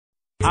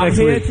I'm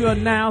here to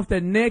announce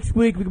that next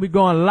week we're going to be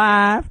going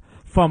live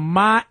from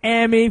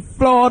Miami,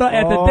 Florida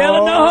at the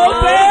Delano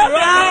Hotel.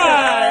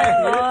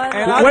 Right.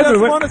 And I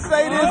just want to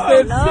say this,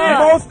 that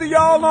most of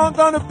y'all aren't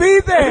going to be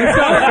there.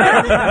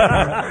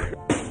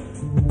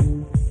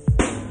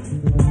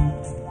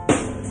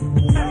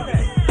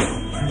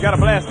 You gotta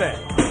blast that.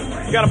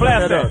 You gotta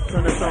blast that.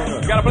 Turn that song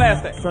up. You gotta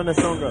blast that. Turn that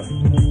song up.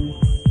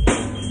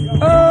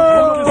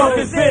 Oh,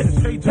 fucking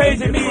bitch,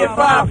 paging me at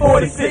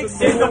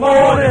 5:46 in the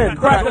morning,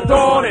 crack the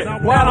dawning,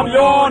 while I'm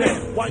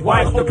yawning,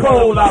 wipe the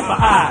cold out my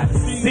eyes.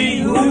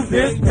 See who's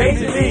this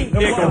paging me,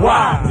 nigga,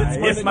 why?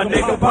 It's my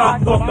nigga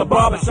Pop from the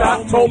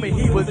barbershop, told me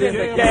he was in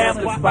the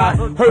gambling spot,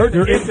 heard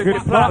you're in the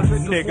spot,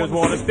 niggas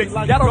wanna stick.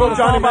 Y'all don't know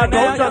Johnny Mack,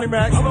 no Johnny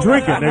Mack. I'm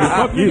drinking, nigga,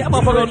 fuck you. Y'all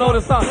motherfucker don't know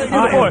the song.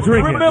 I am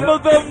drinking. Remember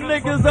them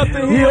niggas up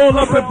the hill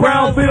up in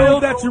Brownville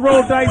that you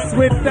roll dice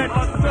with, that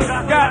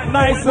got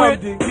nice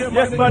with?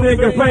 Yes, my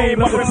nigga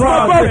Fame up the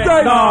project.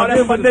 Nah,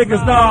 that's my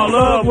niggas, nah,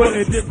 love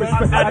with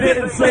it. I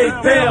didn't say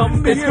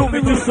them. It's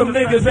Scooby-Doo, some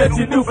niggas that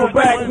you knew from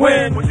back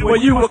when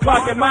you were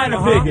clocking minor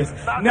figures.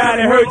 Now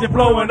they heard you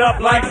blowing up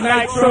like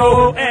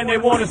nitro, and they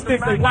want to stick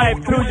the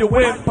knife through your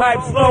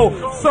windpipe slow.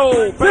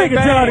 So, bang,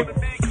 Johnny.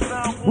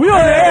 We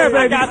on the air, baby.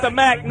 I got the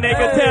Mack,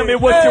 nigga. Tell me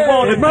what you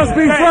want. It must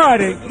be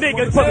Friday.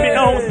 Niggas put me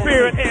on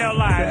Spirit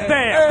Airlines.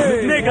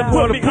 Damn. Niggas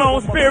put me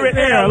on Spirit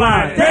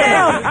Airlines.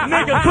 Damn.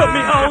 Niggas put me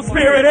on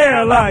Spirit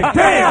Airlines.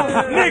 Damn.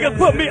 Niggas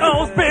put me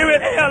on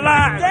Spirit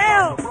Airlines.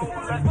 Damn.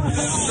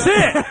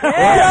 Shit.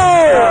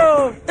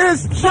 Yo,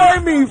 it's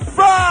Jamie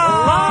Foxx.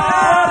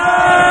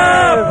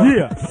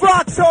 Yeah.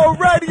 Foxxhole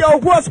Radio,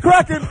 what's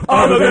cracking?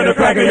 Other than the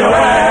crack of your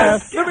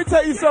ass. Let me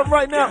tell you something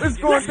right now. It's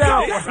going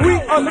down.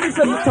 Let me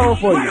set the tone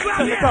for you.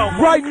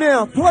 Right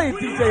now, play it,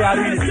 DJ out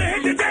here.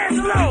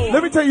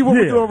 Let me tell you what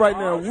we're doing right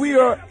now. We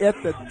are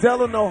at the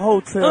Delano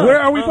Hotel.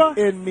 Where are we from?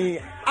 In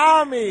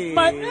Miami.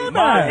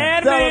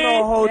 Miami.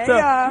 Delano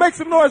Hotel. Make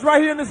some noise right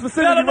here in this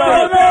vicinity.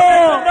 Delano Hotel.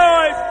 Make some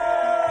noise.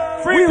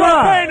 Free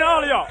campaign to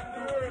all of y'all.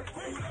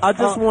 I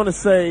just want to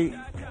say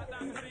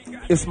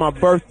it's my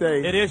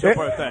birthday. It is your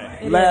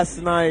birthday. Last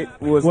night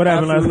was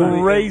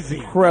absolutely crazy,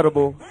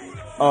 incredible.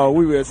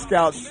 We were at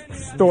Scout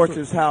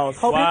Storch's house.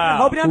 Hope you don't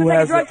have to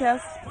take a drug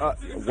test.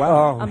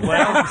 Wow. I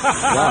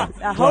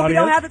hope you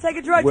don't have to take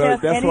a drug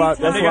test. That's why.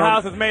 That nigga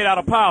house is made out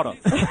of powder.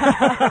 Jamie,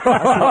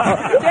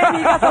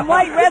 you got some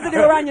white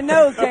residue around your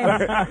nose, Jamie.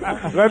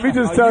 Let me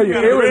just tell you,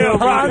 it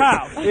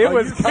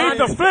was Beat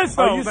the Flintstones.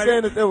 Are you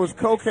saying that there was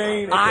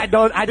cocaine? I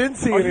didn't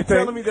see anything. Are you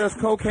telling me there's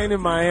cocaine in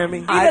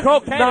Miami?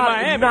 Cocaine in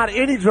Miami. Not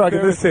any drug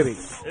in this city.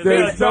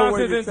 There's no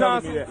way you're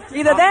telling me that.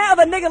 Either that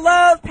or the nigga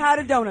loves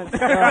powdered donuts. Or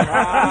the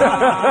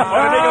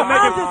nigga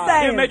I'm just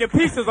saying. making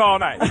pizzas all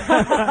night.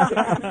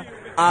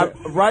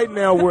 Right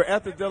now, we're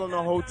at the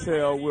Delano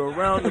Hotel. We're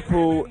around the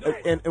pool,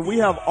 and we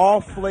have all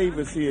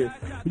flavors here.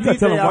 You gotta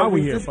tell them why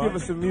we here. Just give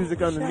us some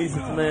music underneath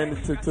it,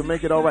 man, to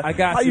make it all right. I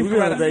got How you. you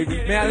feeling, baby?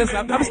 Man,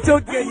 listen, I'm still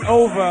getting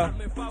over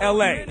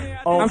L.A.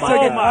 Oh, I'm my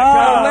still getting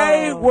God.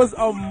 L.A. was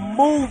a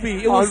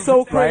movie. It was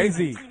so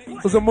crazy.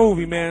 It was a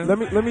movie, man. Let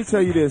me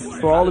tell you this.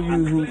 For all of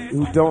you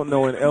who don't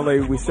know, in L.A.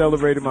 we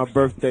celebrated my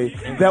birthday.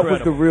 That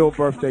was the real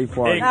birthday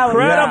party.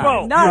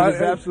 Incredible. No. It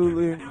was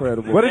absolutely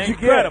incredible. What did you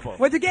get?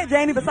 What'd you get,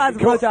 Jamie, besides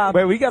the blowjob?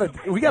 Wait, we gotta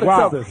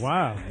tell this.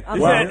 Wow.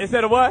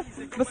 Instead of what?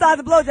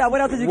 Besides the blowjob,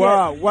 what else did you get?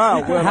 Wow.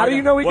 Well, How do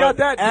you know we got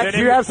that? Do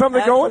you have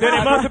something going? Then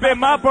it must have been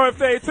my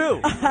birthday, too.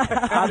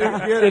 I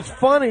didn't get it. It's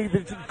funny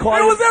that It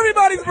was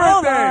everybody's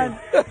Hold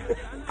birthday. on.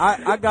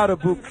 I got a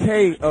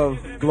bouquet of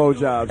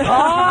blowjobs.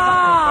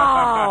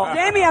 Oh,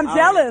 Jamie, I'm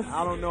jealous.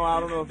 I don't know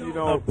if you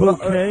know.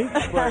 Bouquet?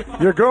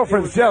 Your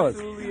girlfriend's jealous.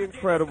 Absolutely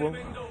incredible.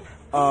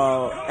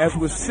 As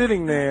we're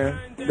sitting there,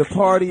 the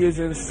party is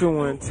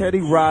ensuing.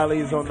 Teddy Riley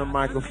is on the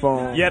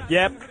microphone. Yep.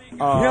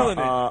 Killing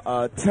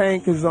it.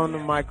 Tank is on the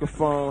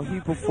microphone. He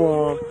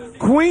performed.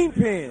 Queen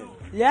Pen.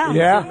 Yeah. In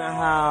the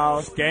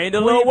house. Gained a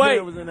little weight.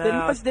 Was in the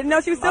house. Didn't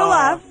know she was still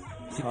alive.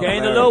 She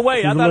gained a little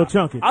weight. She's a little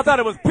chunky. I thought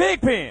it was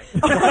Pig Pen.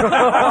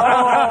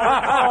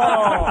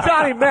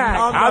 Johnny Mack.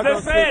 I'm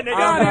just saying,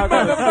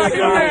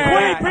 nigga.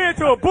 Queen Pen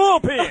to a bull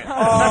pen.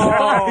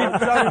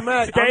 Johnny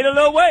Mack. She gained a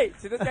little weight.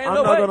 She just gained a I'm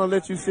little not weight. gonna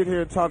let you sit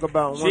here and talk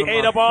about one She of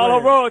ate my up all her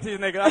friends. royalties,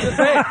 nigga. I'm just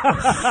saying.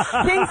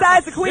 King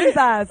size to queen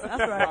size. That's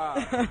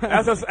right.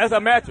 That's a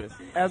mattress.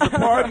 As the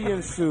party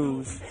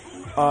ensues,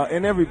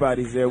 and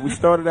everybody's there. We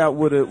started out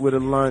with a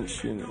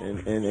lunch, and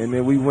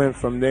then we went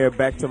from there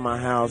back to my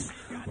house,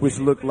 which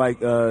looked like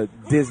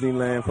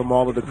Disneyland from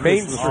all of the Main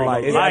Christmas Street.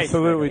 lights. It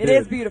absolutely It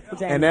did. is beautiful,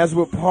 Jamie. And as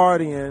we're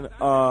partying,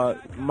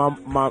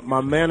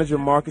 my manager,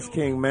 Marcus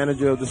King,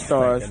 manager of the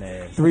Stars,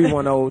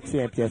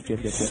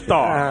 310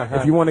 Star.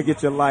 If you want to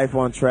get your life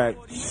on track,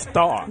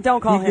 Star. Don't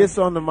call he him. gets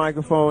on the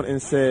microphone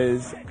and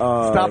says,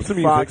 Stop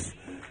some Fox,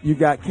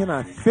 can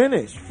I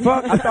finish?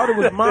 Fuck, I thought it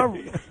was my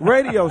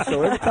radio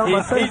show. Every time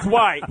I say He's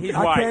white. He's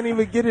I white. can't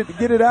even get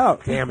it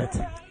out. Damn it.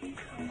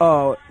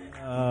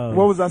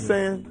 What was I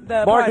saying?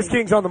 Marcus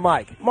King's on the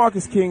mic.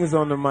 Marcus King is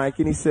on the mic,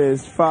 and he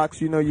says, Fox,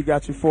 you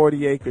got your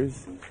 40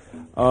 acres,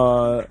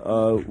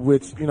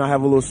 which, I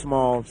have a little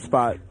small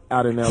spot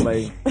out in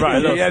L.A.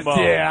 Right,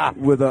 yeah.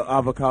 with an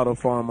avocado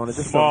farm on it.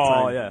 Just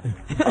Small,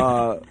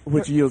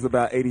 which yields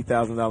about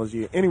 $80,000 a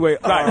year. Anyway,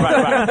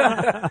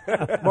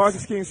 Right.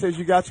 Marcus King says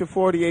you got your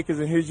 40 acres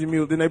and here's your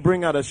mule. Then they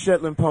bring out a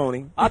Shetland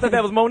pony. I thought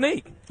that was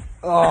Monique.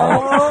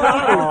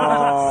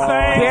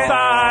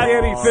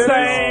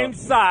 Same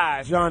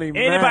size. Johnny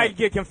Mack. Anybody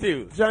get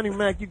confused? Johnny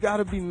Mack, you got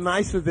to be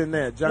nicer than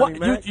that. Johnny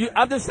Mack.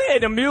 I'm just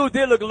saying, the mule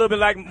did look a little bit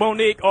like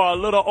Monique or a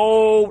little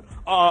old,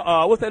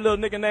 what's that little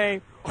nigga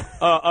name?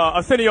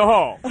 Arsenio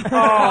Hall.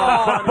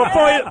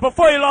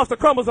 Before he lost the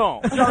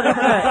chromosome.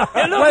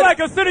 It looked like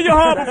Arsenio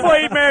Hall before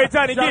he married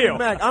Johnny Gill.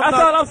 Mack, That's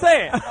all I'm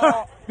saying.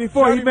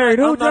 Before Johnny he married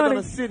Mack, who, I'm not Johnny?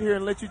 going to sit here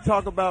and let you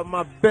talk about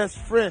my best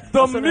friend. The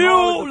Arsenio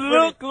Hall mule is a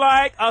looked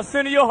like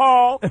Arsenio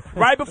Hall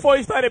right before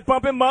he started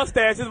bumping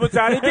mustaches with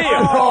Johnny Gill.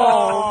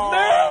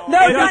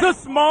 No, It was a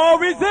small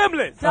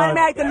resemblance. Johnny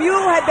Mack, the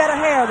mule had better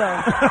hair,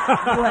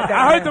 though.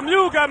 I heard the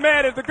mule got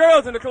mad at the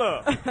girls in the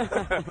club.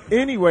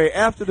 Anyway,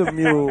 after the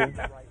mule,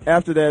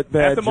 after that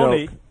bad After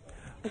Monique.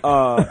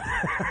 joke,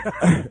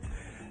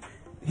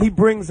 he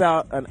brings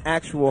out an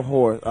actual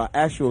horse, an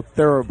actual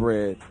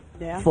thoroughbred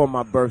for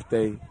my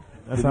birthday.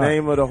 The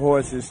name of the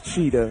horse is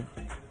Cheetah.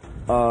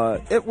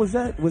 Was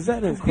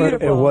that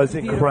incredible? It was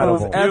It incredible.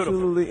 was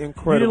absolutely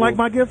incredible. You didn't like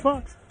my gift,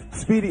 Fox?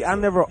 Speedy, I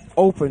never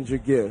opened your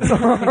gift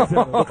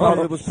because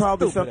it was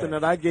probably something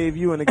that I gave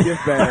you in a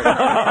gift bag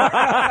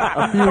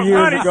a few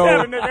years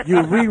ago. You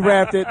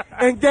rewrapped it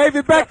and gave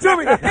it back to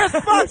me. It's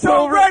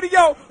Foxxhole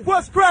Radio.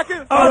 What's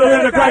cracking? Other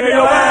than the crack of your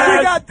ass.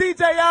 We got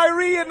DJ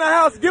Irie in the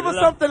house. Give us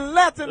something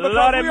Latin because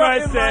Lord we are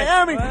have in mercy.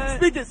 Miami.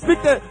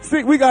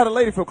 Speak. We got a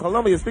lady from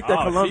Colombia. Speak that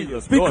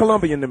Colombian. Speak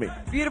Colombian to me.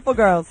 Beautiful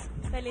girls.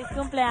 Feliz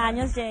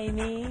cumpleaños,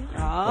 Jamie.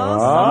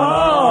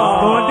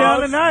 Going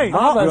down tonight. Do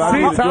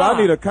I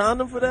need a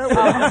condom for that?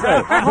 What did you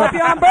say? Hope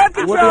you're on birth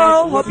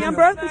control. Hope you're on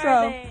birth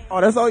control.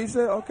 Oh, that's all you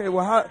said? Okay,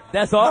 well,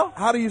 That's all?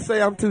 how do you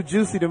say I'm too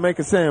juicy to make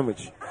a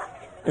sandwich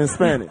in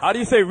Spanish? How do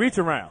you say reach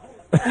around?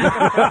 Soy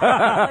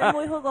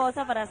muy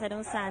jugosa para hacer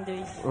un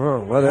sándwich.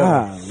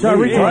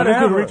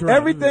 Whatever.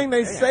 Everything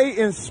they say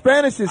in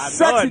Spanish is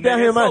sexy down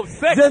here, man. So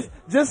sexy.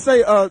 Just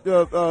say,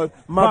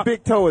 my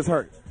big toe is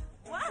hurt.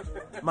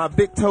 My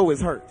big toe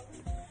is hurt.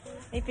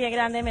 Mi pie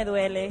grande me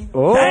duele.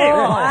 Oh,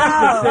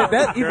 Wow.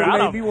 that even Girl,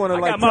 made me want to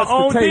I like got my touch the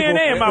own table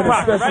DNA in my a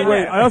pocket special right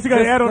way. now. I also got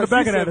to add on the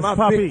back of that. My It's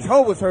Poppy. big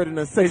toe was hurting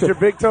us. Is your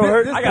big toe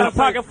hurt? I got a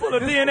pocket full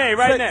of DNA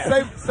right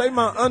now. Say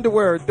my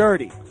underwear are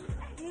dirty.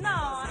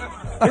 No.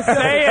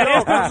 Say it.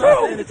 It's the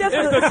truth. It's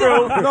the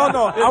truth. No,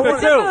 I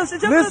want Just for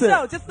the listen.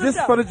 show. Just for the Just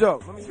show. for the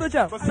joke. Just for the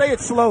show. But say it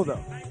slow though.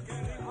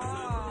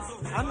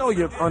 I know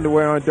your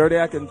underwear aren't dirty.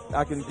 I can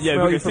Yeah,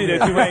 smell we you can from see here.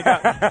 that you ain't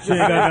got. She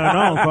ain't got nothing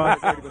on,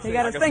 Fox. He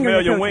got his I can finger smell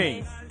in your the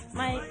wings.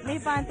 Mi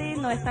panty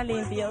no están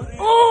limpios.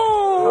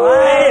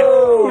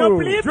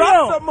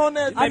 Drop something on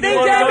that. I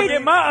think Jamie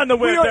get my we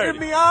underwear are in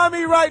dirty.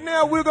 Miami right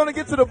now. We're gonna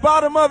get to the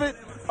bottom of it.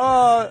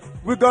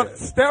 We're gonna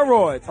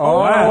steroids.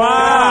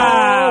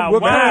 Wow. We're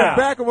Wow. coming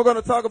back and we're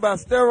gonna talk about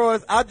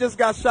steroids. I just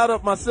got shot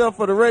up myself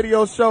for the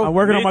radio show. I'm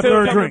working on Me my too.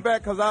 third coming drink.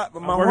 back because my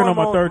working on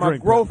my hormones, third my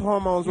drink. growth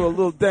hormones were a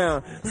little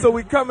down. So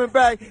we coming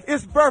back.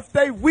 It's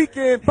birthday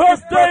weekend.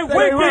 Birthday It's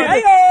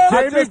weekend.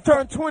 I just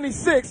turned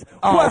 26.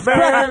 What's man.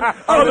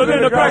 cracking? Other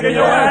than the crack of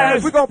your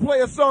ass. We're gonna play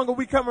a song and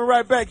we coming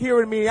right back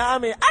here in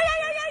Miami.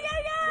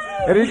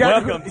 And you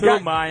got, Welcome to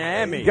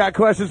Miami. You got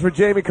questions for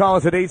Jamie? Call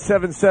us at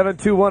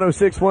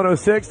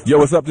 877-210-6106. Yo,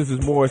 what's up? This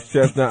is Morris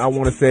Chestnut. I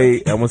want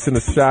to send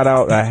a shout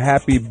out, a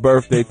happy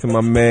birthday to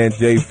my man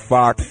Jay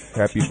Foxx.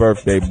 Happy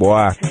birthday,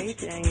 boy. Hey,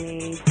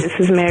 Jamie. This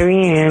is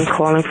Marianne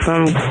calling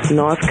from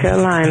North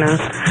Carolina.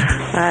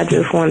 I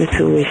just wanted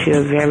to wish you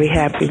a very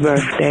happy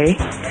birthday.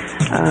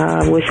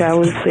 I wish I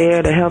was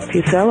there to help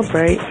you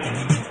celebrate.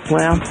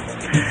 Well,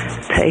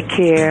 take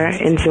care.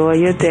 Enjoy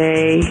your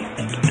day.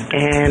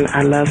 And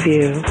I love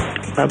you.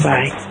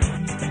 Bye-bye.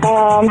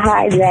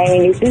 Hi,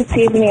 Jamie. This is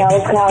Tiffany. I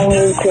was calling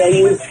you to tell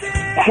you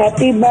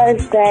happy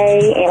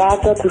birthday and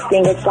also to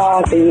sing a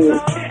song for you.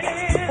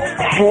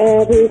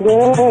 Happy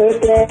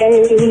birthday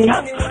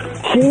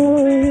to you.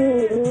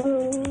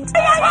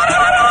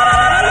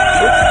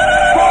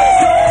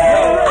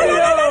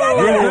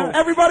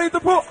 Everybody at the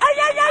pool.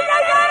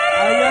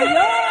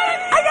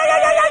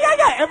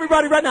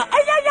 Everybody right now.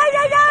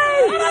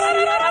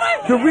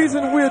 The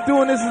reason we're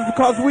doing this is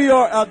because we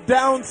are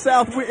down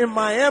south. We're in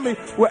Miami.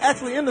 We're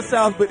actually in the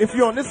south, but if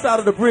you're on this side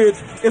of the bridge,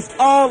 it's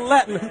all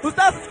Latin.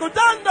 ¿Estás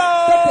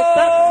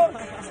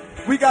escuchando?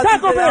 We got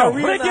Taco DJ Bell, Irene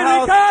in the Ricky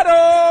house.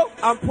 Ricardo.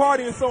 I'm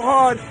partying so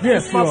hard.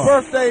 Yes, it's my you are.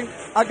 birthday.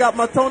 I got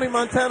my Tony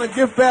Montana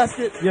gift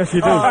basket. Yes,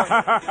 you do.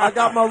 I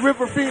got my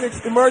River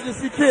Phoenix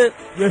emergency kit.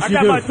 Yes, I you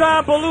got do. my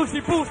John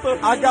Belushi booster.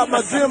 I got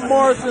my Jim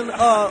Morrison. You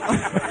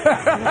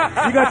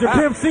got your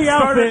Pimp C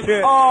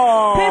outfit.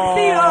 Oh, Pimp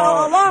C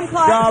alarm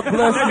clock. God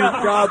bless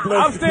you. God bless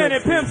you. I'm staying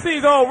in Pimp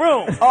C's old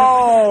room.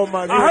 Oh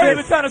my I heard he goodness.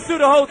 was trying to sue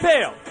the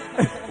hotel.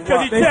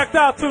 Because he checked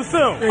out too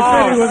soon. They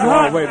said he was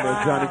hot. Wait a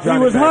minute, Johnny. He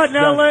was Mack, hot in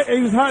L.A.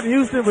 He was hot in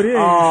Houston, but he ain't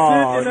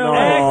shit in L.A.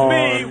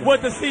 Ask me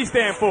what the C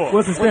stand for.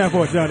 What's it stand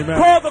for, Johnny Mack?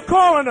 Call the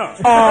coroner.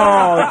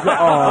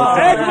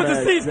 Ask what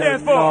the C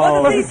stands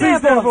for. What's the C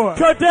stand for?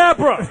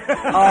 Cadabra.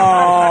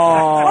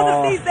 What's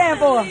the C stand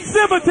for?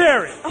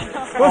 Cemetery.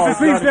 What's the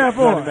C stand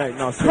for? Johnny Mack,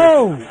 no,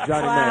 Cold.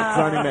 Johnny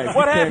Mack,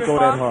 What you can't happened, go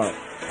that hard.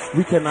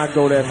 We cannot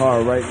go that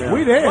hard right now.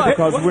 We there.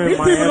 Because we're in These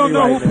Miami people don't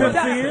know right who now.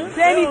 Pimp C is.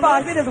 Jamie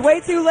Foxx, it is way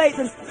too late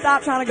to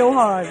stop trying to go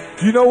hard.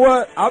 You know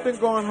what? I've been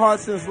going hard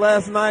since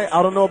last night.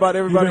 I don't know about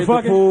everybody at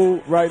the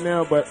pool right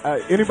now, but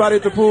anybody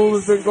at the pool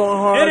has been going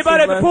hard.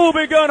 Anybody at the pool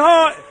been going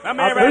hard? I mean,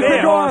 right there.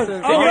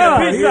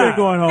 He's been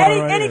going hard.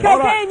 Any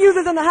cocaine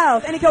users in the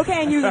house? Any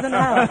cocaine users in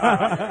the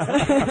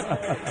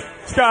house?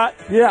 Scott.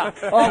 Yeah.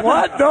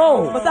 What?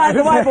 No. Besides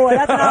the white boy.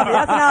 That's an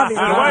obvious.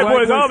 The white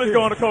boy's always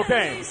going to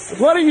cocaine.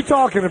 What are you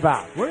talking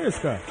about? Where is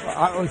Scott?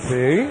 Let's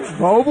see.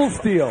 Mobile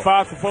Steel.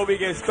 Fox, before we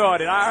get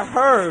started, I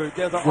heard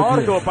there's an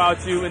article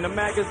about you in the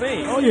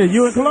magazine. Oh, yeah,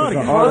 you and Claudia.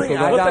 What's the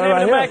name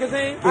of the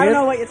magazine? I don't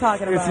know what you're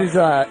talking about. This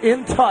is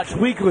In Touch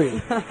Weekly.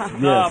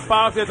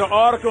 Fox, there's an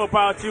article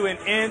about you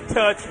in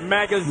Touch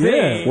magazine.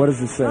 Yeah. What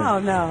does it say? Oh,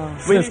 no.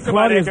 We need Says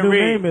somebody that Claudia's can new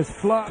read. name is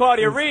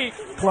Claudia, read.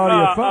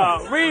 Claudia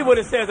Fox. Read what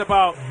it says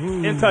about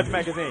In Touch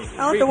magazine.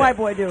 I'll let the white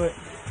boy do it.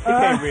 He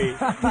can't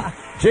read.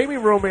 Jamie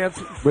romance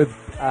with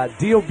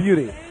Deal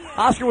Beauty.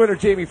 Oscar winner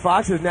Jamie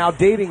Foxx is now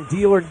dating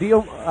Deal or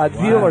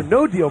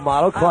No Deal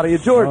model Claudia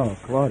Jordan. Oh,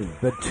 Claudia.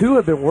 The two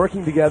have been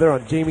working together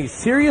on Jamie's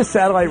Sirius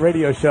satellite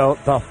radio show,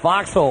 The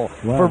Foxxhole,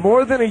 for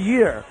more than a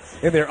year,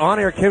 and their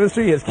on-air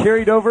chemistry has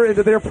carried over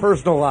into their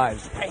personal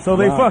lives. So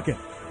they fucking.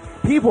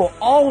 People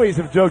always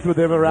have joked with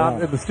them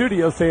around in the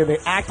studio saying they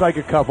act like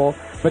a couple,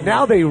 but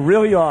now they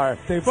really are,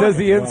 says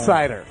the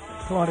insider.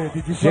 Claudia,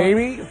 did you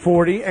Jamie,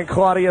 40, and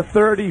Claudia,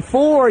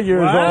 34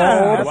 years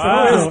old.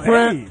 Wow.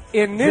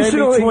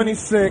 Initially, Jamie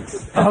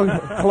 26. Claudia,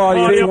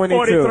 Claudia 22.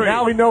 43.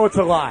 Now we know it's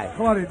a lie.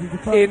 Claudia, did you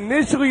fuck?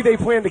 Initially, they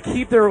planned to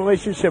keep their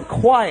relationship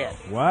quiet.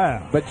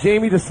 Wow. But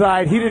Jamie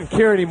decided he didn't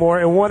care anymore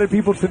and wanted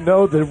people to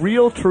know the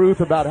real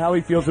truth about how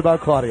he feels about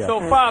Claudia. So,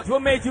 Fox,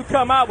 what made you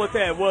come out with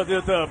that? Was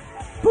it the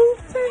poop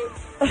tape?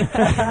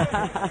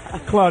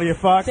 Claudia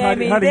Fox,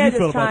 Jamie, how do they're you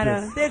just feel trying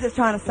about this? They're just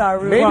trying to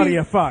start rumors.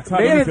 Claudia Fox, how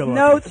do you There's feel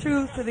no about this?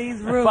 truth to these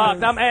rumors.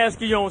 Fox, I'm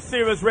asking you on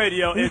Sirius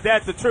Radio, is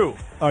that the truth?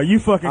 Are you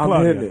fucking I'm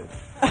Claudia? hitting it.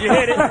 You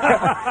hit it?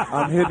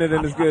 I'm hitting it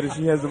and it's good. And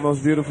she has the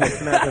most beautiful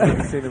snap I've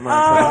ever seen in my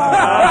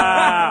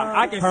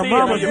I can Her see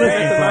mama's it. listening.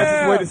 That's the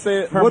nicest way to say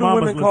it. Her What do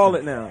mama's women call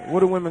it now? What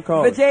do women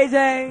call The it?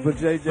 JJ. But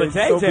JJ, But so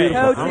JJ. beautiful.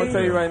 OG. I'm gonna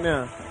tell you right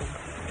now,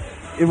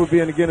 it would be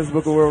in the Guinness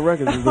Book of World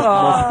Records. It's the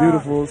most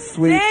beautiful,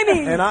 sweet.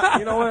 Jamie. And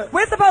you know what?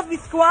 We're supposed to be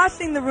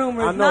squashing the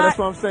rumors. I know, not that's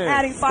what I'm saying.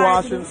 Adding fire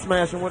to Squashing, the-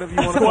 smashing, whatever you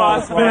want to call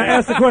it. Man,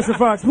 ask the question,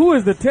 Fox. Who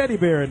is the teddy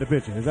bear in the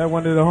picture? Is that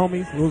one of the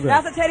homies? Who's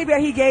that? That's a teddy bear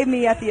he gave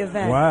me at the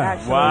event. Wow.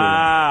 Actually.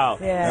 Wow.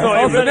 Yeah. So,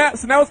 it really,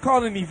 So now it's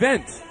called an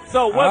event.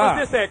 so what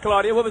was this at,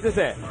 Claudia? What was this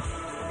at?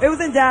 It was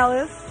in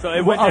Dallas. So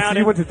it went down. so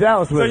you went to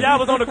Dallas with So him. y'all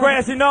was on the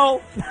grassy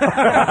knoll?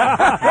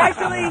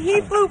 Actually, he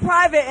flew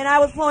private, and I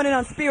was flying in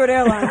on Spirit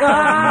Airlines. It's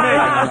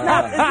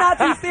not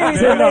too serious.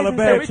 $10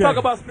 bag Can we check. talk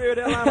about Spirit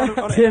Airlines?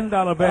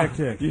 $10 bag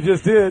check. You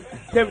just did.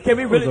 Can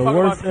we really The talk about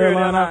worst Spirit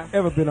airline Airlines? I've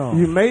ever been on.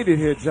 You made it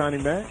here, Johnny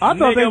Mack. I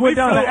thought they Nigga, went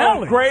down we the flew on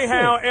alley.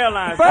 Greyhound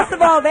Airlines. First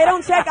of all, they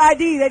don't check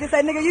ID. They just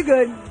say, nigga, you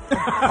good. When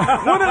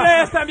the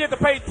last time you had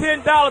to pay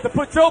 $10 to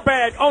put your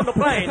bag on the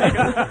plane,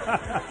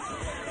 nigga?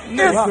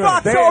 It's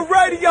Foxxhole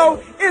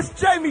Radio. It's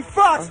Jamie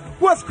Foxx.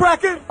 What's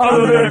cracking?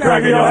 Other than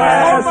cracking your Oh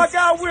ass. my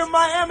God, we're in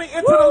Miami.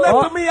 And to the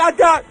left of me, I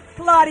got.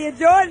 Claudia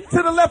Jordan.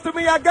 To the left of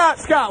me, I got.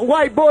 Scott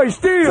White Boy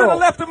Steel. To the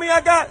left of me,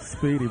 I got.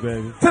 Speedy,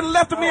 baby. To the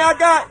left of me, I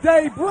got.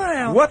 Dave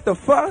Brown. What the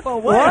fuck?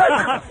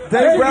 What?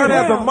 Dave Brown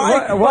has a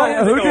mic.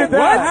 What? Who did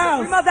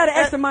that? We must have an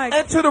extra mic.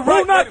 And to the Who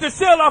right. knocked the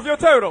shell off your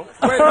turtle?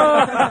 Wait a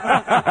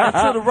minute.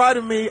 And to the right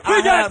of me,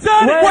 I got have.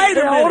 Johnny. Wait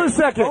a minute. Hold a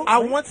second. I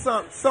want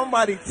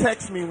somebody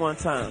text me one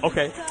time.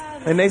 Okay.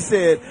 And they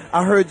said,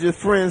 I heard your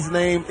friend's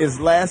name, his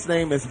last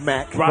name is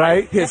Mack.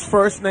 Right. His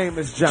first name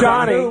is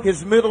Johnny. Johnny.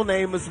 His middle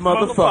name is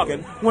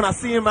motherfucking. Motherfucking. When I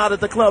see him out at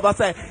the club, I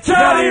say,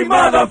 Johnny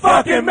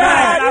motherfucking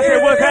Mack. I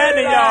said, what's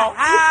happening, y'all?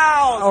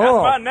 Ow! That's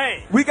my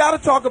name. We got to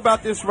talk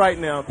about this right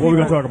now. What we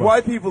gonna talk about?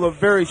 White people are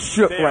very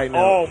shook They're- right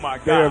now. oh, my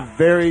God. They are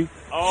very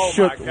Oh,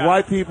 shook. my God.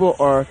 White people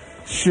are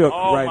shook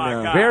Oh, right my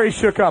now. God. Very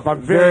shook up.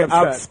 I'm very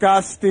upset.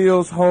 Scott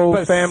Steele's whole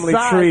Besides- family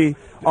tree,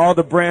 all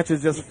the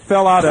branches just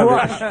fell out of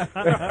it.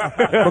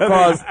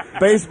 Because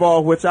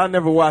baseball, which I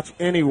never watch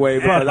anyway,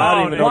 because I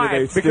didn't even know that they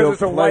Because still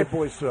it's a play. white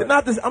boy show.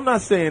 Not this. I'm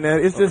not saying that.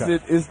 It's just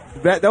it's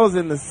that was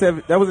in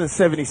that was in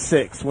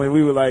 '76 when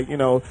we were like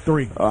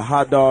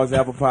hot dogs,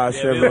 apple pie,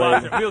 We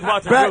was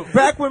watching Roots.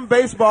 back when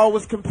baseball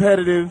was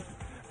competitive.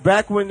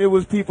 Back when there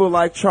was people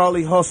like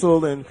Charlie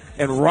Hustle and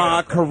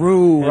Rod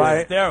Carew,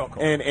 right?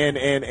 Hysterical.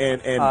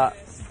 And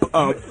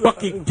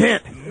Bucky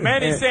Dent,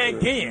 Manny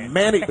Sanguin.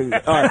 Manny,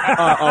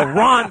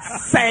 Ron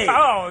Say,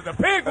 Oh, the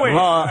penguin.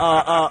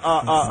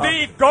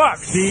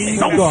 Steve Garvey.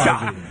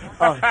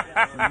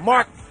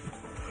 Mark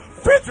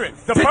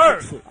The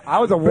bird. I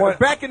was a one.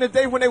 Back in the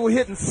day when they were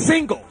hitting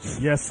singles.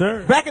 Yes,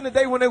 sir. Back in the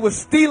day when they were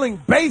stealing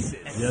bases.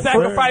 Yes,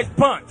 Sacrifice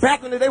punts.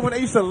 Back in the day when they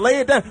used to lay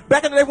it down.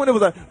 Back in the day when it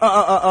was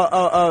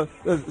a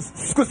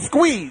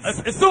squeeze.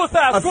 A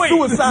suicide squeeze.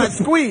 Suicide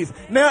squeeze.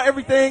 Now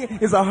everything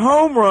is a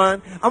home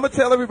run. I'm going to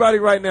tell everybody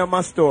right now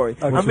my story.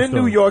 I'm in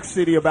New York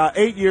City about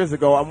 8 years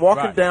ago. I'm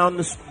walking down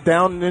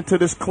into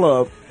this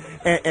club.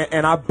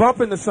 And I bump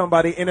into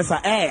somebody, and it's an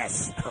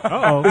ass.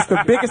 Uh-oh. It's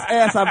the biggest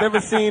ass I've ever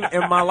seen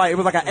in my life. It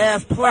was like an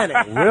ass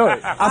planet. Really?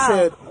 I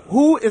said,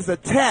 who is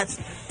attached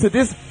to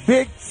this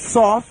big,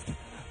 soft,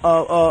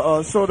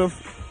 sort of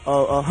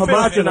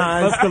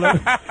homogenized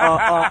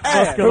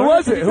ass? Who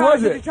was it? Who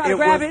was it? It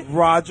was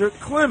Roger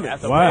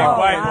Clemens.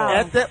 Wow.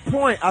 At that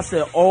point, I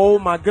said, oh,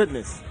 my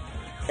goodness.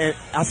 And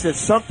I said,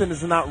 something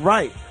is not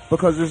right,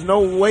 because there's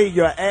no way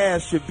your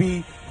ass should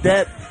be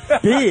that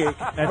big.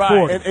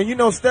 And you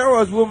know,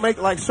 steroids will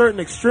make like certain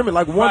extremities,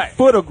 like one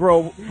foot will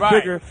grow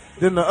bigger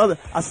than the other.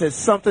 I said,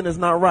 something is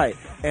not right.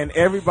 And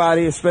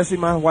everybody, especially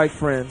my white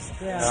friends,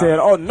 said,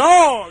 oh,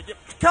 no,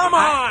 come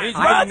on.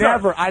 I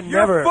never.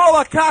 You're full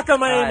of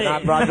cockamamie.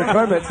 Not Roger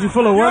Clemens. You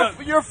full of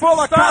what? You're full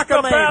of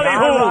cockamamie.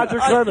 Not Roger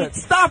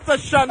Clemens. Stop the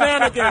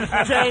shenanigans,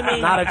 Jamie.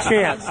 Not a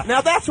chance.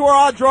 Now that's where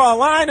I draw a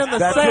line in the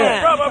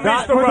sand.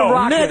 Not with the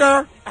rocket.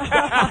 Nigger. I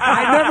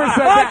never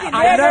said that.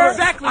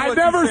 I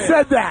never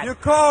said that. You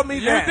called me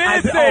that. You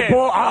did say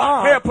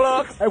hair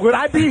plugs. Would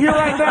I be here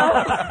right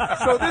now?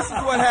 So this is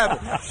what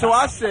happened. So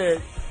I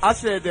said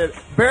that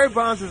Barry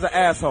Bonds is an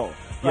asshole.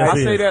 Yes, I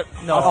say that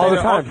all the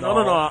time. No.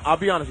 I'll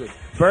be honest with you.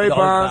 Barry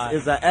Bonds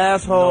is an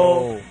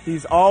asshole. No.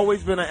 He's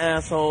always been an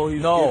asshole.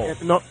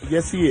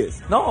 Yes, he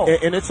is. No.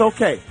 And it's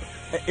okay.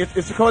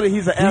 It's because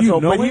he's an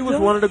asshole, but he was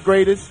one of the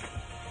greatest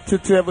to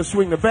ever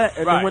swing the bat.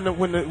 And then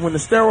when the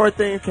steroid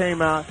thing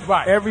came out,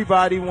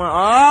 everybody went, you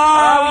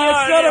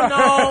should have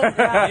known.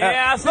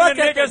 I see the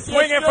niggas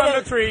swinging from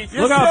the trees.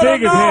 Look how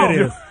big his head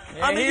is.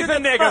 I mean, he's a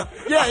nigga.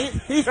 Yeah,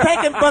 he's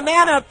taking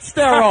banana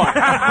steroid.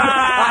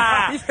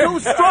 He's too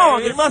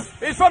strong.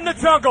 He's from the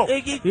jungle.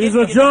 He's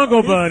a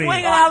jungle bunny.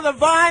 Swinging out of the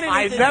vine. And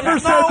I never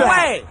said that.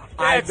 Way.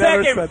 I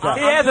never said that.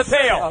 He has a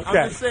tail. I'm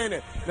just saying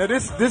it.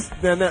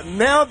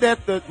 Now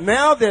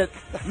now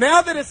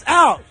that it's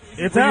out.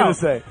 It's out. out.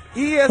 Say.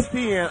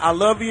 ESPN, I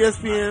love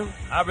ESPN.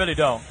 I really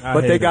don't.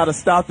 But they got to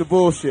stop the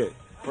bullshit.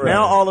 Right.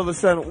 Now all of a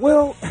sudden,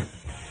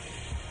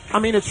 I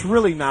mean, it's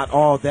really not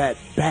all that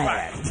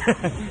bad.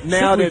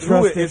 Now that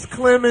it's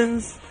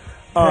Clemens,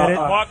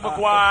 Mark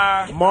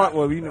McGwire.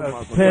 Well, you know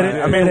Mark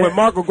McGwire. I mean, when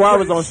Mark McGwire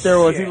was on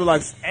steroids, he was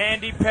like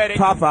Andy Pettit.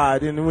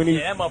 Popeye, and when he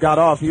got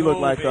off, he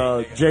looked like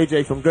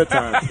JJ from Good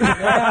Times.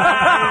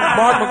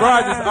 Mark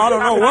McGwire I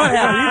don't know what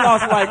happened. He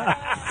lost like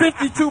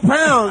 52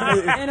 pounds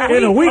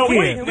in a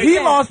weekend.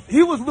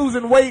 He was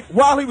losing weight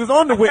while he was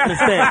on the witness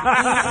stand.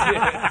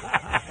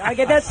 I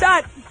get that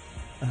shot.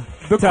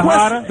 The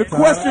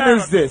question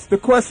is this.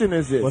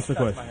 What's the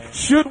question?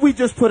 Should we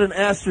just put an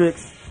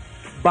asterisk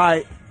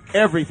by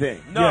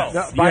everything? No.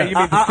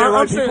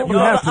 I'm saying,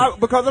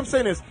 because I'm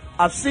saying this.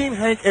 I've seen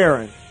Hank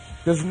Aaron.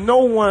 There's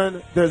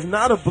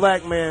not a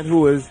black man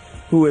who is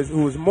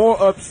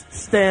more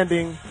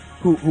upstanding,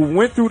 who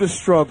went through the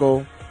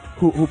struggle,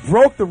 who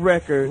broke the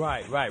record.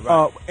 Right.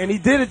 And he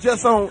did it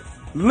just on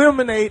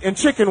lemonade and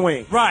chicken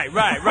wings. Right. You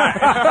know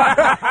what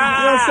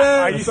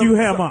I'm saying? You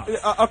ham up.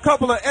 A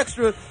couple of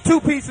extra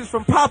 2 pieces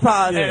from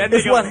Popeyes. Yeah,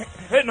 is what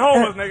hitting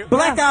homers, nigga.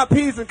 Black eyed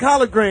peas and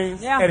collard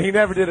greens. Yeah. And he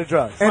never did a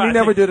drug. And he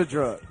never did a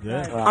drug.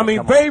 Yeah. I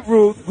mean, Babe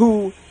Ruth,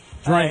 who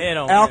drank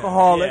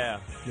alcoholic,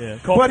 Yeah.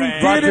 but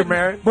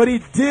he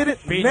did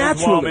it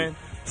naturally. Woman.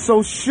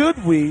 So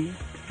should we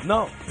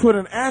put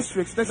an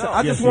asterisk?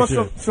 I just want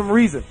some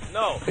reason.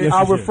 No.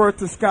 I'll refer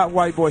to Scott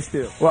Whiteboy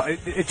still. Well,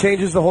 it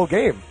changes the whole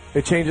game.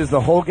 It changes the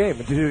whole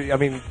game. I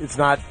mean, it's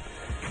not.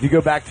 You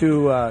go back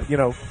to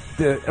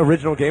the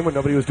original game when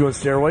nobody was doing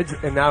steroids,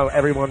 and now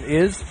everyone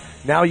is.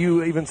 Now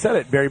you even said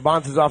it. Barry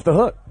Bonds is off the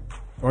hook.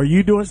 Are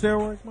you doing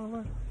steroids,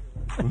 motherfucker?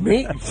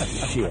 Me?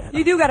 Shit.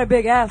 You do got a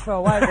big ass for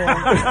a white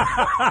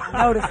boy.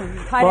 Noticing.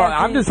 Well,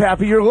 I'm just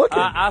happy you're looking.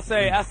 I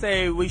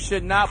say we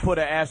should not put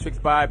an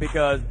asterisk by it,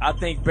 because I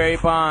think Barry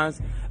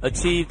Bonds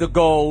achieved the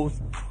goals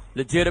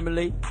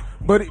legitimately.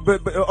 But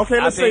okay,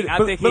 let's say I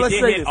think he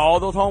did hit all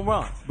those home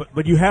runs.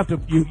 But you have to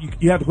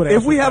put.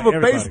 If we have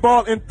a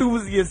baseball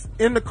enthusiast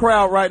in the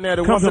crowd right now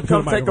that wants to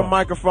come take a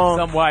microphone,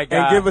 some white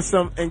guy,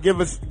 and give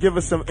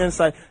us some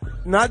insight.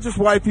 Not just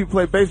white people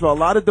play baseball. A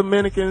lot of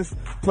Dominicans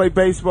play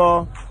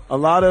baseball. A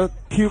lot of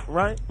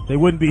right? They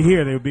wouldn't be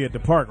here. They would be at the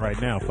park right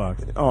now,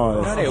 Fox.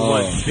 Oh, no, they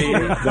wouldn't.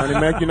 Johnny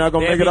Mack, you're not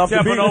gonna make it off the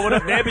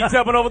beach. They'd be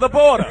jumping over the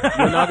border.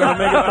 You're not gonna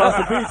make it across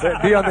the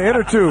beach. Be on the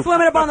inner tube.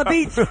 Swimming up on the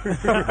beach.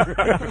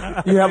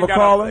 You have a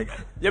caller?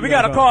 Yeah, we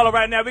got a caller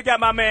right now. We got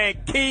my man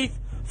Keith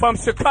from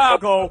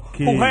Chicago,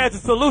 who has a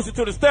solution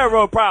to the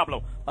steroid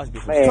problem.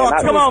 Man,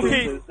 come on,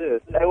 Keith.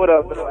 Hey, what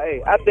up?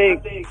 Hey, I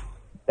think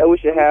that we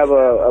should have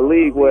a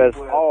league where it's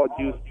all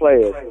juice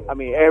players. I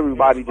mean,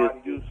 everybody just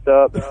juiced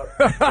up. They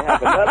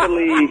have another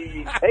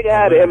league. They can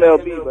have the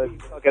MLB, but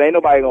okay, ain't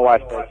nobody gonna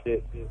watch that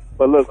shit.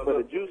 But look, for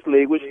the juice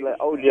league, we should let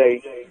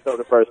OJ throw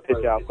the first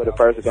pitch out for the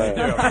first game.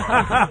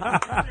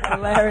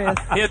 Hilarious.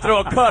 He'll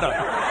throw a cutter.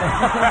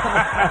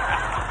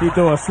 He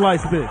throw a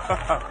slice pitch.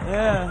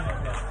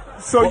 Yeah.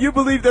 So you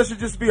believe there should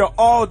just be an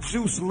all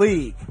juice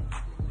league?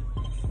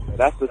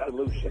 That's the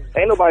solution.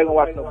 Ain't nobody gonna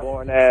watch no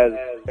boring ass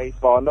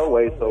baseball, no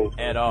way. So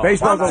at all. I'm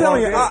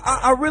telling you,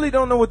 I really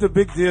don't know what the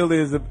big deal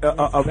is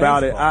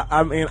about it.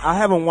 I mean, I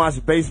haven't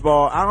watched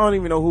baseball. I don't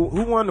even know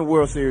who won the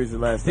World Series the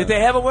last time. Did they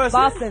have a World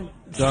Series? Boston.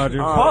 Dodgers.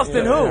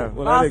 Boston who? Yeah.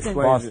 Well, that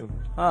explains it.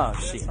 Oh,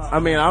 shit. I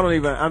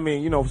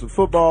mean, you know, some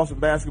football, some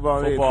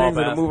basketball, things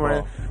that are moving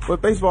around.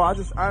 But baseball, I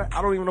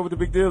don't even know what the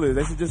big deal is.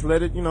 They should just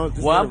let it, you know.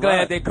 Well, I'm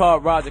glad they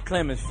called Roger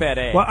Clemens fat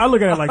ass. Well, I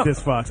look at it like this,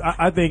 Fox.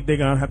 I think they're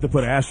going to have to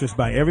put an asterisk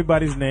by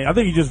everybody's name. I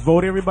think you just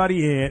vote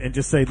everybody in and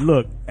just say,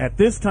 look, at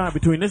this time,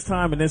 between this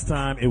time and this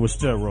time, it was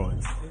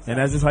steroids. And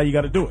that's just how you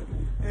got to do it.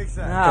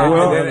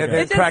 Exactly. And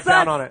then crack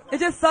down on it. It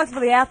just sucks for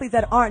the athletes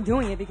that aren't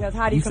doing it because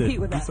how do you compete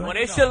with that? Well,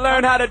 they should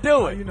learn how to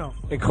do it.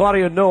 And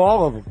Claudia know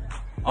all of them.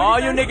 All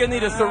you niggas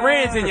need a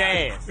syringe in your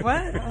ass.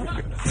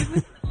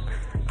 What?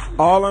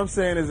 All I'm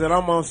saying is that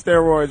I'm on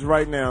steroids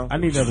right now. I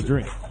need another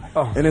drink.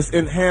 And it's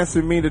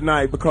enhancing me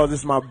tonight because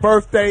it's my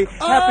birthday.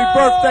 Happy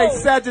birthday,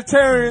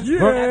 Sagittarians.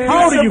 Yeah.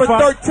 How old are you,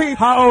 December Fox? 13th,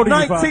 How old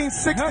are you, Fox?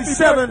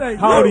 1967.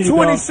 How old are you, I'm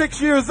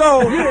 26 years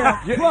old.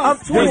 I'm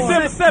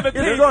 27,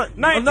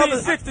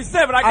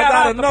 1967. I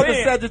got another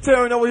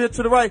Sagittarian over here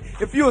to the right.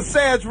 If you're a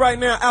Sag right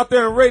now out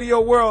there in radio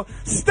world,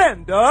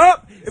 stand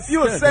up. If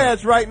you're a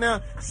Sag right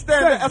now,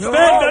 stand up. Stand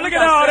up. Look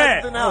at all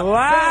that.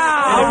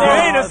 Wow. If you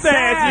ain't a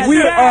Sag,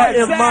 we are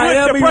in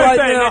Miami right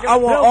now. I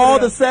want all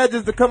the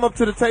Sages to come up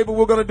to the table.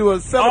 We're going to do a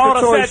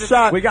celebratory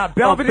shot. We got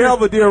of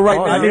Belvedere right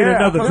now. I need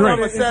another drink.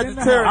 I'm a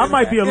Sagittarian. I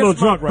might be a little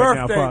drunk right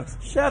now, birthday.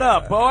 Fox. Shut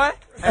up, boy.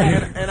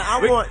 And I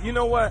want, you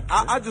know what?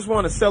 I just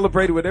want to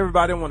celebrate it with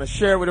everybody. I want to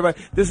share it with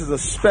everybody. This is a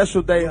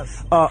special day.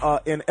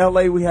 In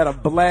LA, we had a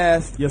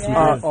blast. Yes, we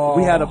did.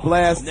 We had a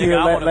blast here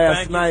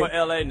last night.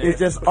 For LA, it's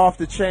just off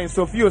the chain.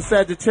 So if you're a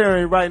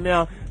Sagittarian right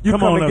now, you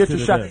come and get your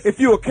shot. If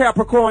you're a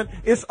Capricorn,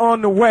 it's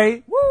on the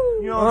way. Woo!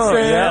 You know what I'm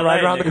saying? Yeah,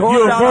 right around the corner.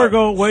 If you're a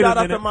Virgo, wait a minute. Shout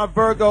out to my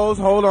Virgos.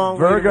 Hold on.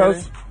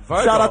 Virgos.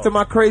 Shout out to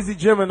my crazy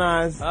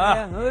Geminis.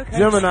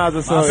 Geminis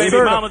are so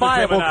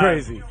certifiable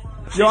crazy.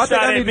 Yo, I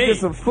think I need to get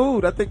some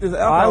food. I think there's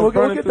alcohol.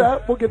 We'll get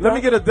that. Let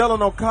me get a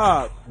Delano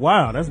Cobb.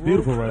 Wow, that's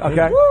beautiful right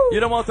there. Okay. You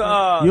don't want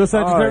to, You a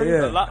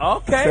Sagittarius?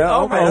 Okay.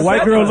 A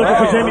white girl looking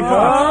for Jamie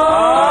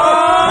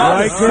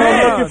Foxx. White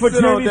girl looking for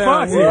Jamie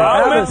Foxx here.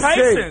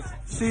 Limitations.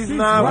 She's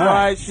not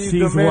white. She's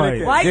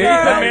Dominican. White She's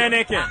girl.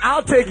 Dominican.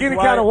 I'll take any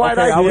kind of white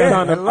I ice.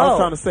 was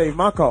trying to save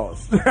my cause.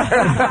 She's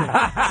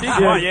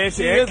white. Yeah,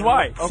 she is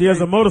white. She has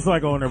a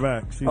motorcycle on her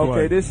back. She's Okay,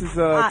 white. this is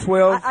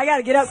 12. I got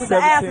to get up because the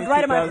ass is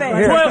right in my face.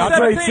 Here, 12, I'll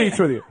tell you 17. cheats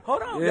with you.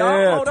 Hold on, y'all.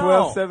 Yeah, Hold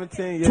 12, on.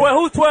 17. Yeah. 12,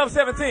 who's 12,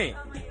 17?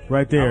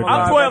 Right there.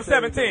 I'm 12,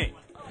 17.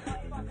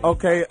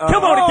 Okay.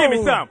 Come on and give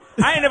me some.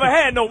 I ain't never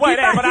had no white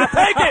ass, but I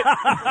take it.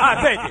 I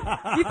take it.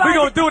 We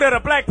gonna do it at a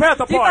Black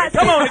Panther party.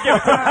 Come on and give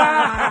it to me.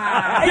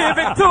 Give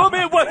it to me.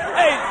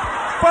 Hey,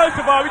 first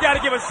of all, we gotta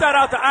give a shout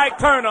out to Ike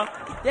Turner.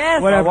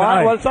 Yes.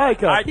 What's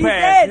Ike? Ike He's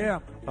passed.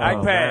 dead.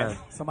 Ike passed.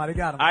 Somebody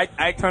got him.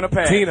 Ike Turner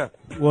passed. Tina.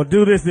 Well,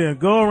 do this then.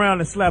 Go around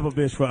and slap a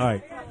bitch for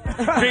Ike. Eat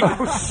the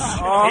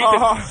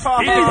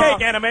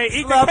cake, anime.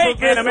 Eat the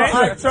cake, anime.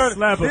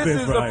 Slap a This bitch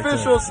is for Ike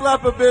official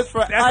slap a bitch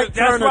for Ike That's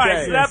Turner right.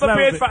 Day. Slap a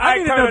bitch for I Ike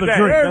need Turner another Day.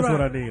 drink. That's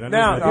what I need.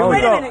 Now, here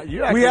Wait a we minute.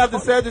 go. We have the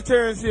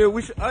Sagittarians here.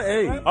 We should,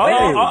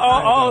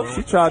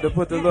 She tried to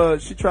put the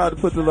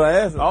little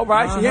ass. All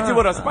right, she hit you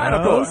with a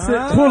spinal cord.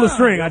 Pull the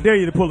string. I dare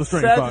you to pull the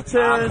string, Fox.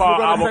 Sagittarians,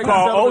 I'm we're gonna going to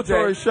call take a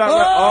celebratory OJ. shot.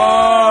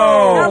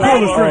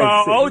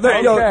 Pull the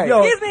string. Yo,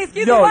 Excuse me,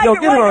 white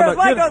girls.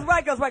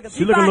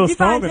 She look a little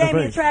strong in the Jamie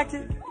face.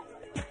 attractive?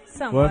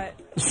 Somewhat.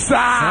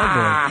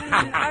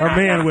 Her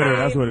man with her.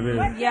 That's what it is.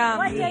 Yeah.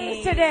 What day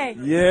is today?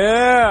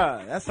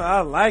 Yeah, that's how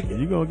I like it.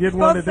 You gonna get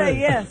one Supposed to say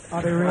today? yes.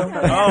 Are they real?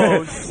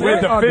 Oh,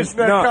 shit. The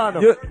fishnet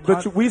condom.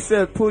 But we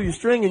said pull your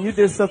string, and you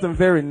did something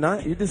very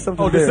nice. You did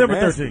something very December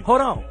nasty. 13th.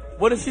 Hold on.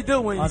 What did she do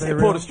when you Are said they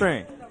pull real? the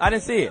string? I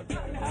didn't see it.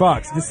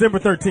 Fox, December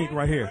 13th,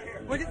 right here.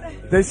 What'd you say?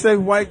 They say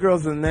white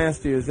girls are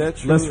nasty. Is that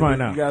true? Let's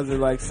find out. You guys are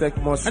like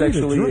more I need a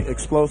sexually drink.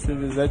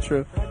 explosive. Is that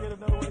true?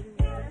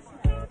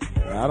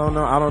 I don't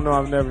know.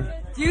 I've never.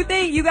 Do you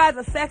think you guys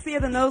are sexier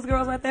than those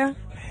girls right there?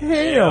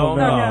 Hell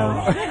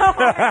no. I've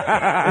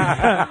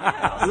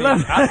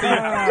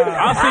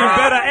seen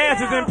better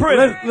asses in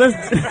prison.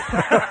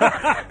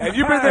 And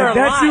you've been there a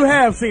That lot. you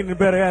have seen the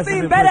better asses.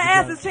 Seen in better prison.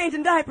 asses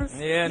changing diapers.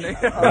 Yeah,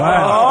 nigga.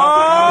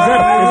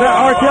 Wow. Is that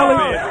R.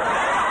 Kelly?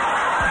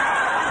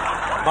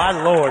 My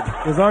Lord.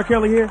 Is R.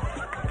 Kelly here?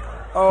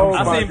 Oh,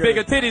 I've seen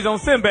bigger titties on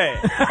Sinbad.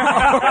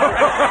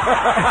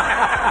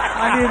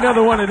 I need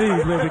another one of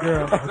these, baby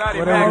girl.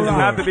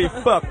 Not to be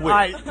fucked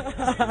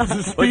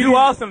with. But you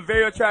are some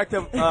very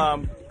attractive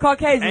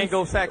Caucasian.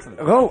 Anglo-Saxon.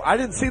 Oh, I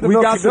didn't see the We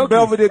Milky got some Milkies.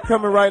 Belvedere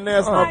coming right now.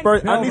 It's my Fine.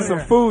 birthday. I need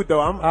some food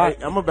though. I'm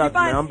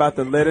about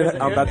to let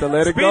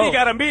it Speedy go.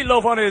 got a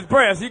meatloaf under his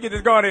breast. You can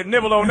just go ahead and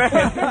nibble on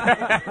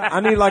that. I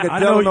need like a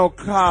Delano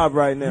Cobb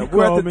right now.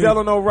 We're at the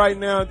Delano right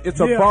now. It's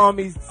a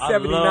balmy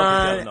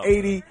 79,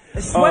 80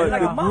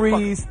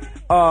 degrees.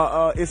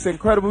 It's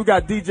incredible. We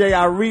got DJ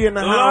Irie in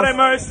the house. Lord have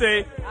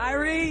mercy.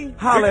 Irie.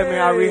 Holla at me,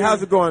 Irie.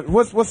 How's it going?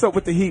 What's up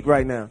with the heat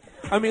right now?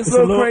 I mean, it's a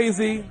little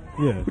crazy.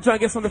 Yeah. We're trying to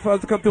get some of the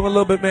fellas to come through a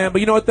little bit, man.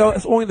 But you know what, though?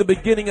 It's only the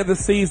beginning of the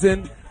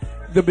season.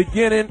 The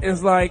beginning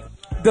is like,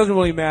 doesn't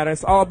really matter.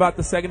 It's all about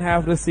the second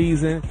half of the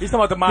season. He's talking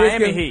about the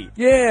Miami Heat.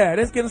 Yeah,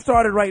 that's getting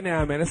started right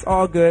now, man. It's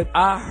all good.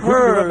 I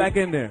heard. Right back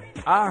in there.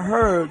 I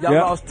heard y'all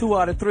lost 2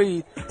 out of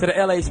 3 to the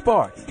LA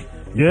Sparks.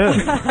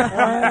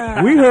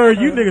 Yeah. We heard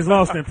you niggas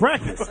lost in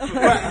practice.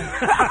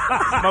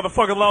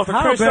 Motherfucker lost to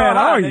How Chris bad Shaw.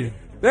 are you?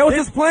 They was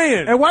just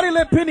playing. And why they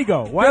let Penny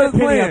go? Why did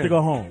Penny have to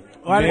go home?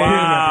 Why did Penny have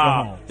to go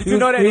home? Did you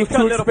know that they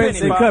cut Little Penny?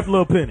 They cut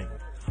Little Penny.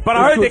 But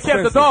I heard they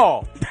kept the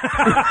doll.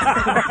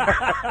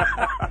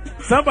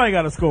 Somebody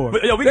got to score.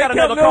 But, yo, we got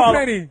another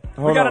caller.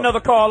 We got another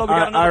caller.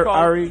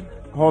 Ari,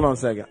 hold on a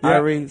second. Yeah.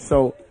 Ari,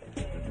 so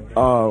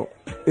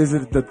is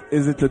it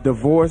the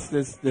divorce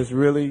that's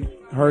really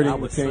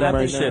hurting the team right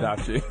now? Shit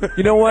out you.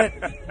 You know what?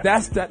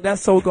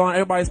 That's so gone.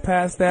 Everybody's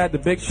past that. The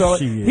big fella.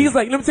 He's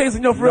like, let me tell you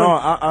something, for real. No,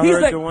 I he's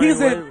heard like,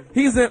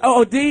 he's in.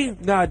 Oh, D.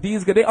 Nah,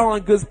 D's good. They all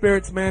in good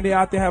spirits, man. They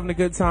out there having a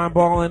good time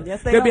balling.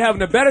 Yes, They'll be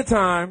having a better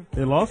time.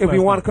 They lost if we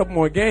won a couple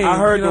more games. I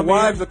heard the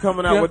wives are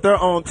coming out with their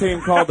own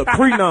team called the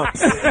Prenups.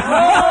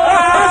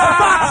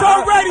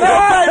 Foxxhole Radio,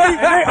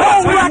 baby. They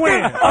always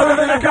win.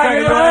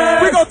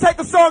 We're gonna take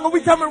a song and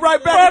we coming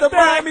right back to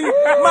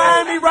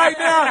Miami right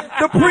now.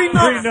 The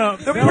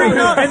Prenups. The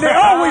Prenups. And they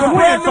always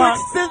win, Fox.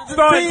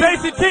 Starring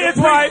Jason Kidd's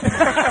wife.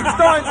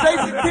 Starring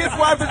Jason Kidd's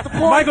wife as the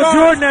point Michael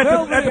guard. Jordan at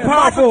the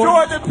power forward. Michael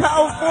Jordan at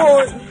power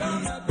forward.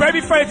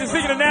 Babyface is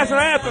singing the national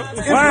anthem.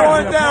 It's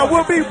going down.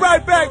 We'll be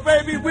right back,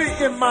 baby. We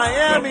in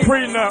Miami.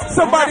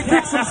 Somebody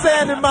kick some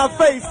sand in my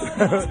face.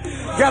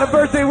 Got a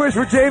birthday wish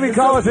for Jamie?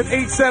 Call us at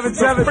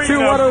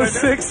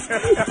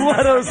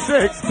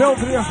 877-2106-106. Don't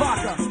be a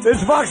Fox.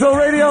 It's Foxxhole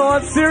Radio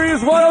on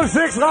Sirius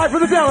 106, live from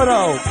the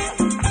Delano.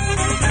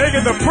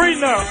 Nigga, the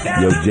prenup.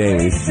 Yo,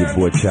 Jamie, this is your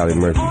boy Charlie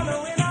Murphy.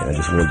 And I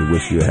just wanted to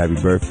wish you a happy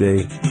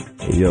birthday.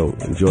 And yo,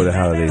 enjoy the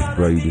holidays,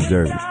 bro. You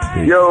deserve it.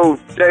 Peace. Yo,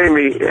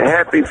 Jamie,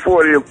 happy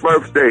 40th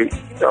birthday.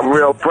 I'm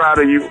real proud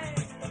of you.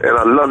 And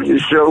I love your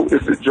show.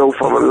 This is Joe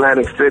from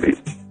Atlantic City.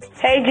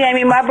 Hey,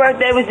 Jamie, my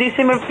birthday was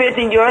December 5th,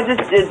 and yours is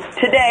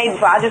today,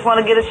 so I just want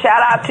to get a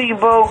shout-out to you,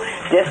 boo.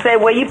 Just say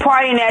where you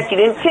partying at. You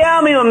didn't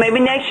tell me, but maybe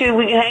next year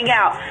we can hang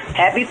out.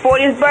 Happy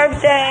 40th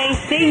birthday.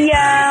 See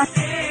ya.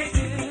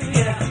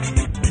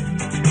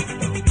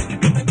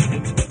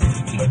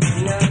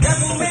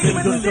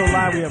 We're doing the show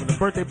live. We're having a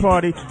birthday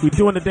party. We're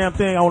doing the damn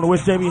thing. I want to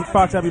wish Jamie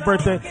Foxx happy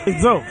birthday. Hey,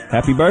 Zoe.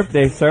 Happy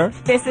birthday, sir.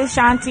 This is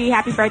Shanti.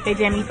 Happy birthday,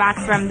 Jamie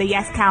Foxx from the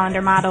Yes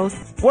Calendar Models.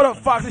 What up,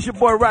 Fox? It's your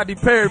boy Rodney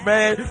Perry,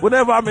 man.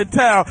 Whenever I'm in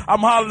town, I'm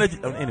hollering at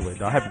you. Anyway,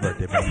 dog, happy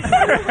birthday, baby.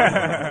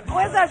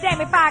 What's up,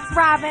 Jamie Foxx?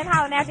 Robin,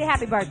 hollering at you.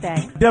 Happy birthday.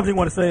 Definitely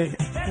want to say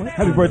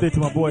happy birthday to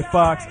my boy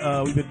Fox.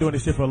 We've been doing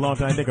this shit for a long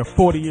time. I think we're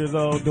 40 years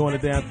old doing the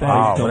damn thing.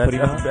 Oh, well,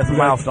 that's a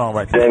milestone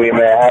right there. Jamie,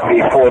 man, happy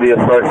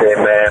 40th birthday,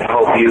 man.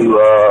 Hope you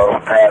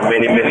have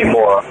many, many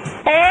more.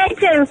 Hey,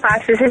 Jamie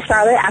Foxx, this is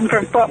Charlotte. I'm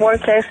from Fort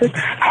Worth, Texas.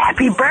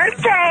 Happy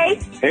birthday!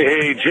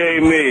 Hey,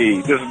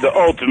 Jamie, this is the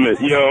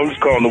ultimate. I'm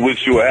just calling to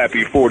wish you a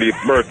happy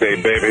 40th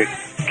birthday, baby.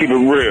 Keep it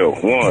real.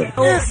 One.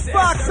 It's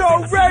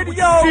Foxxhole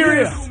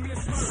Radio.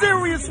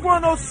 Sirius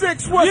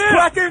 106. What's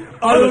cracking?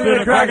 Other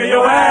than cracking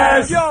your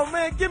ass. Yo,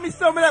 man, give me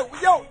some of that.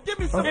 Yo, give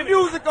me some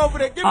music over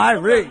there. Give me some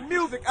of that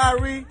music,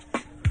 Irie.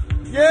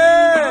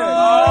 Yeah.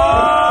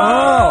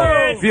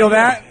 Oh. Feel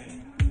that?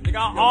 I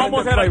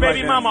almost had a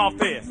baby mama off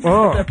this.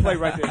 Oh. That play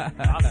right there.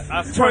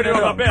 I turned it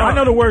on my bed. I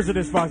know the words of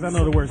this, Fox. I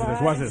know the words of this.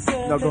 Watch this.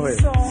 No, go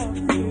ahead.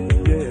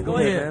 Yeah, go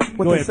ahead, man.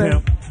 Go ahead,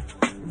 Pam.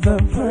 The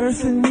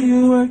person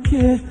you were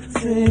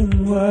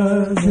kissing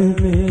wasn't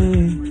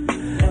me.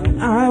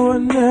 I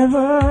would never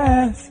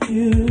ask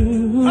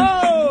you.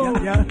 Oh!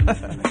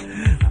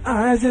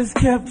 I just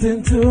kept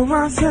it to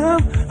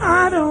myself.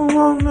 I don't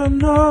wanna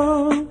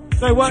know.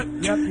 Say what?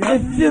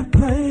 If you're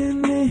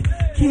playing me,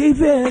 keep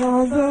it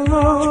on the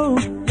low.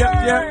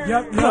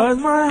 Cause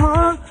my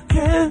heart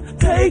can't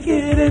take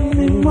it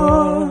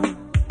anymore.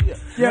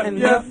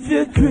 And if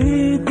you're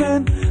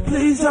creeping,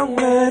 please don't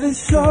let it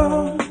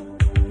show.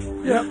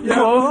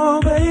 Oh,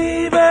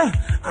 baby,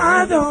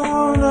 I don't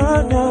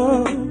wanna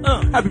know.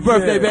 Happy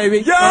birthday, baby.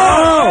 Yo, keep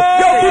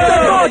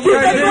that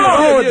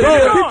going.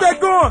 Keep that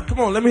going. Come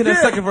on, let me hear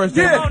that second verse.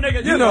 Yeah. Come on,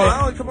 nigga. You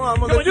know. Come on, I'm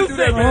gonna let you do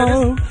that,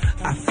 man.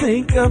 I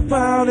think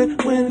about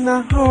it when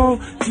I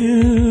hold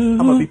you. I'm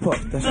gonna be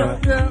puffed. That's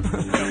right. Yeah. I'm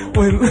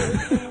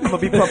gonna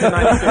be puffed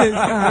tonight. I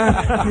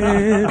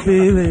can't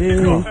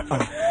believe.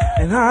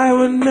 And I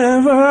would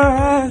never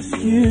ask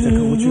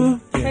you.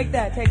 Take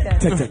that. Take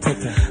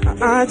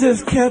that. I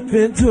just kept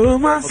it to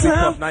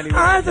myself.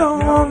 I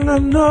don't wanna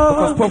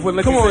know. Come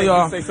on,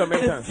 y'all. Say something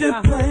every time. If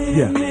you're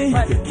playing me,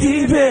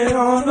 keep it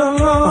on the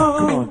low.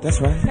 Come on, that's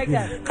right. Take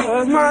that.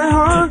 Cause my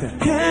heart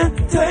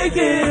can't take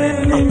it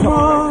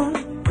anymore.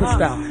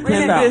 Crystal. And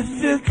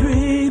if you're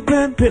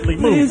creeping,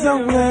 please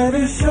don't let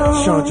it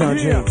show. Sean John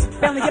James.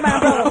 Family, get my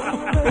umbrella.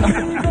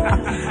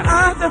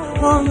 I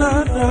just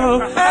wanna know.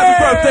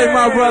 Happy birthday,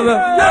 my brother.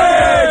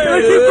 Hey, let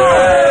it keep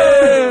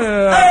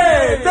going.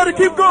 Hey, let it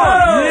keep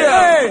going.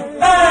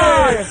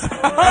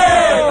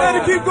 Hey, let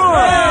it keep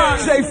going.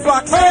 Jay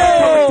Foxx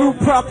coming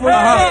through proper.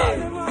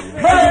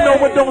 You know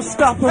what don't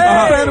stop her.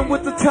 Phantom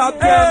with the top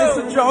down, it's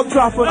a jaw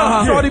dropper.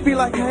 Shorty be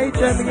like, hey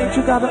Jamie, ain't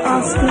you got an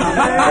Oscar? Hell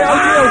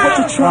yeah, what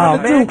you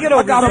trying to do?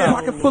 I got a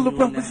pocket full of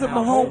weapons and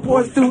my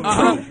homeboys do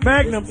too.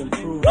 Magnum.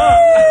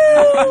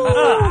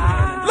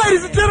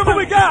 Ladies and gentlemen,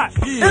 we got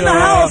in the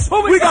house.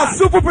 We got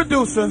super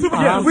producer.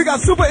 We got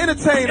super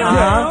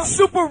entertainer.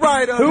 Super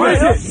writer. Who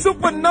is it?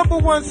 Super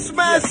 #1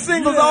 smash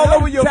singles all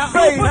over your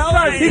face.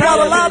 He got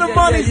a lot of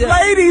money.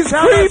 Ladies,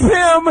 creep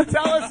him.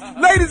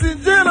 Ladies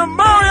and gentlemen,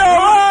 Mario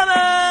Winans.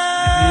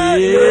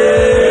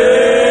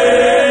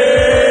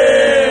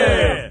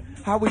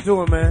 How we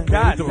doing, man?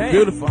 God, doing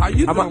beautiful. How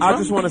you doing, I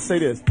just want to say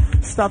this.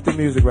 Stop the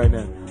music right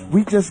now.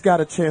 We just got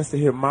a chance to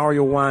hear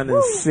Mario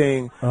Winans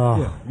sing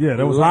Yeah,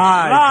 that was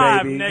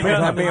live, baby. nigga.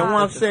 Man, I mean,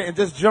 what I'm saying, and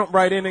just jump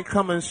right in and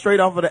coming straight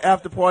off of the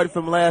after party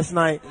from last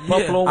night.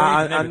 Buffalo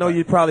wings and I know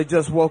you probably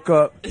just woke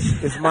up.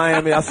 It's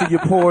Miami. I see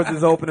your pores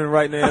is opening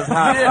right now. It's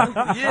hot.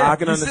 I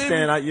can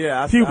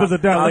understand. Pupils are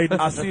dilated.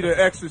 I see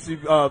the ecstasy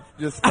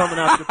just coming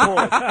out your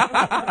pores.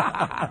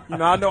 You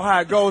know, I know how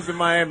it goes in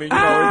Miami. You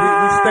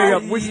know,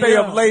 we stay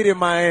up late in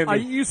Miami. Are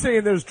you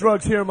saying there's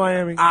drugs here in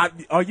Miami?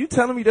 Are you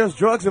telling me there's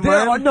drugs in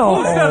Miami?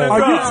 No. Are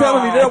you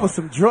telling me there was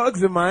some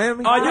drugs in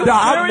Miami? Are you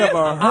I've serious?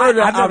 never heard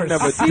of. I've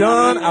never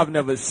done. I've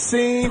never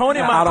seen. Tony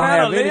I don't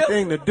Montana have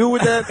anything to do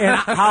with that.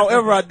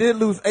 However, I did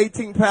lose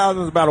 18 pounds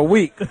in about a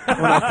week when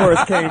I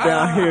first came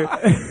down here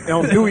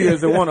on New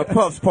Year's at one of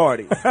Puff's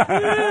parties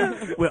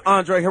with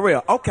Andre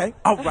Herrera. Okay,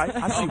 all right.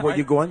 I see where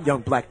you're going,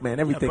 young black man.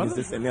 Everything is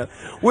this and that.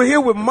 We're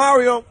here with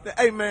Mario.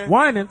 Hey, man.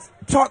 Winans.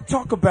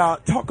 Talk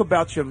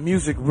about your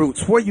music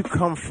roots. Where you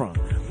come from?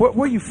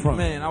 Where you from?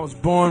 Man, I was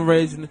born,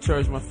 raised in the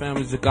church. My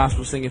family's a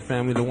gospel singing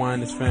family, the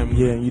Winans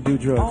family. Yeah, you do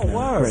drugs. Oh,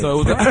 word.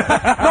 So no, it's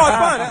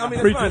fine. I mean,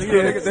 it's fine.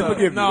 They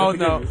forgive me.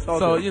 No.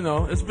 So, you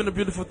know, it's been a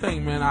beautiful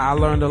thing, man. I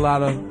learned a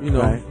lot of, you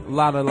know, a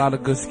lot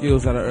of good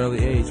skills at an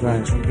early age,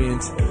 right? From being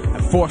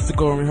forced to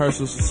go in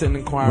rehearsals, sitting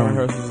in choir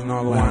rehearsals and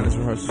all the Winans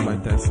rehearsals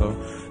like that. So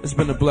it's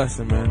been a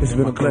blessing, man. It's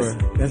been a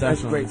blessing.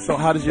 That's great. So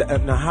how does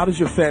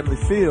your family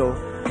feel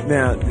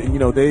now? You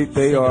know,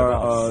 they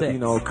are you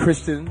know,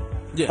 Christian.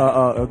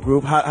 A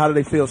group. How do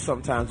they feel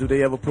sometimes? Do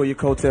they ever pull your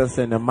coattails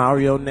and saying,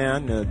 Mario now,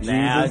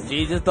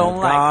 Jesus don't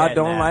like God that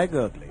don't now. like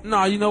ugly?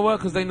 No, you know what?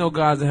 Because they know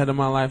God's ahead of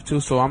my life too.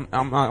 So I'm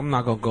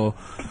not gonna go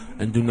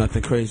and do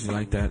nothing crazy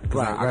like that. Because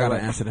I gotta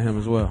answer to Him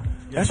as well.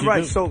 That's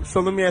right. So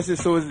let me ask you.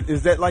 So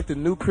is that like the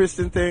new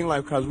Christian thing?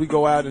 Like, because we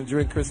go out and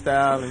drink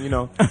Cristal and, you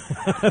know,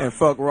 and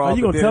fuck raw Are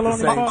you but gonna then tell at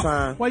the on him? same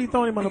time. Why you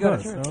throwing him on the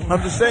bus?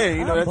 I'm just saying,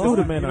 you know, that's Throw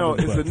the man you know,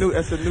 under the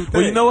that's a new thing.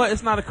 Well, you know what?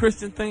 It's not a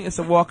Christian thing. It's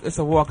a walk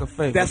of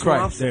faith. That's what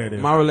I'm saying. There it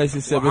is. My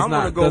relationship Well, is I'm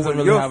gonna not go doesn't with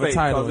really your have faith, a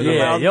title. 'cause Yeah,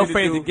 allows your me to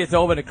faith do gets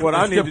over the what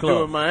I need strip to do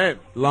club. in Miami.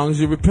 As long as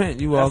you repent,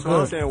 you all That's what I'm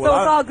good. saying. So Well,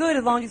 it's all good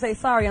as long as you say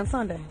sorry on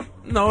Sunday.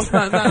 No, it's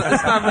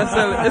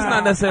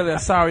not necessarily a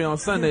sorry on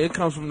Sunday. It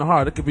comes from the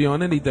heart. It could be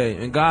on any day,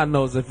 and God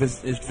knows if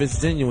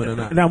it's genuine or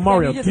not. Now,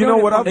 Mario, you know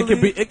what I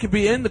believe? It could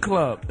be in the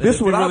club. This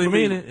if what you I really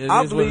believe. mean it.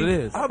 I Is believe, what it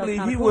is. I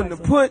believe he wouldn't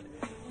have put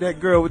that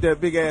girl with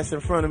that big ass in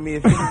front of me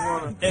if he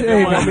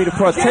didn't want me to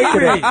partake of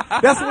that.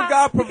 That's what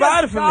God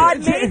provided for me. God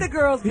made the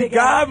girls big.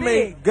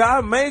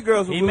 God made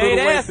girls with He little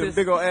made waists and asses.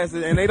 big old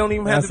asses, and they don't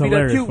even have That's to be that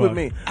hilarious, cute with Fox.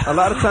 me. A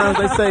lot of times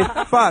they say,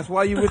 Fox,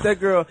 why you with that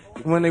girl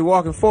when they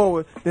walking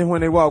forward? Then when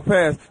they walk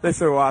past, they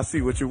say, well, I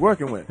see what you're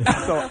working with.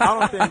 So I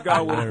don't think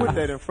God would have put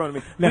that in front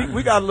of me. Now-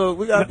 we got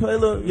to play a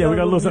little. Yeah, we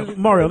got a little something.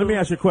 Mario, let me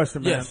ask you a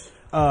question, man. Yes.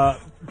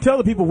 Tell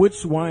the people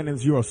which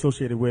Winans you're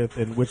associated with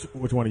and which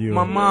one of you.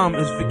 My mom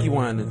is Vicky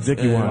Winans.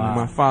 Vicky and Winans.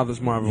 My father's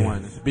Marvin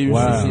Winans.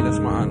 BBCC, that's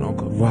my aunt and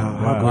uncle. Wow,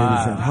 how great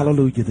is that?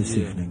 Hallelujah this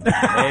evening.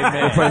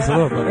 Amen. Praise the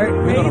Lord,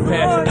 brother. We're gonna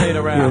pass the plate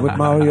Here around. with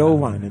Mario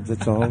Winans,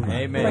 it's all right.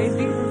 Amen.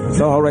 It's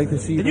all right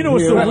this evening. And you know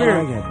what's Here so I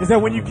weird am. is that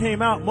when you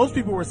came out, most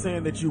people were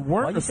saying that you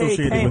weren't you say he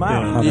associated came with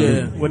out? them.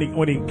 Yeah.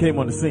 When he came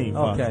on the scene.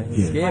 Okay.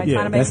 Yeah.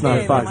 Yeah. That's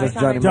not Fox. That's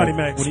Johnny Johnny Mack.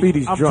 Mack. when he-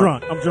 Speedy's I'm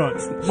drunk.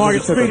 Mario,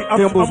 Took Speedy, a I'm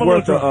thimble's a little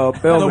worth drunk.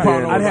 of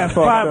Belvedere. I'd have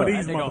Fucked 5 up. of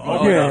these Nigga,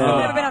 motherfuckers.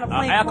 Never been on a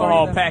plane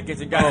alcohol before.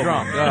 package and got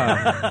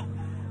drunk.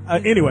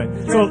 Anyway,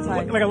 so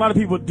Type. like a lot of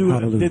people do.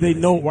 Hallelujah. Did they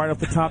know right off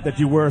the top that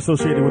you were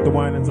associated with the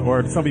Winans,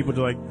 or some people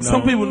just like no?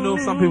 Some people knew,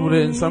 some people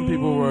didn't. Some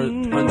people were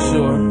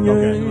unsure.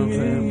 Okay. You know what I'm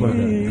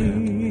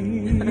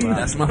saying? But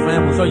that's my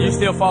family. So you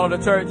still follow the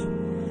church?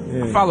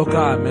 Follow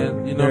God,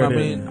 man. You know what I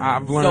mean?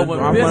 I've learned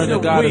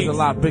that God is a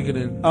lot bigger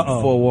than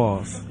four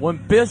walls. When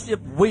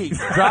Bishop Weeks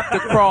dropped the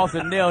cross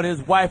and nailed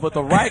his wife with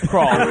the right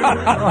cross.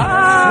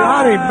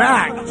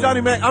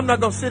 Johnny Mack, I'm not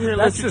going to sit here and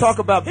let you talk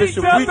about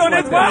Bishop Weeks. He jumped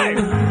on his wife.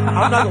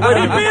 I'm not going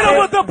to He beat him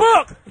with the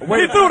book.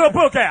 He threw the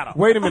book at him.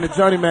 Wait a minute,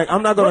 Johnny Mack.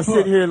 I'm not going to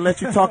sit here and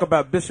let you talk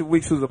about Bishop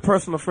Weeks, who's a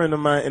personal friend of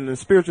mine and a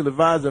spiritual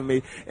advisor of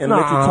me, and let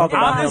you talk about him like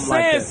that. I'm just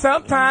saying,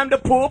 sometimes the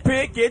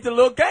pulpit gets a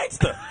little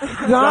gangster.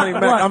 Johnny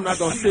Mack, I'm not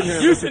going to sit here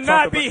and You should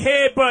not be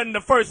headbutting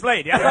the first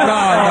lady. No, you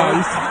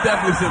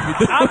definitely shouldn't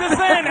be doing I'm just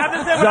saying.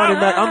 Johnny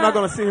Mack, I'm not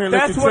going to sit here and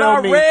let you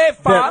tell me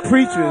that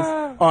preachers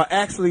are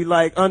actually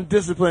like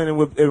undisciplined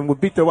and would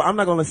beat their wife. I'm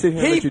not going to sit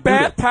here and let you do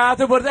that. He baptized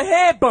her with a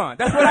headbutt.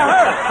 That's what I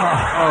heard.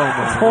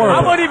 That's horrible.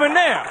 I wasn't even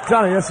there.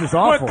 Johnny, that's just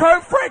awful. When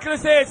Kirk Franklin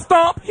said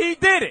stomp, he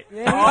did it.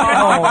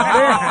 Oh,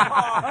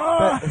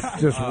 man.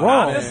 That's just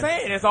wrong. I'm just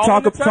saying. It's all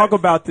in the church. Talk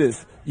about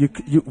this.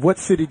 What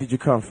city did you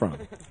come from?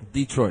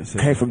 Detroit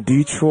City. Came from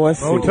Detroit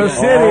City. Motor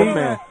City. Oh,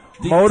 man.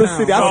 Motor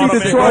City. I see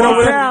Detroit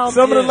over there.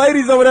 Some of the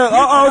ladies over there.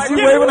 She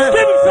waving at.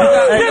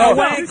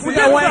 We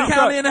got Wayne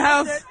County in the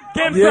house.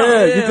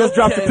 Yeah, you just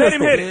dropped the pistol. Let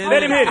him hit it.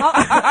 Let him hit it.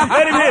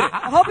 Let him hit it.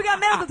 I hope we got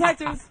metal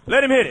detectors.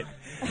 Let him hit it.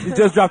 You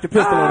just dropped the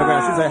pistol on the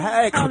ground. She's like,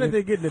 hey. How did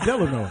they get in the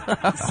Delano?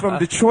 It's from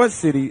Detroit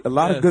City. A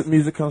lot of good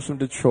music comes from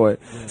Detroit.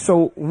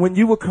 So when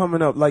you were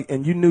coming up,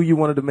 and you knew you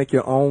wanted to make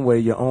your own way,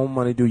 your own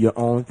money, do your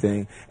own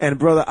thing. And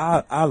brother,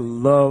 I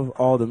love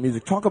all the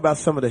music. Talk about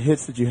some of the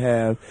hits that you've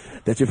had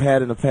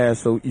in the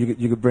past, so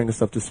you could bring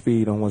us up to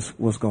speed on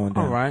what's going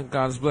down. All right,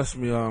 God has blessed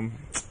me.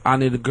 I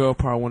Need a Girl,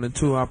 Part 1 and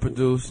 2. I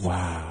produced.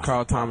 Wow.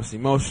 Carl Thomas,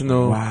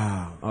 Emotional.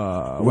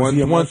 Wow.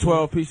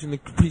 112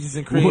 Peaches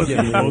and Cream.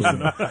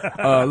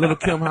 Little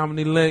Kim, How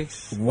Many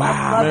Licks?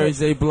 Wow. Mary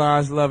J.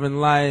 Blige, Love and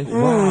Life.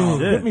 Wow.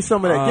 Give me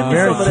some of that. Give me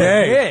some of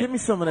that. Give me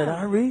some of that,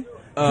 Irie.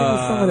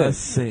 Let's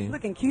see.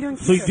 Looking cuter and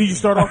So cuter. did you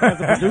start off as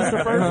a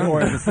producer first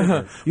or as a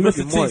singer?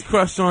 Mr. T's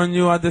Crush on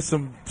You. I did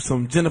some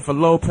Jennifer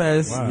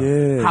Lopez. Wow.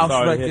 Yeah.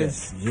 House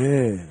Records.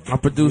 Yeah. I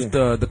produced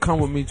the Come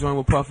With Me joint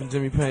with Puff and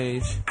Jimmy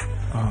Page.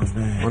 Oh,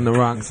 man. On the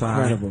rock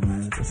side. Incredible,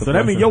 man. So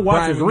that means your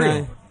watch is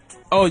real.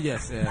 Oh,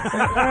 yes, yeah.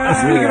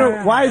 Speaking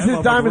of, why is his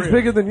diamonds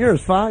bigger than yours,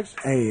 Fox?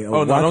 Hey,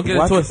 no, don't get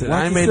it twisted.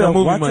 I ain't made no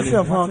movie money.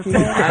 Yourself, Honky. I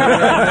ain't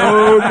made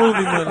no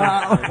movie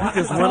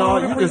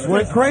money. You just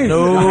went crazy.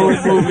 No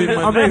movie money.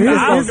 I mean, you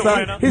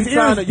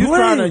trying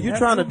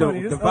to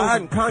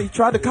divide and you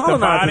tried to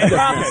colonize it.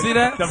 See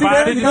that?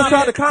 You just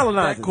tried to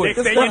colonize it.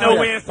 Next thing you know,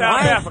 we're in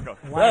South Africa.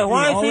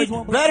 Why is he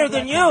better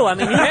than you? I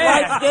mean, he's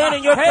light skinned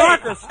and you're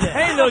darker skinned.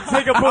 Hey, little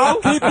jigaboo.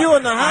 I'll keep you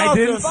in the house. I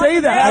didn't say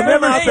that. I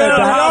never said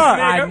that.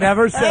 I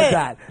never said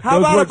that. How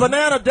about a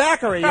banana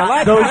daiquiri? You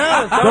like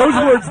bananas? Those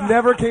words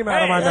never came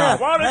out of my mouth.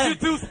 Why don't you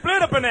two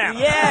split a banana?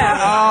 Yeah.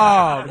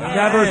 Oh,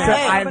 never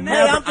said.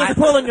 I'm just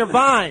pulling your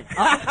vine.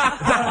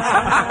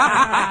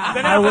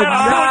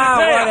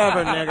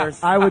 Whatever,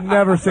 niggers. I would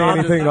never say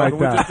anything like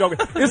that.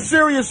 It's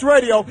Serious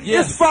Radio.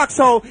 Yes. It's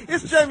Foxxhole.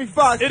 It's Jamie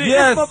Foxx. It is.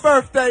 It's my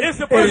birthday. It's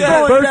your It's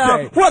birthday. going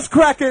down. What's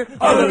cracking?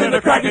 Other than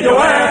the crack in your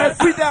ass.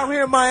 We down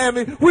here in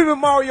Miami. We with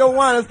Mario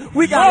Winans.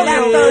 We got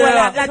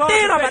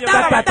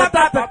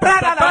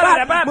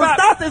Me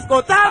estás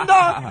escuchando.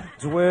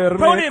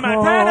 Duerme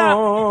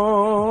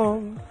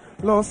con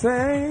los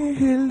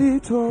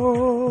angelitos.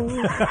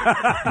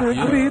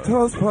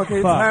 Negritos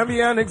porque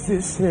también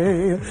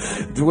existe.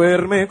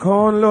 Duerme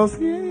con los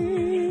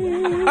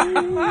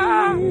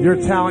Your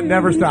talent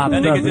never stops.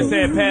 That nigga just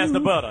said pass the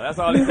butter. That's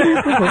all he said. He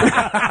said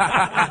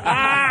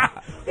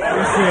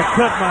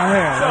cut my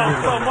hair.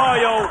 So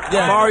Mario.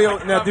 Yeah. Mario,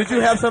 now did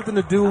you have something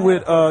to do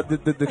with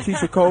the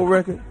Keisha Cole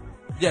record?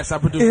 Yes, I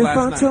produced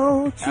last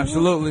night.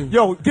 Absolutely.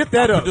 Yo, get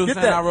that up. Get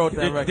that. I wrote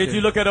that record. Did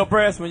you look at her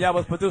breast when y'all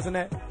was producing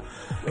that?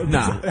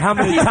 Nah. How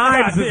many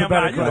times is a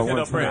better You looked at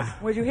her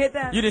breast. Would you hit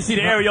that? You didn't see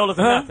the areolas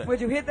or nothing. Would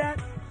you hit that?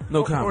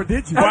 No comment. Or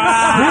did you?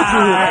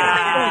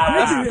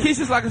 Wow.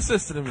 Keisha's like a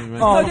sister to me,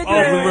 man.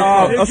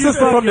 A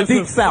sister from the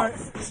deep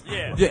south.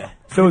 Yeah.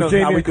 So is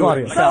Jamie and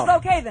Claudia. So it's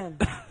okay then.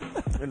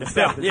 In the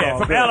south, yeah,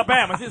 from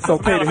Alabama. It's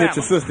okay to hit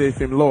your sister if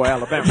you're from lower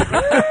Alabama.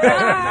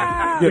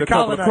 Get a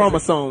couple of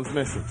chromosomes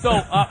missing. So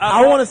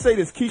I want to say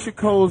this: Keisha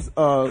Cole's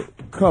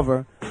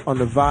cover on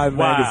the Vibe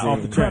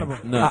magazine.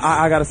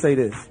 I got to say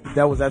this: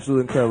 that was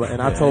absolutely incredible. And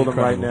I told him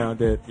right now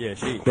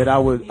that I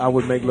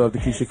would make love to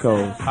Keisha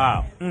Cole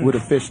with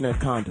a fishnet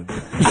condom.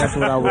 That's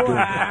what I would do.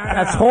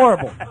 That's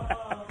horrible.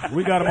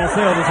 We got him on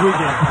sale this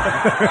weekend.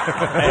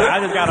 Hey,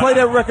 I just got play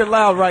that record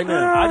loud right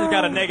now. I just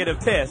got a negative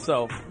test,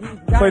 so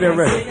play that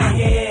record.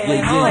 Yeah. Play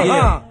it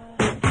loud,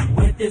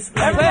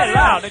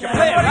 nigga.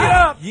 Play it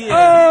loud. Yeah.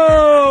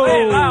 Oh.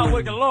 Play it loud.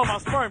 We can lower my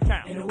sperm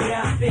count.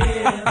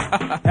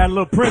 Had a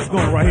little Prince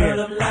going right here.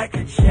 You did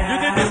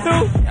this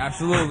too?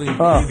 Absolutely.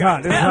 Oh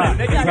God, it's hot.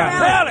 Nigga, you got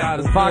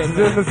talent. Fox is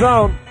in the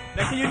zone.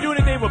 Now, can you do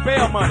anything with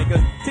bail money?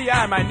 Because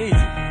T.I. might need you.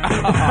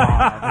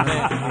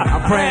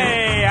 I'm praying.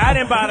 Hey, I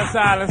didn't buy the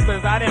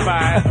silencers. I didn't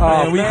buy it.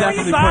 Man, we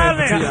definitely praying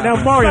for T.I.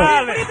 Now, Mario.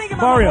 What do you think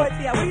about Mario. my boy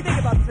T.I.? What do you think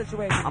about the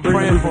situation? I'm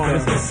praying for him.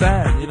 It's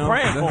sad, you know.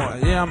 Praying for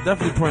him. Yeah, I'm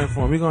definitely praying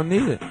for him. We're gonna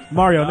need it.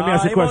 Mario, let me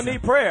ask you a He won't question.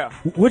 need prayer.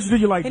 Which do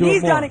you like He doing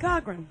needs more? Johnny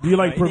Cochran. Do you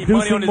like He need money on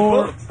producing his more?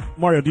 bullets.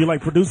 Mario, do you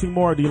like producing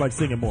more or do you like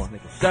singing more?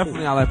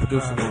 Definitely, I like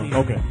producing more.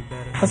 Okay.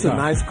 That's a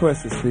nice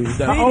question,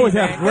 Speedy. I always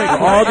have great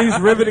All these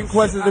riveting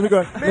questions. Let me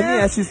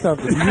ask you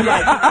something. Do you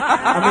like?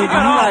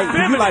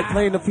 Do you like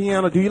playing the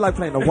piano? Do you like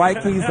playing the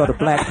white keys or the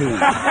black keys?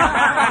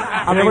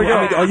 I mean,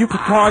 are you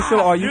partial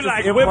or are you just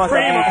like whipped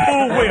cream or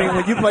Cool Whip? I mean,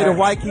 when you play the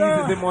white keys,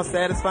 is it more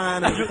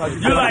satisfying because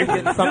you like-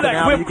 getting you something like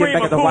out and you whipped get cream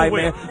back or at the Cool white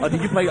Whip? man, or do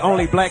you play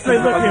only black keys Say,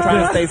 look because you're here, trying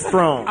to man. stay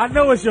strong? I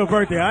know it's your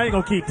birthday. I ain't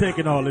gonna keep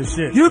taking all this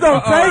shit. You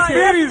gonna take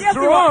it? Yes,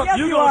 you are. Yes,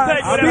 You you gonna are.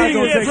 take whatever Speedy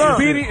you is get. drunk.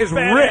 Speedy is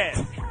Fat ripped.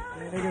 ass.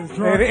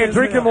 And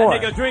drinking more.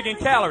 Nigga drinking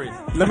calories.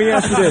 Let me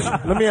ask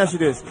you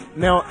this.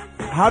 Now,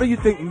 how do you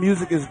think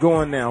music is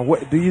going now?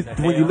 What do you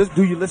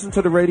do you listen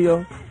to the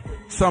radio?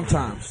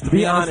 Sometimes, to Be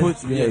be honest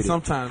honest, with you you, hate it.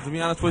 sometimes, to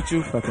be honest with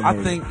you, Fucking I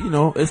hate think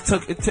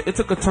it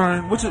took a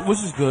turn, which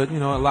is good. You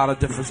know, a lot of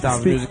different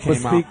styles of music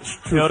came out,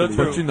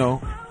 but you know,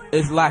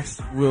 it lacks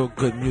real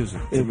good music.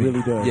 to It me.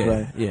 really does, yeah,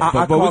 right? Yeah, I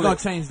but call we're gonna it-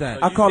 change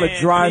that. I call it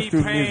saying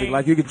drive-through T-Pain? music.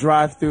 Like you could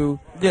drive through,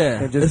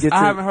 Yeah, and just get I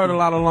your- haven't heard a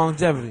lot of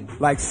longevity.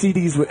 like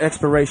CDs with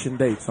expiration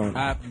dates on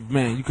them.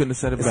 Man, you couldn't have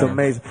said it It's better.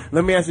 amazing.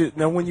 Let me ask you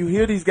now: when you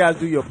hear these guys,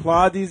 do you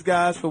applaud these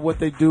guys for what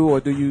they do, or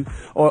do you,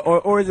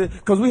 or is it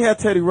because we had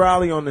Teddy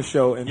Riley on the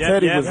show, and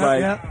Teddy was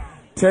like.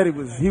 Teddy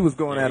was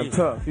going at him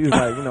tough. He was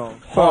like,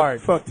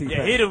 hard. Fuck T-Pain.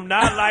 Yeah, he do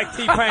not like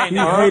T-Pain. He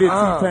hated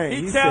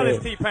T-Pain. He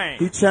challenged T-Pain.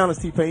 He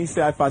challenged T-Pain. He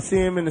said, if I see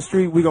him in the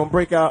street, we gonna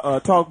break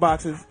out talk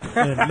boxes.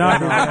 And knock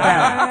him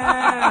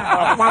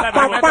out.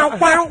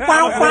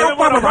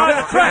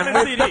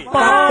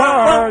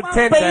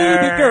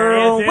 Baby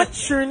girl,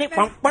 what's your name?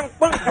 They're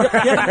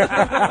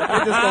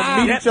just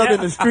gonna meet each other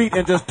in the street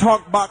and just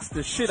talk box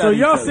the shit out So of each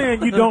y'all other.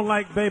 saying you don't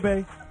like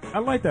Baby? I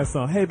like that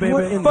song. Hey, Baby.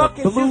 What in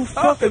the blue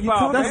fuck are you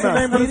talking That's the about?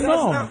 name of the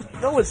song.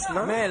 No, it's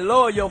not. Man,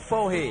 lower your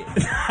forehead.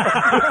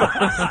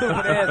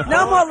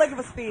 No more looking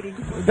for Speedy.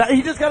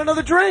 He just got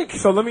another drink.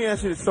 So let me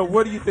ask you this. So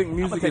where do you think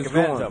music is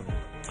going?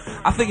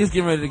 I think it's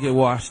getting ready to get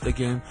washed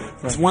again.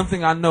 It's one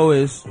thing I know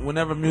is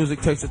whenever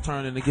music takes a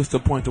turn and it gets to a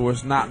point to where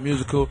it's not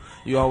musical,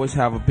 you always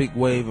have a big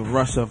wave of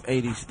rush of the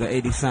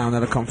 80s sound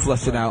that'll come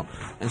flush it out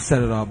and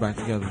set it all back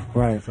together.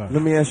 Right.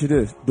 Let me ask you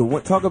this.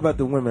 Talk about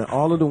the women.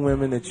 All of the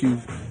women that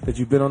you've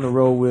been on the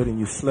road with and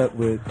you slept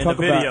with. In Talk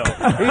the video.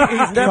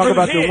 Talk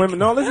about the women.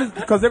 No, this is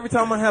because every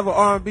time I have an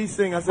R&B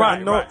sing, I say, Right,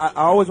 I know right. I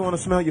always want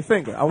to smell your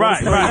finger. I want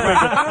to smell your finger.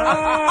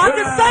 I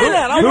can say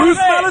that. I want to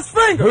smell his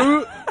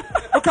finger.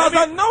 Because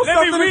I know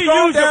let me something is reuse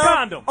going your down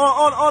condom.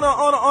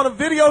 on a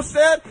video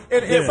set,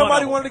 and if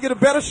somebody wanted to get a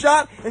better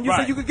shot, and you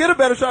Right. said you could get a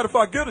better shot if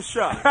I get a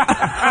shot.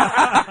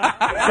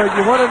 So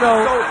you want to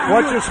know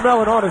what you're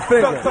smelling on his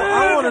finger. So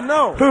I want to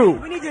know Who?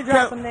 We need you to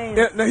drop some names.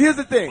 Now here's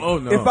the thing. Oh,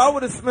 no. If I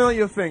were to smell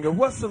your finger,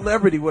 what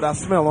celebrity would I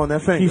smell on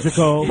that finger? Keisha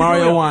Cole.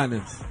 Mario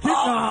Winans.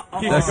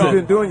 That's you've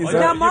been doing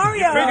yourself. Now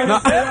Mario.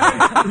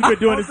 You been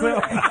doing it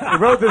yourself? He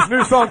wrote this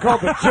new song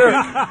called The Jerk.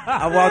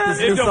 I wrote this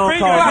new your song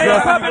finger called out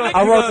Just. in public,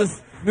 I you wrote gonna-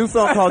 this new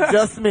song called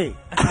Just Me.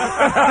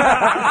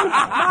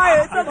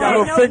 Mario, it's okay. Got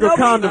little finger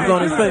condoms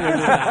on his finger.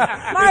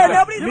 Mario,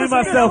 nobody's Me, listening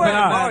to myself, the and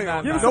I.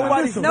 words. Give us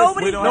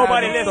Nobody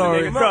Nobody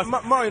listening. Trust me.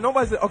 Mario,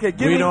 nobody said, okay,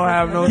 give We me. don't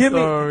have no give me,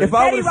 stories. if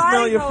I were to Teddy smell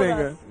Riley your told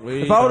finger, us.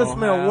 We if I were to don't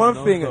smell have one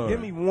no finger, story.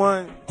 give me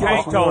one.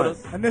 Hank told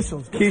us.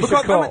 Initials. Keisha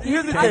Because Cole.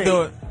 here's the I thing.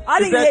 do it. I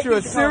Is think that he you're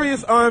a Keisha Cole.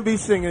 serious R&B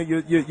singer?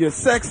 You're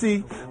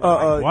sexy.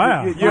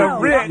 Wow. You're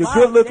rich. You're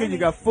good looking. You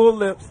got full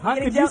lips. How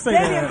could you say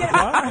that?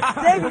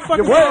 David,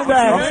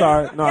 I'm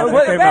sorry. No,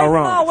 that came out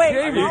wrong.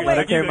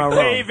 That came out wrong.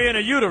 Cave in a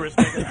uterus.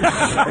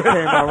 That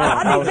came out wrong.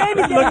 I think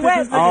Jamie's getting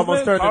wet. I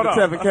almost turned into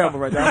Tevin Campbell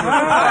right there.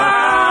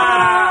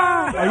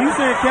 Are you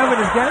saying Kevin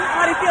is gay?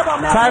 How do you feel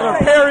about Matt? Tyler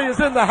Perry is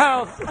in the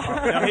house. He did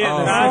He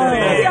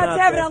not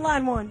got Tevin on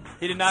line one.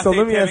 He did not So say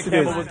let me ask Kevin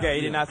you Campbell this. was gay.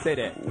 He did not say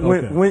that.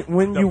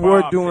 When The you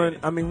were Bob doing, said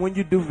it. I mean, when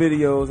you do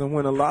videos and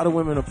when a lot of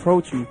women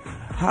approach you,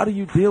 how do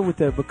you deal with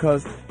that?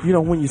 Because,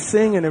 when you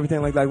sing and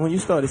everything like when you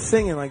started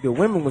singing, like the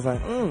women was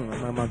like,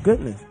 my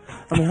goodness.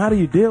 I mean, how do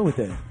you deal with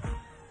that?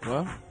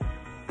 Well,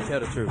 Tell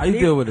the truth. how you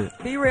deal with it?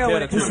 Be real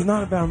with it. This is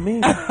not about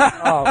me.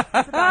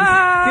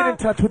 Get in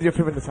touch with your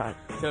feminine side.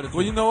 Tell the truth.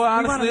 Well, you know what?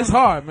 Honestly, it's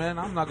hard, man.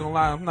 I'm not gonna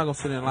lie. I'm not gonna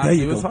sit there and lie There to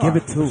you you. It's go. hard.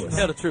 Give it to us.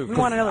 Tell the truth. We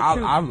want to know the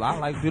truth. I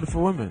like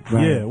beautiful women.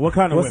 Right. Yeah. What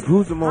kind of women?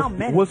 Who's the How most?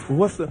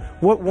 many?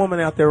 What woman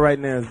out there right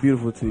now is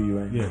beautiful to you?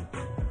 Right? Yeah.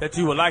 That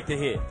you would like to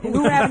hit.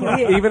 Who haven't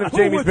you hit? Even if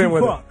Jamie's been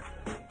with her.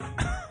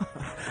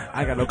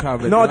 I got no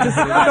comment. No,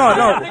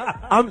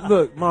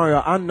 look,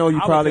 Mario, I know you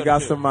probably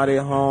got somebody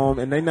at home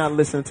and they not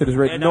listening to this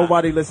radio.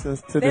 Nobody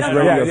listens to this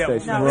radio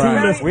station. No,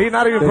 right. We're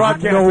not even There's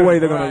broadcasting. no way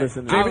they're going to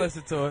listen to I'll it.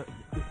 listen to it.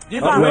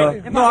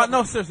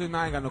 No, seriously,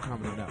 I ain't got no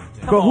comment on that.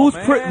 But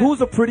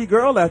who's a pretty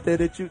girl out there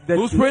that you...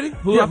 Who's pretty?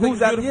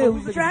 Who's out there?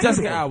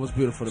 Jessica Alba's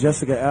beautiful.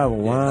 Jessica Alba,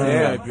 wow.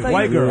 Yeah,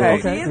 white girl.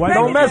 Okay.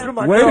 Don't mess with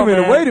my Wait girl, a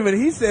minute, man. wait a minute.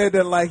 He said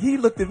that like, he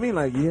looked at me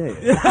like, yeah. You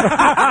did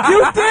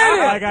it!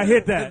 Like I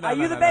hit that. Are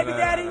you the baby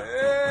daddy?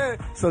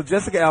 So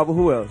Jessica Alba,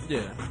 who else?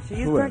 Yeah. She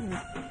is pregnant.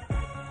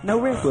 No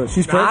risk. Well,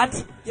 she's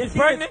pregnant? She's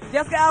pregnant?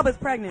 Jessica Alba's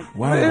pregnant.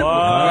 Wow.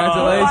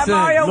 Congratulations.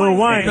 Mario Lil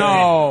Wayne.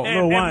 No.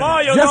 Lil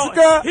Wayne.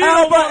 Jessica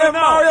Alba and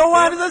Mario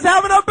Winans is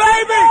having a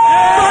baby!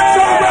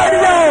 Foxxhole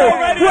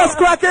Radio! What's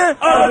cracking?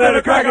 Other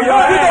than cracking your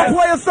We ass. gonna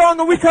play a song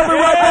and we coming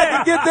right back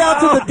and get down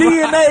to the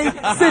DNA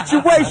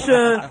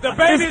situation. The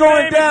baby's It's going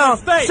name is down.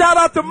 Mistake. Shout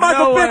out to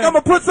Michael Vick. I'm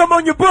gonna put some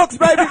on your books,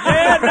 baby.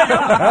 Yeah, nigga.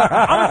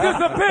 I'm gonna get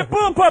some pit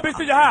bull puppies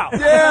to your house.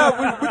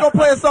 Yeah, we gonna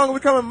play a song and we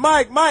coming.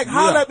 Mike,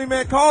 holler at me,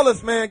 man. Call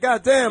us, man.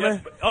 God damn,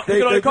 man. You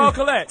gonna call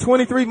Colette.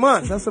 23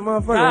 months. That's a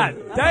motherfucker. God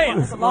damn.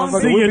 That's a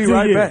motherfucker. See you We'll in be 2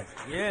 right years. back.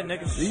 Yeah,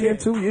 nigga. See you in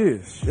 2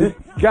 years. Shit.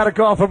 Got a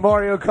call from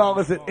Mario. Call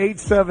us at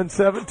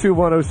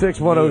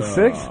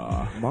 877-2106-106.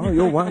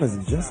 Mario Winans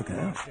and Jessica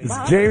Alba. It's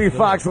Jamie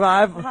Foxx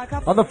live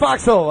on the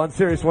Foxxhole on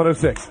Sirius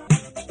 106.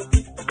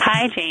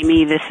 Hi,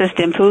 Jamie. This is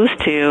Dimples,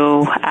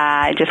 too.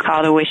 I just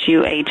called to wish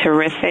you a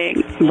terrific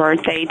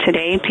birthday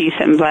today. Peace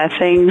and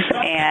blessings.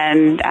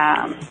 And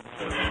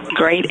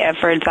great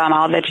efforts on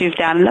all that you've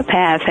done in the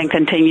past and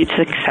continued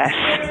success.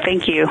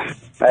 Thank you.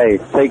 Hey,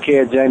 take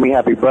care, Jamie.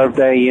 Happy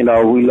birthday. You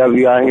know, we love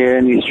you out here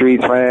in these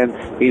streets, man.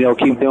 You know,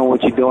 keep doing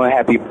what you're doing.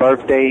 Happy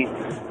birthday.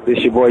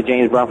 This your boy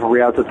James Brown from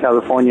Rialto,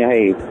 California.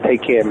 Hey,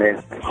 take care,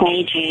 man.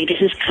 Hey, Jay. This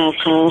is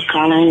Coco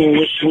calling and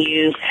wishing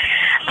you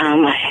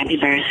a happy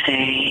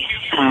birthday.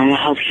 I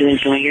hope you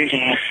enjoy your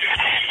day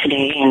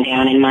today and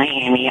down in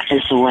Miami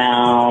as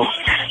well.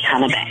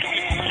 Holla back.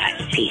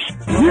 Peace.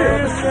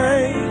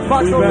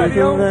 Foxxhole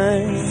Radio,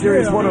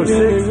 Sirius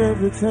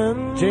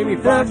 106. Jamie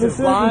Foxx is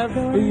live.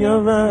 Yeah,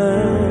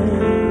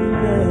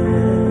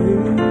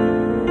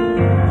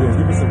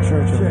 give me some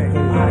church.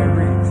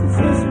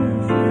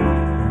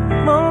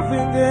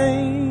 Marvin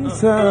Gaye,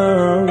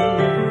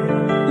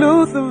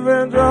 Luther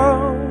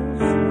Vandross.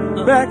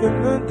 Back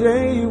in the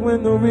day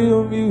when the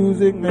real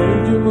music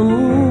made you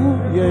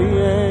move,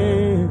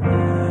 yeah.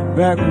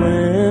 Back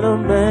when a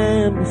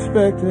man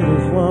respected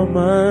his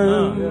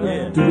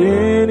woman,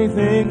 did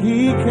anything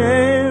he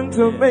can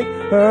to make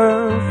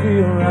her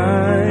feel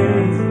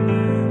right,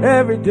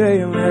 every day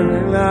and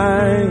every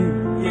night.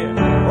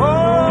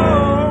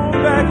 Oh,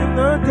 back in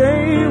the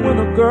day when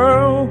a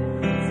girl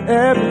was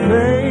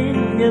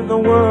everything in the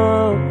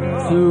world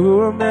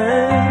to a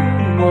man.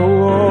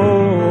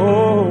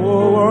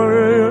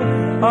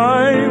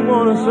 I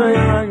wanna say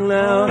right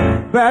now,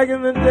 back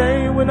in the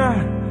day when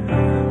I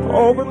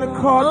opened the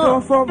car door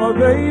for my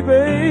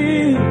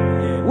baby,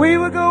 we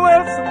would go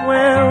out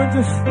somewhere and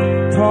just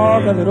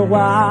talk a little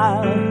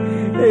while.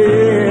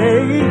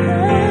 Hey,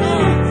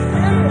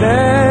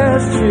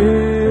 let's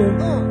chill.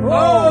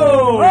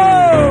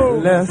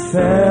 Let's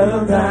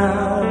settle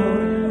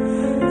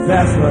down.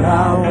 That's what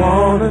I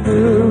wanna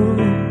do.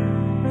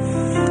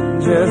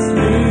 Just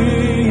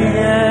me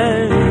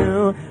and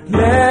you.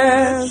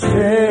 Let's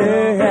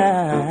chill.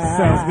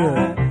 Sounds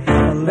good.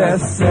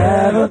 Let's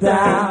settle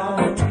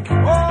down.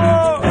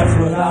 That's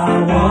what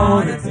I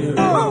wanna do.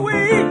 Oh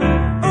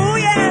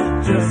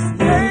yeah. Just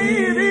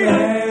baby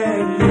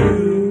and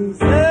you.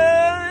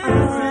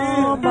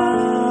 All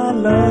my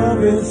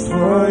love is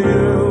for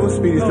you.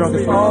 Speedy's drunk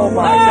as oh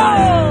my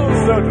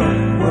God. So drunk.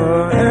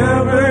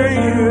 Whatever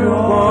you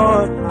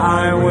want,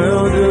 I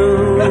will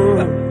do.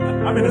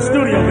 I'm in the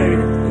studio,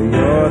 baby.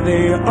 You're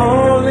the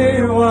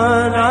only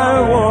one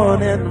I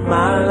want in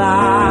my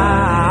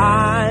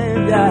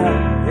life.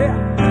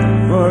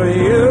 Yeah. For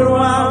you,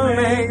 I'll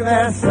make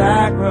that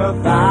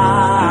sacrifice.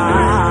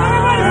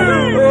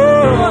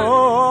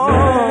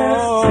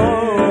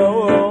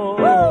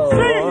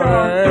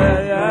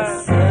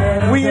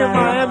 We in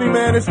Miami,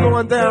 man. It's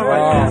going down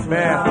right now,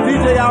 man.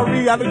 DJ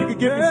Alri, I know you can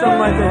give me something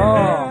like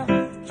that.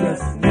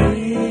 Just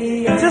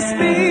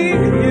me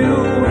and you.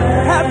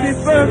 Happy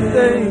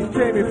birthday,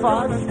 Jamie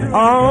Foxx.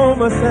 Oh,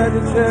 my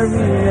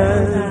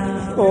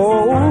Sagittarius.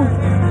 Oh.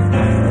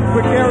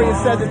 Gregarious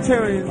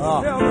Sagittarians,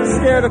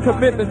 scared of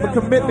commitment, but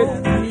the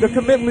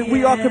commitment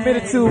we are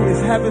committed to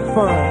is having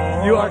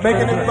fun. You are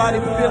making everybody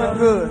feeling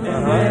good,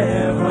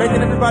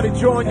 making everybody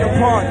join your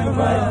party.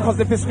 Because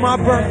if it's my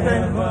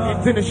birthday,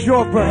 then it's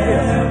your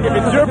birthday. If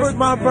it's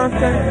my birthday,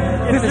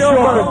 then it's your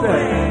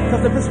birthday.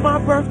 Because if it's my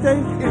birthday,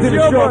 then it's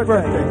your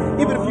birthday.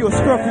 Even if you're a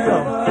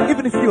Scorpio,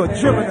 even if you're a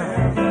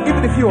Gemini,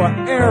 even if you're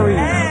an Aries,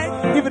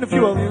 even if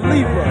you're a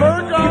Libra,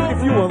 even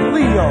if you're a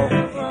Leo,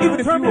 even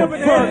if you're a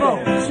Virgo,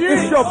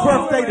 it's your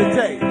birthday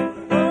today.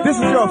 This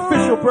is your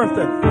official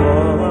birthday.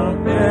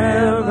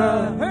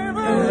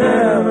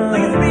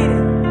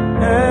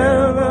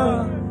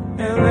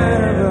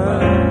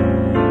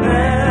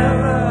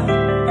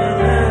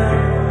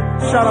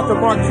 shout out to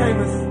Mark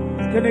Tamus.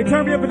 Can they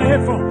turn me up in the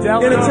headphones?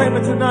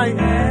 Entertainment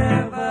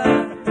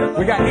Tonight.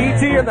 We got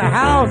E.T. in the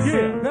house.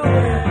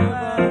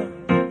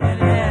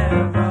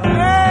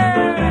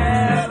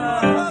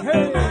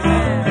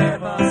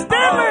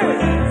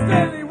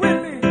 Stanley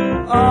Whitney.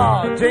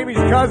 Oh, Jamie's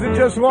cousin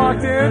just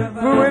walked in.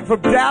 Flew in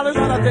from Dallas.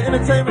 Shout out to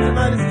Entertainment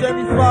Tonight. It's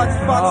Jamie Foxx,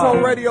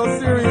 Foxxhole Radio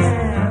series.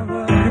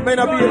 You may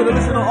not be able to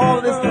listen to all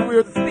of this that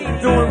we're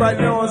doing right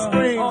now on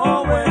screen.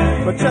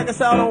 But check us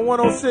out on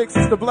 106.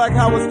 It's the Black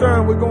Howard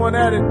Stern. We're going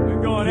at it.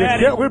 We're going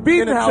at it. We're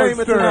beating Howard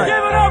Stern. Give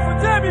it up for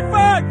Jamie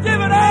Foxx.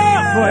 Give it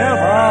up.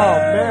 Forever. Oh,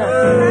 man.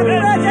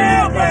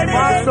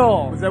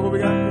 Is that what we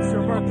got? It's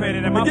your birthday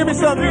today. Give me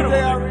something,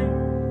 DJ.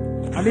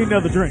 I need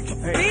another drink.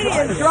 Speedy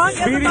is drunk.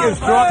 Speedy is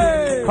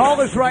drunk. Call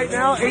us right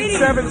now,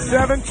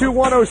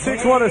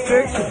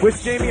 877-210-6106.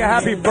 Wish Jamie a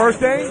happy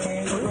birthday.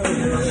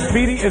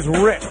 Speedy is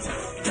ripped.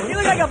 You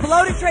look like a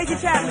bloated Tracy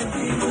Chapman.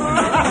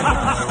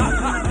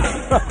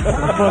 I'll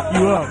fuck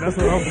you up. That's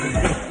what I'm doing.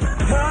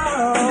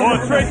 Or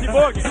Tracy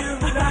Morgan.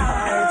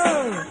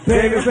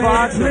 Jamie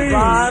Foxx is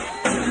live.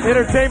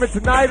 Entertainment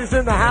Tonight is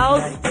in the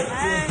house.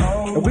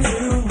 And we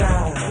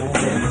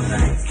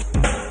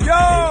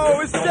Yo,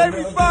 it's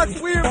Jamie Foxx.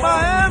 We in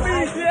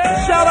Miami.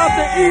 Shout out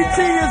to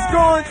E.T. It's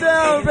going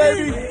down,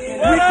 baby.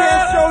 We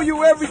can't show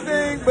you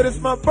everything, but it's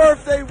my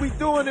birthday. We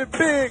doing it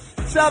big.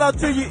 Shout out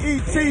to you,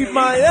 E.T.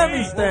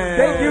 Miami stand.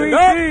 Thank you,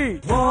 E.T.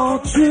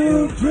 Won't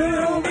you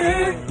drill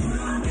me?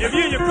 If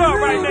you're in your car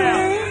right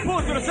now, pull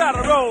to the side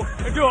of the road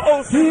and do an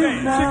old school thing.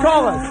 She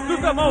call us. Do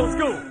something old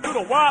school. Do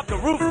the wop, the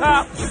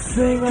rooftop.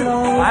 Sing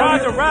along.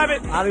 Roger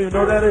Rabbit. I don't even know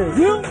what that is.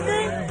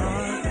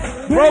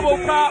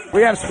 RoboCop.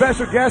 We have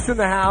special guests in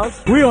the house.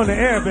 We on the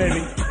air, baby.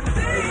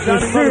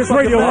 Johnny Serious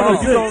Radio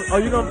 106. Are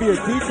you going to be a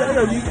DJ?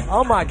 Are you?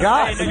 Oh my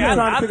God! Are you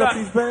trying to pick up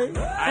these bags?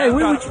 Hey,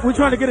 we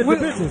trying to get into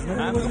business,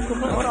 man.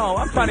 Hold on,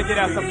 I'm trying to get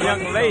out some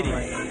young lady.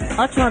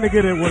 I'm trying to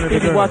get in one of the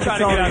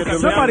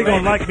girls. Somebody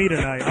gonna like me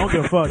tonight. I don't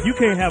give a fuck. You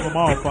can't have them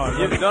all, fuck.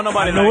 Don't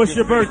nobody I know like it's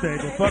your birthday.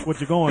 Then fuck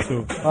what you're going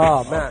through.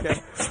 Oh man!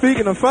 Okay.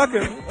 Speaking of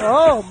fucking,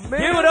 oh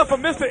man! Give it up for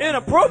Mr.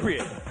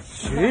 Inappropriate.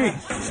 Jeez.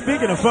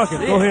 Speaking of fucking,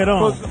 go ahead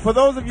on. For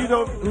those of you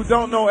who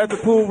don't know, at the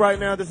pool right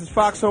now, this is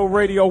Foxxhole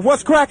Radio.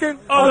 What's cracking?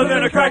 Other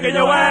than a crack in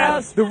your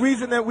ass. The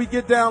reason that we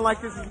get down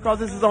like this is because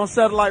this is on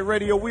satellite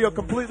radio. We are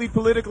completely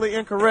politically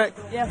incorrect.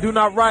 Yes. Do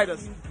not write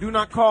us. Do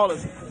not call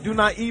us. Do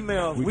not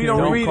email us. We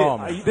don't read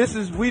it. This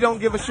is We Don't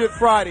Give a Shit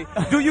Friday.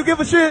 Do you give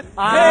a shit?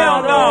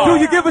 Hell no.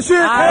 Do you give a shit?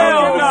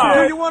 Hell no.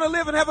 Do you want to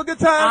live and have a good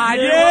time?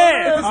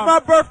 Yeah. If it's my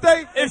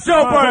birthday, It's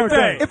your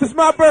birthday. if it's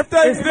my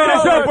birthday, It's your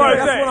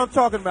birthday. That's what I'm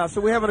talking about.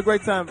 So we're having a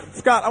great time.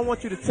 Scott, I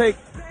want you to take.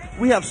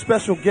 We have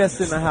special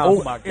guests in the house.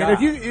 Oh my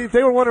God. And if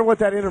they were wondering what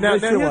that Now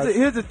intermission was,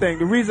 here's the thing.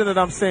 The reason that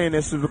I'm saying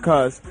this is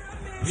because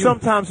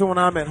sometimes when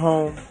I'm at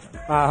home,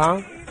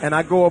 and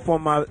I go up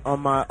on my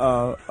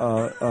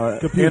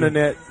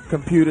internet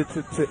computer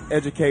to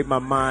educate my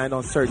mind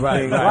on certain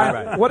things,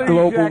 right. What are you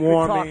global exactly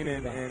warming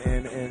talking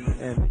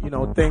and you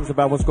know things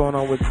about what's going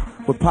on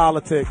with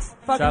politics.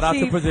 Shout out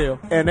to Brazil.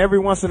 And every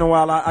once in a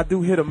while, I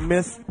do hit a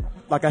miss,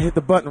 like I hit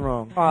the button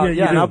wrong.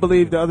 And I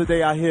believe the other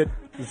day I hit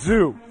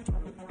zoo.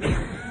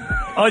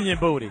 Onion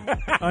booty.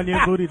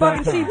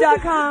 Onionbooty.com.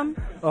 Fuckingsheep.com.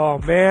 oh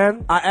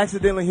man! I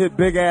accidentally hit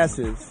big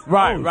asses.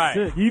 Right, Oh, right,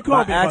 shit. You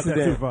called me By about that too,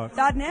 accident.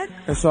 Fox. .net.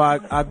 And so I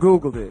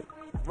Googled it.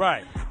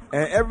 right.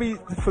 And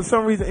for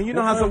some reason, and you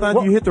know how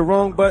sometimes you hit the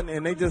wrong button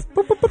and they just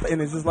boop, boop, boop,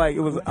 and it's just like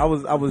I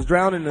was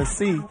drowning in the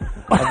sea of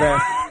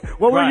that.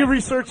 What were you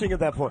researching at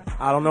that point?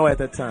 I don't know at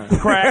that time.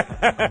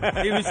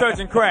 Crack. He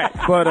researching crack.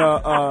 But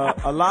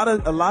a lot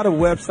of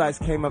websites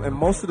came up, and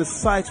most of the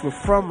sites were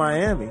from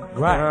Miami.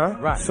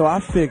 Right. So I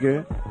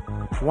figured,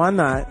 why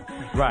not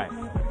Right.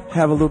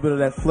 have a little bit of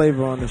that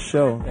flavor on the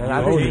show? And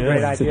I think it's a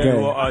great idea. Today.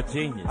 You are a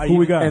genius. Who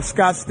we got? And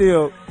Scott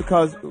Steele,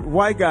 because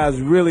white guys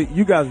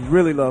you guys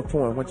really love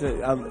porn. Which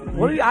I don't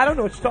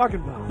know what you're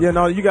talking about. yeah,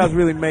 no, you guys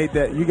really made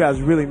that. You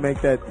guys really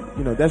make that.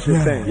 You know, that's your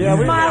thing. Yeah,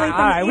 Smiling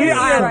from ear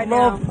to ear right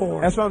love now.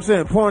 porn. That's what I'm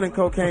saying. Porn and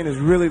cocaine is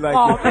really like.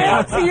 Oh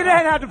man, see, you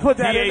didn't have to put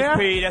that in there.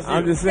 PHP, that's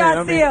I'm it. just saying. Scott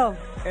I mean, Steele.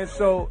 and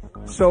so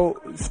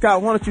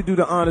Scott, why don't you do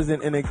the honors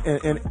and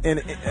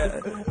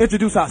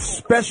introduce our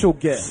special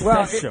guest?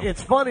 Well,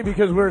 it's funny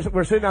because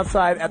we're sitting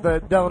outside at the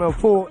Delano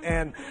pool,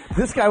 and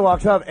this guy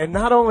walks up, and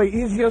not only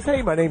he goes,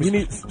 "Hey, my name's." You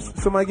need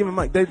somebody give him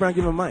a mic. Dave Brown,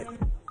 give him a mic.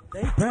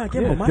 Dave Brown,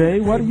 give him a mic.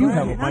 Dave, why do you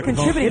have a Not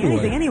microphone contributing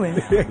anything anyway.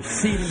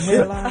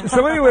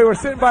 So anyway, we're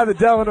sitting by the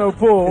Delano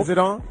pool. Is it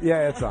on?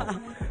 Yeah, it's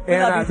on.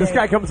 And this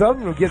guy comes up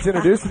and gets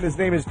introduced, and his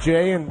name is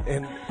Jay. And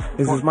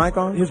is his mic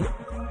on? His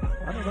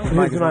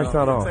mic's not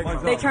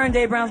on. They turned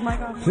Dave Brown's mic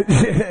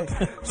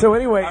off. So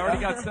anyway,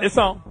 It's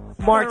on.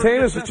 Mark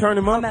Tamus was turning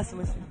him I'm up. messing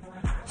with you.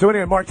 So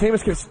anyway, Mark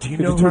Tamus goes, "Do you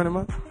know turn him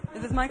up?"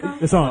 Is this mic on?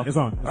 It's on. It's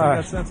on.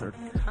 got censored.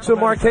 So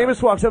Mark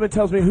Tamus walks up and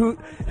tells me who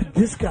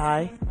this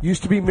guy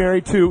used to be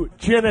married to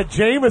Jenna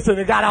Jameson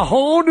and got a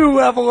whole new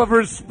level of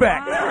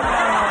respect.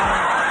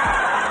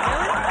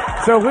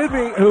 So with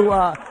me,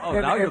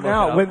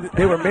 when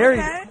they were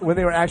married, when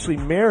they were actually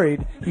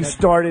married, he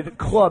started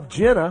Club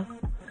Jenna,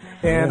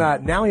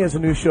 And now he has a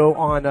new show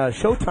on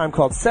Showtime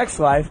called Sex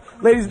Life.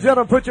 Ladies and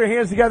gentlemen, put your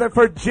hands together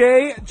for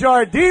Jay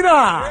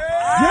Grdina.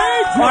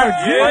 Jay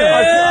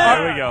Grdina.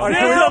 There we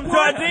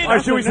go. Or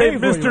should we say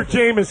Mr.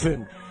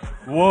 Jameson?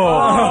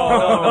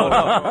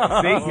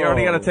 Whoa. See, you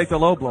already got to take the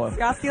low blow.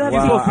 Scott Steele,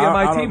 He's supposed to be on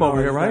my team over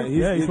here, right?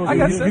 You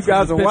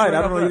guys are white.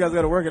 I don't know. You guys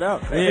got to work it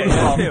out.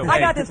 I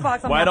got this,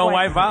 Fox. White on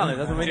white violence.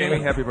 That's what we Jamie,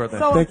 need. happy birthday.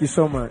 Thank you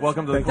so much.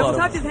 Welcome to the club. Don't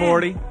touch his hand.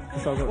 40.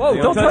 Whoa,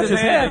 don't touch his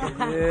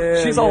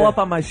hand. She's all up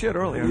on my shit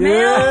earlier.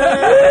 Male. Look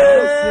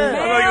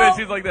at this.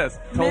 She's like this.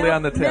 Totally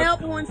on the tip. Male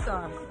porn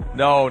star.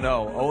 No,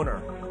 owner.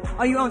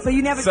 Oh, you own. So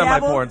you never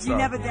Semi-porn dabbled? star. You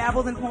never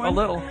dabbled in porn? A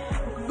little.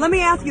 Let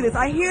me ask you this.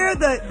 I hear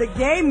the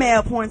gay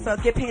male porn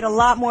stars get paid a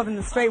lot more than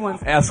the straight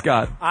ones. Ask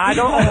Scott. I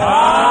don't.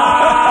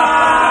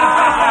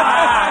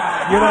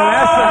 You know,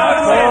 that's some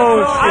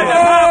bullshit.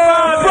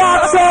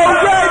 Foxxhole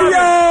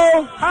Radio!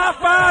 High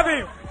five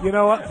him! You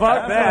know what?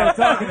 Fuck that.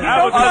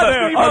 Hold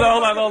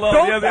on.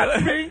 Don't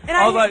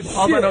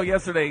touch me. No,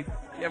 yesterday,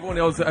 everyone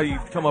knows how you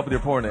come up with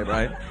your porn name,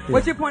 right?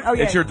 What's your porn? Oh,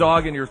 yeah. It's your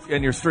dog in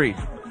your street.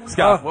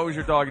 Scott, what was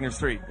your dog in your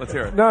street? Let's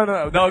hear it. No,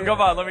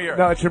 come on, let me hear it.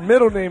 No, it's your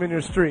middle name in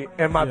your street,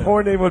 and my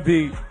porn name would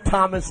be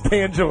Thomas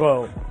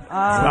Tangelo.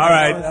 All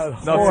right.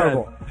 No,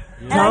 horrible.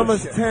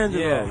 Thomas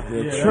Tangelo.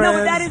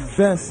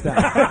 Transvestite.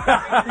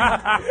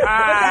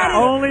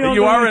 Only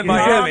you are in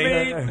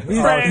Miami.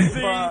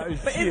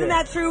 But isn't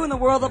that true in the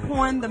world of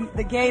porn?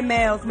 The gay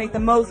males make the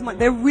most money.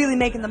 They're really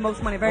making the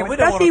most money. Very much.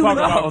 Especially with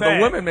the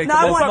women make the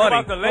most money.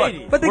 About the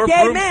ladies. But the We're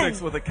gay men.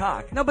 broomsticks with a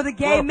cock. No, but the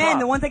gay men,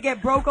 the ones that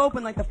get broke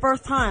open like the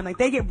first time, like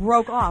they get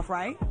broke off,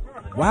 right?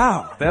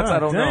 Wow. That's, I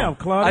don't know.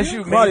 Claudia. I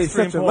shoot Claudia's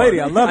such a lady.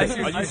 I love it.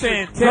 Are you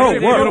saying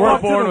we're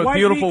born with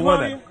beautiful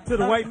women? To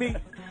the white meat.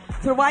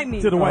 To the white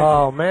meat. To the white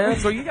Oh, man.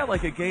 So you got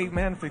like a gay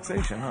man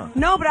fixation, huh?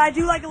 No, but I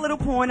do like a little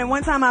porn. And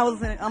one time I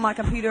was on my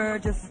computer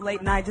just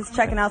late night, just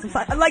checking out some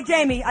sites. Like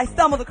Jamie, I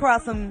stumbled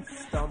across some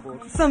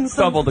Stumbled to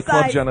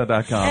site,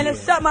 clubjenna.com. and it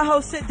shut my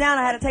whole shit down.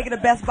 I had to take it to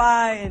Best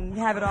Buy and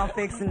have it all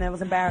fixed, and I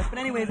was embarrassed. But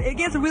anyways,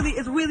 it's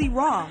really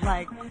raw.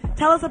 Like,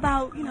 tell us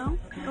about, the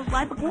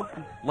life of porn.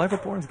 Life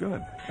of porn's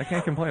good. I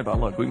can't complain about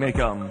it. Look, we make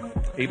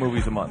 8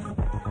 movies a month.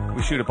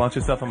 We shoot a bunch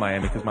of stuff in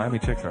Miami because Miami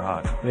chicks are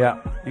hot. Yeah.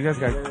 You guys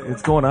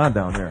it's going on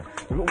down here.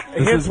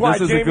 This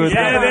is a good they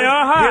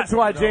are hot. That's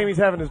why Jamie's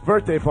having his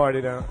birthday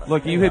party down.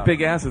 Look, you hit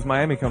big asses,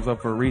 Miami comes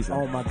up for a reason.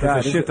 Oh my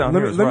God! The shit down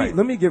here is right.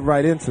 Let me get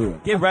right into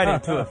it. Get right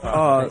into it.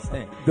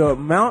 The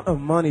amount of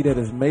money that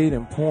is made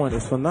in porn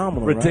is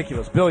phenomenal.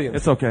 Ridiculous, right? billions.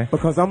 It's okay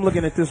because I'm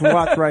looking at this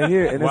watch right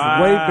here, and it's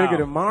way bigger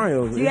than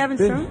Mario's. Do you have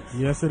insurance?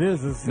 Yes, it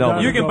is. No,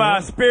 you can buy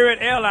a Spirit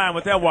airline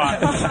with that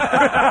watch.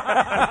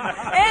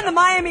 And the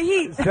Miami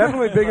Heat. It's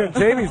definitely bigger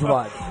than Jamie's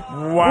watch.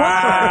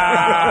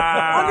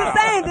 Wow. I'm just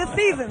saying, this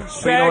season.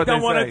 Shaq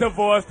don't want to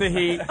divorce the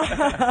Heat.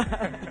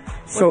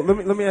 So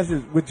let me ask you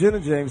this: with Jenna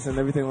Jameson and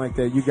everything like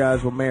that, you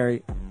guys were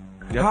married.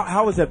 Yep.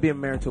 How was that being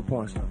married to a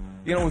porn star?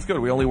 You know, it was good.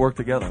 We only worked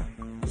together.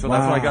 So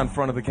that's when I got in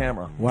front of the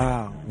camera.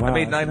 Wow. I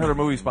made 900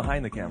 movies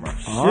behind the camera.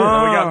 Shit. And then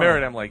we got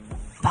married. I'm like,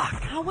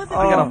 fuck. How was it?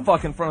 I got to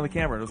fuck in front of the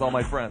camera. It was all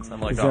my friends.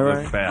 I'm like, oh,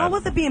 this is bad. How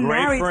was it being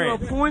married to a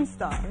porn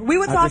star? We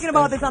were talking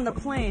about this on the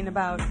plane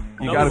about.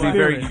 You got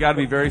to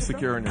be very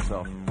secure in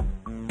yourself.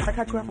 I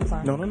cut you off. I'm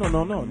sorry. No,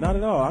 not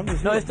at all. I'm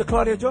just. No, it's the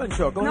Claudia Jordan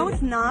show. Go ahead.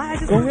 It's not. I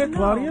just go want ahead, to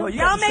Claudia. know.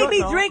 Y'all make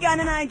me drink and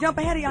then I jump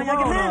ahead of y'all. Y'all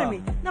get mad at me.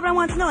 No, but I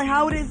want to know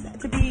how it is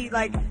to be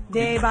like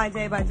day by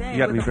day by day. You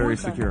got to be very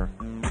secure.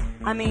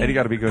 I mean, and you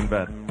got to be good in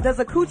bed. Does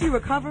a coochie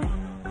recover?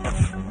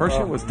 Her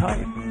shit was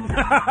tight.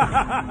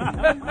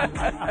 I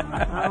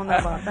don't know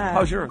about that.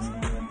 How's yours?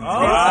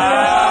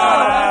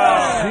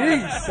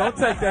 Jeez, don't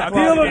take that.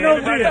 Deal or no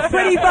deal?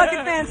 Pretty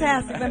fucking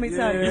fantastic, let me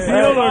tell you.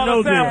 Deal or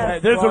no deal?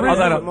 There's a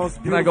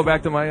reason. Can I go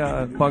back to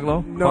my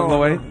bungalow? No.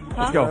 Bungalow 8?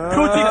 Let's go.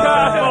 Coochie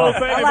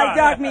Cosmos. I like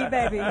dark meat,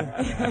 baby.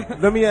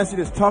 Let me ask you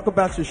this. Talk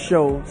about your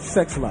show,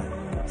 Sex Life.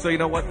 So you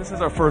know what? This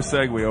is our first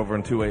segue over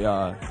into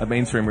a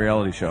mainstream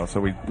reality show. So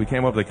we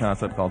came up with a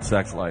concept called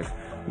Sex Life.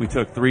 We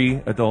took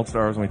 3 adult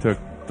stars and we took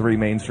 3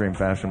 mainstream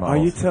fashion models.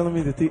 Are you telling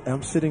me that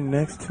I'm sitting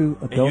next to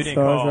And adult you didn't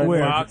stars call right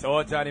now? Fox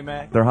or Johnny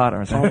Mack? They're hot,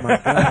 aren't they? Oh my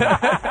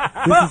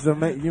God! This is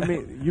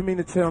amazing. You mean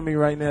to tell me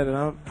right now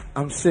that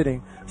I'm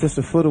sitting just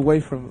a foot away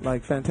from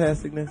like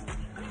fantasticness?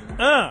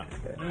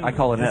 I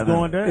call it heaven.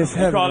 Going down. It's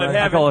heaven.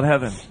 I call it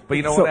heaven. But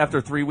you know what?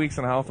 After 3 weeks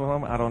in the house with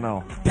them, I don't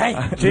know.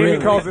 Dang. Jamie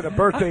calls it a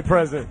birthday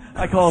present.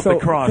 I call it the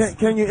cross.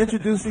 Can you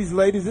introduce these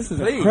ladies? This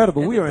is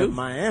incredible. We are in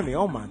Miami.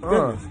 Oh my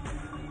goodness.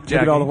 Look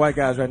at all the white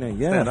guys right now.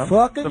 Yeah,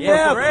 fucking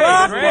yeah,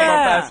 fuck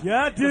yeah.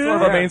 Yeah, dude. This is one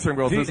of our mainstream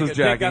girls. This is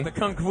Jackie. Got the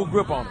kung fu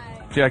grip on him.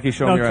 Jackie,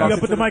 show me your You ass.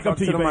 gotta put the mic up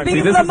to you, baby.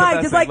 Speak to the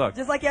mic, just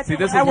like See,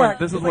 this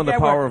is when the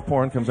power of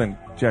porn comes in.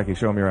 Jackie,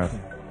 show me your ass.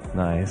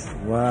 Nice.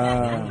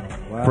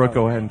 Wow. Brooke,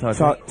 go ahead and touch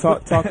Talk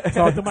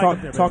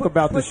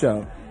about the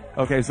show.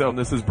 Okay, so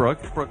this is Brooke.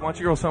 Brooke, why don't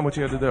you girls tell them what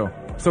you had to do?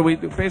 So we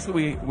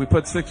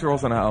put 6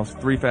 girls in a house,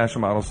 3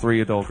 fashion models,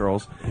 3 adult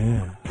girls,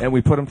 and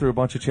we put them through a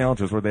bunch of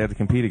challenges where they had to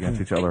compete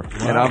against each other.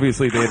 And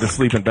obviously they had to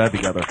sleep in bed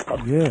together.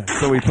 Yeah.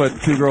 So we put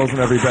 2 girls in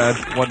every bed,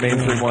 1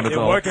 mainstream, 1 adult.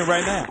 They're working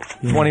right now.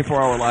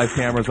 24-hour live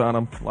cameras on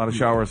them, a lot of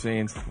shower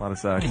scenes, a lot of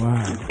sex.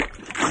 Wow.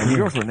 And you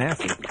girls were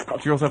nasty.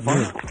 Did you girls have fun?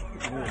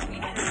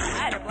 I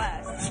had a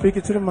blast. Speak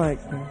it to the mic.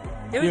 Man.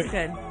 It was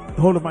good.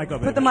 Hold the mic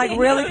up. Put the mic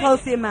really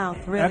close to your mouth.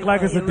 Really Act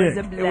like it's a dick.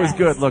 It was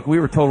good. Look, we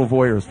were total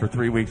voyeurs for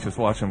 3 weeks just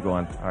watching them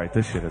going, all right,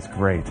 this shit is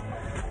great.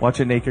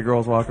 Watching naked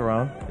girls walk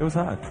around, it was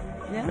hot.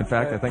 Yeah. In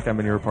fact, I think I'm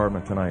in your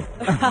apartment tonight.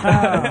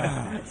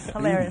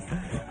 Hilarious.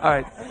 All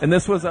right, and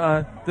this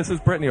is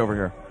Brittany over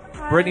here.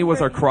 Brittany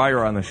was our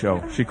crier on the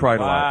show. She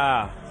cried a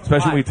lot.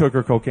 Especially when we took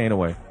her cocaine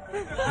away.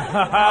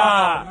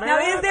 Now,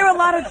 is there a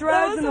lot of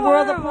drugs in the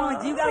world of porn?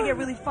 Like, do you got to get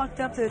really fucked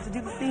up to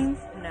do the scenes?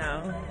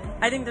 No.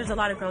 I think there's a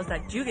lot of girls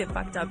that do get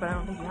fucked up, but I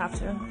don't think you have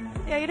to.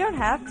 Yeah, you don't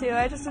have to.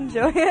 I just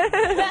enjoy it.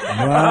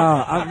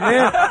 Wow.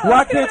 Man,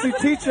 why can't you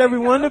teach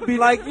everyone to be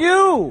like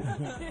you?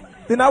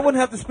 Then I wouldn't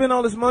have to spend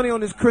all this money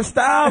on this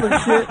Cristal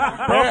and shit.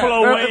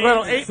 Buffalo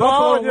wings.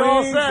 Buffalo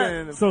wings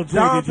and so, Jay,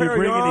 did you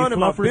bring any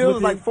my fluffers bill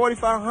with was you? like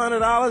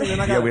 $4,500, and then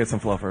I got we had some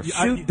fluffers.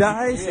 shoot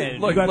dice. Yeah,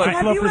 look,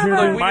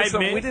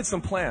 we did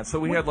some plans. So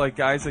we had like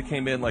guys that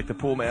came in, like the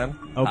pool man.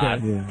 Okay.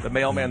 The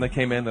mailman that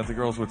came in that the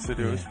girls would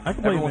seduce. I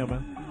can play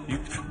mailman. You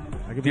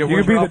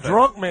can be the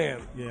drunk man.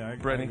 Yeah,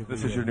 Brittany,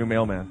 this is your new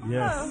mailman.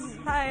 Yes.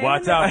 Hi.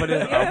 Watch out for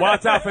this.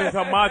 Watch out for this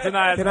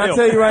homogenized. Can I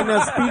tell you right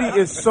now, Speedy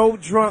is so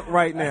drunk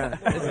right now.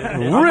 I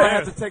might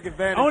have to take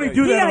advantage. I only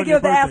do that. You gotta on give your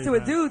the ass birthday, to a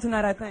man. dude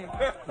tonight, I think.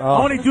 I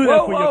only do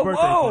that for your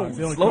birthday. Fox.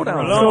 They only Slow keep it down.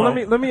 around.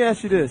 So let me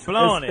ask you this: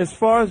 as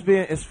far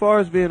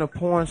as being a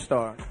porn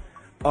star,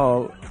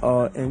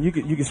 and you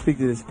can speak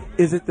to this.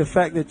 Is it the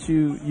fact that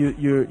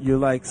you're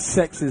like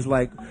sex is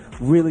like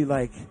really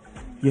like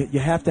you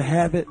have to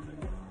have it?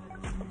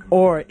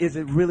 Or is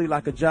it really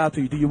like a job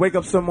to you? Do you wake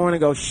up some morning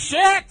and go,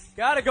 shit,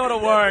 gotta go to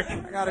work. I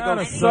gotta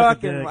go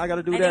suck and I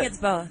gotta do that? I think it's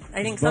both.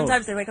 I think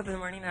sometimes I wake up in the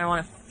morning and I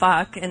want to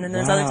fuck, and then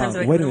there's other times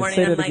I wake up in the morning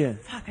and I'm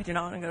like, fuck, I do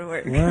not want to go to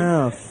work.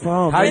 Wow,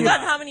 fun. Depends on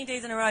how many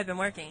days in a row I've been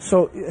working.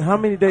 So how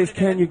many days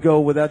can you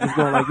go without just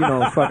going like,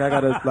 fuck, I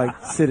gotta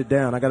like sit it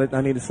down.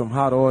 I needed some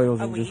hot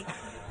oils and just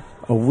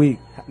a week.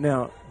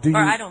 Now, Or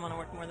I don't want to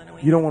work more than a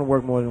week. You don't want to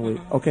work more than a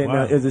week. Okay,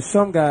 now is there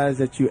some guys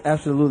that you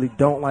absolutely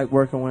don't like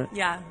working with?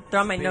 Yeah, they're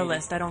on my no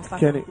list. I don't fuck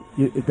Can them.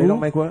 if they don't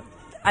make what?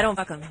 I don't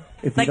fuck them.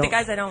 If Like you the don't-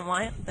 guys I don't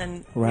want,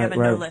 then we Right, have a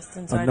no list,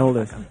 and so I no don't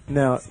list. fuck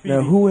them.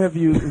 Now, who have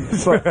you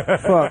fuck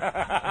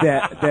that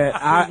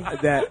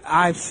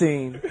I've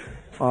seen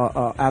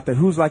out there?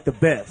 Who's like the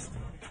best?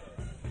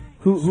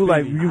 Who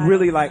like you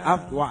really like?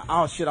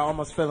 Oh shit! I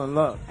almost fell in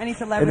love. Any And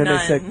celebrity? then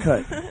they said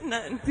cut.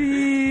 None.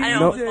 I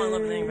don't almost fall in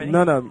love with anybody.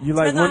 None of them. You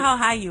like Depends on women? how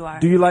high you are.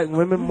 Do you like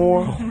women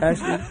more,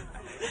 Ashley? Do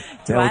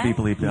That I? would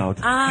be bleeped out.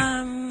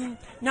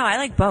 No, I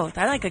like both.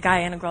 I like a guy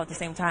and a girl at the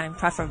same time,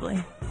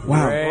 preferably.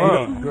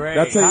 Wow, Great.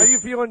 That's How you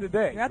feeling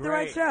today? You're at the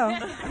right show.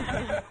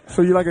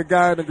 So you like a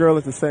guy and a girl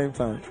at the same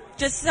time?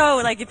 Just so,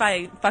 like, if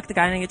I fuck the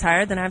guy and I get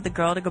tired, then I have the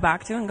girl to go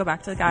back to and go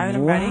back to the guy when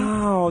I'm ready.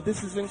 Wow,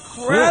 this is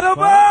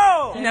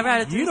incredible! You never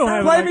had a You don't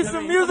have Play like me that.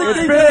 some music, It's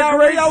DJ. been a I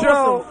great want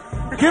show.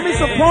 some- Give me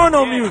some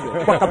porno music.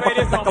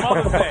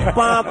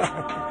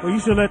 Well, you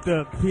should let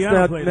the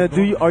piano play. Now,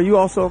 are you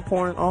also in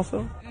porn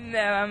also? No,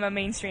 I'm a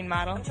mainstream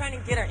model. I'm trying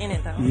to get her in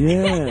it, though.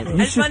 Yeah, I you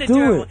just should wanna do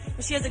her. it.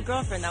 But she has a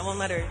girlfriend that won't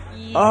let her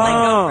let go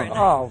for it.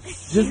 Oh,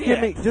 just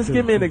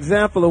give me an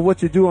example of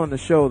what you do on the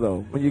show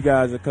though, when you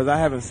guys, because I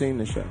haven't seen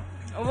the show.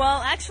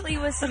 Well, actually,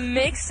 it was a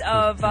mix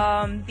of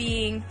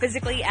being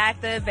physically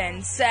active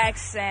and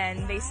sex,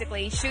 and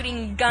basically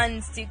shooting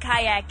guns to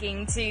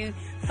kayaking to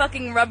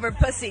fucking rubber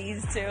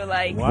pussies to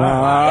like.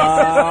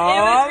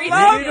 Wow. It was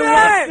I love ridiculous.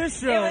 that. This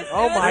show. It was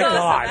my awesome.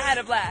 God. I had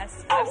a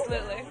blast.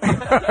 Absolutely.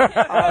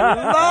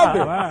 I love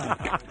it.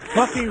 Wow.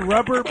 Fucking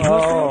rubber pussy.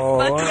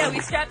 But yeah, we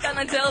strapped on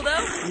a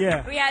dildo.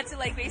 Yeah. We had to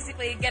like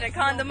basically get a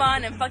condom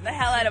on and fuck the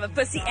hell out of a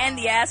pussy and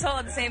the asshole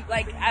at the same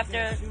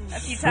after a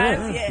few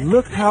times. Yeah.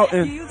 Look how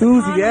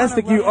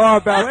enthusiastic you are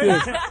about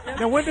this.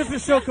 Now, when does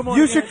this show come on?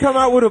 You should come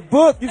out with a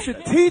book. You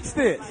should teach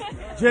this.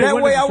 Jay, That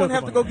when way does I the show wouldn't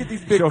have come to on? go get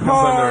these big Show comes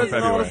on there in cars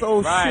and all this February.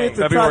 old shit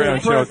to February try on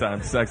to impress.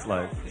 Showtime, Sex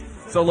Life.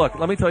 So look,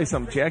 let me tell you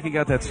something. Jackie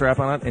got that strap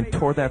on and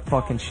tore that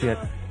fucking shit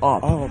up.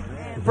 Oh,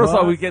 man. First of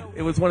all,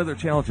 it was one of their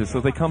challenges.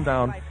 So they come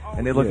down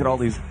and they look at all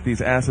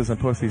these asses and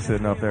pussies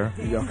sitting up there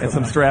and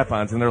some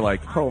strap-ons, and they're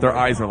like, their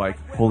eyes are like,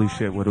 holy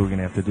shit, what are we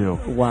gonna have to do?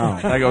 Wow.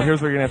 And I go,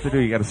 here's what you're gonna have to do.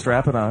 You got to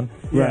strap it on,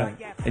 Right.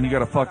 and you got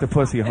to fuck the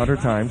pussy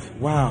 100 times.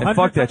 Wow. And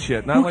fuck that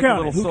shit. Not Who like a counted?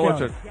 little Who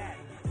soldier. counted?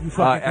 You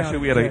fucking Actually,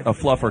 we counted. had a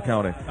fluffer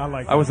counting. I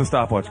like I was a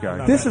stopwatch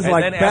guy. This is And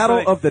like then after Battle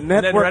they- of the and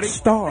then Network ready?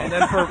 Stars. And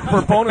then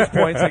for bonus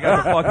points, they got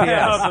to fuck the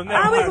ass.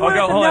 I always wanted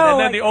to hold on. know, And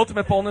then like- the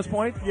ultimate bonus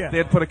point, Yeah. they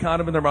had put a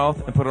condom in their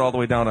mouth and put it all the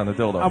way down on the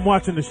dildo. I'm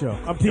watching the show.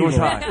 I'm It was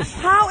teasing. hot.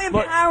 How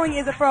empowering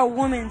is it for a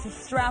woman to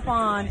strap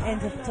on and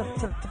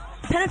to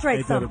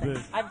penetrate They did a something?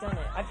 bit. I've done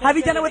it. Have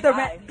you done it with a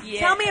guy.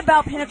 Tell me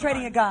about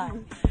penetrating a guy.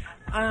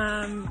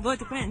 Well, it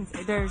depends.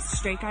 There's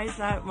straight guys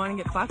that want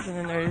to get fucked, and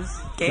then there's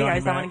gay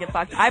guys that want to get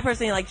fucked. I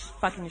personally like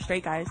fucking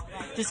straight guys,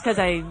 just because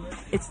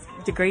it's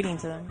degrading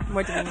to them,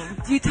 more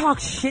demeaning. Do you talk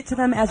shit to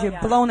them as you're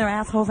blowing their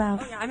assholes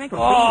out? Yeah, I make them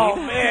Oh,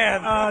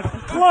 man.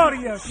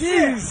 Claudia,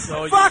 jeez.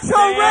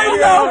 Foxxhole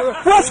Radio!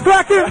 What's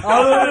cracking?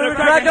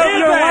 Crack up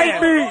your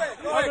white meat.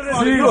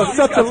 You are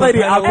such a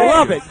lady. I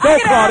love it. Go, I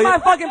can have Claudia. my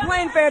fucking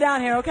plane fare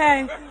down here,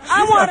 okay?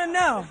 I want to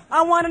know.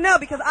 I want to know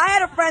because I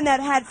had a friend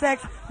that had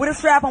sex with a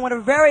strap-on with a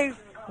very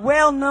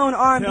well-known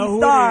R&B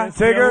star.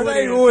 Tigger,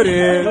 say who it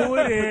is.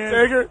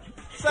 Tigger,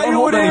 say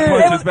who it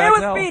is. It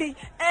was Speedy.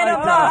 And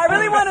I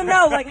really want to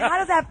know, like, how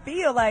does that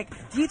feel? Like,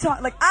 do you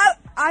talk, like,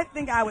 I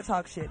think I would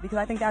talk shit because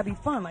I think that'd be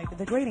fun, like, the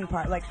degrading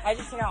part. Like, I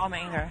just take out all my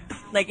anger.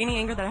 Like, any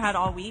anger that I had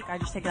all week, I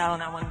just take it out on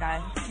that one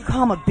guy. You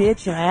call him a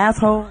bitch and an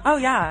asshole? Oh,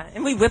 yeah.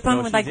 And we whip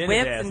him with, like, she's in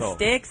whips his and asshole.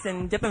 sticks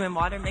and dip him in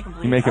water and make him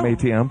bleed. You make him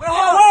ATM?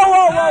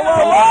 Whoa!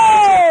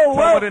 Tell me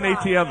what an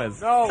ATM is.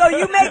 So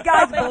you make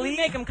guys You believe?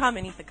 make him come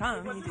and eat the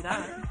cum. You do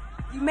that.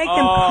 You make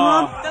them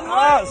come?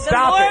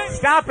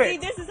 Stop See,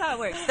 this is how it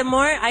works. The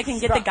more I can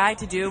get the guy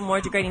to do more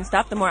degrading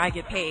stuff, the more I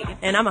get paid.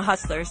 And I'm a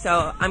hustler,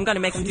 so I'm going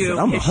to make him do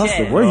I'm a his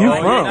hustler. shit. Where you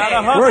from? Where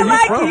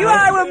are you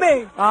out with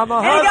me? I'm a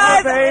Any hustler,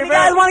 guys baby.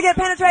 want to get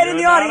penetrated in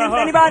the audience?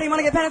 Anybody want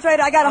to get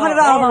penetrated? I got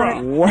 $100 on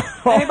it. Wow.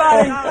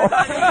 Anybody?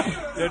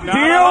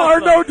 Deal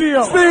or no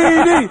deal?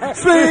 Speedy.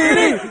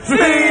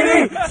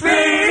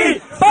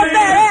 Bump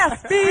that ass,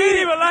 Speedy.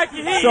 Speedy would like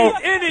you eat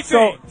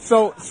anything.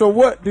 So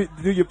what? Do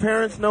your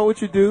parents know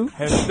what you do?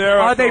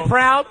 Hysterical. Are they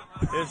proud?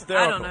 Hysterical.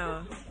 I don't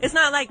know. It's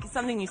not like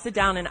something you sit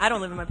down and I don't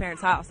live in my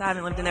parents' house. I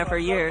haven't lived in there for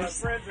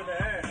years. And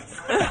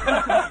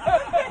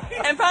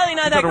probably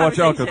not You that better watch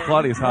out because conversation.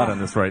 Claudia's hot on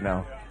this right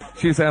now.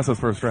 She just asked us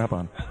for a strap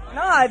on.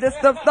 No,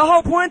 the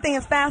whole porn thing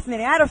is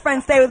fascinating. I had a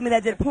friend stay with me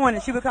that did porn,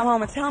 and she would come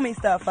home and tell me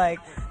stuff like,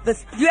 do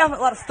you have a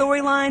lot of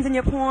storylines in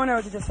your porn, or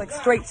is it just like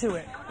straight to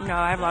it? No,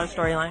 I have a lot of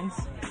storylines.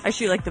 I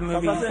shoot like the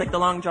movies, like the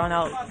long drawn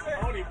out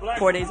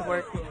 4 days of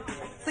work.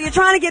 So you're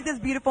trying to get this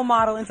beautiful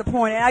model into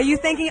porn, and are you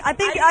thinking? I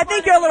think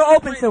you're a little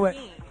open to it.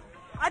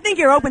 I think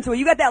you're open to it.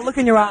 You got that look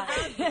in your eye.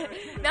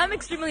 No, I'm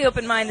extremely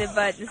open-minded,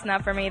 but it's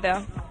not for me,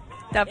 though.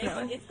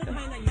 Definitely. It's the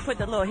kind that you put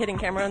the little hidden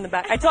camera in the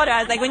back. I told her, I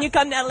was like, when you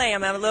come to LA, I'm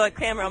going to have a little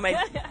camera on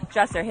my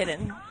dresser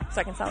hidden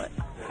so I can sell it.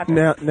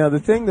 Now, the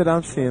thing that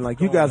I'm seeing, like,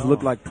 you guys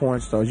look like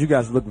porn stars. You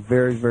guys look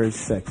very, very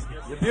sexy.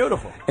 You're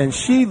beautiful. And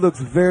she looks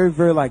very,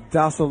 very, like,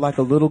 docile, like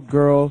a little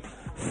girl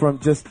from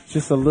just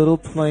a little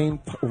plain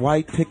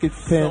white picket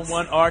fence.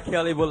 Someone R.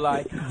 Kelly would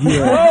like.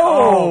 Yeah.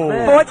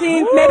 Whoa,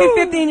 14, maybe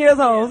 15 years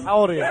old. How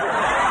old are you?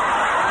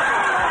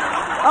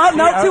 Oh,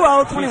 no, too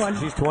old, 21.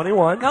 She's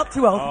 21. Nope,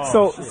 too old.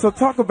 So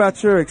talk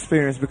about your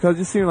experience because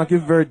you seem like you're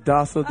very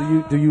docile.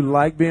 Do you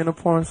like being a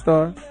porn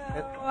star?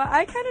 Well,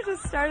 I kind of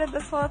just started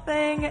this whole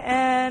thing,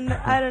 and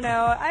I don't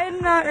know.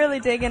 I'm not really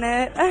digging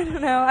it. I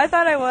don't know. I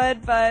thought I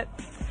would, but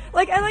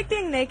like I like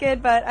being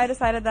naked, but I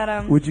decided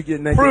that Would you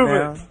get naked Prove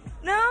now?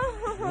 No.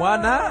 Why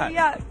not?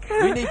 Yeah.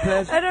 We need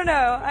pleasure. I don't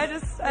know. I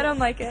don't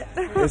like it.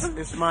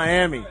 It's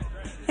Miami.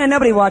 Yeah,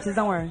 nobody watches.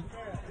 Don't worry.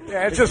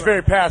 Yeah, it's just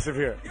very passive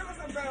here.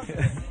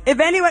 If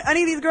any of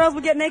these girls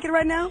would get naked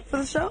right now for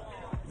the show,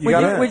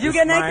 would you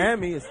get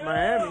naked? It's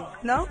Miami.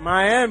 No? It's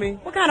Miami.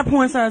 What kind of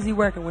porn stars are you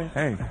working with?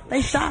 Hey.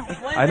 They shy.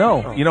 I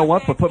know. You know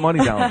what? But put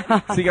money down.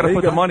 So you got to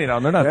put the money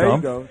down. They're not There you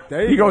dumb. go.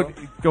 There you go.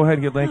 Go ahead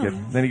and get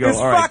naked. Then you go, It's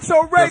all right.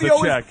 Foxxhole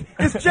Radio. Does a check.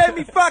 It's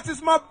Jamie Foxx.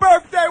 It's my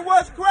birthday.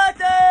 What's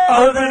cracking?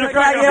 Other than the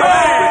cracking.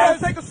 We're going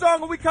to take a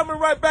song and we're coming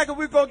right back and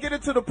we're going to get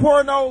into the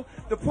porno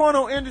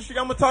industry.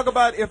 I'm going to talk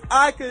about if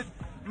I could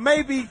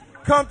maybe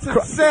come to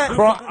the set.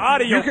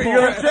 Audio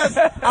porn.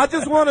 I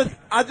just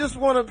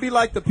want to be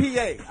like the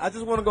PA. I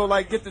just want to go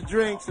like get the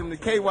drinks and the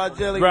KY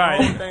jelly Right.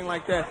 and the whole thing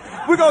like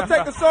that. We're going to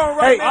take a song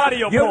right now.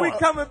 audio and porn. we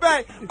coming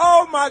back.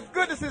 Oh my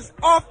goodness, it's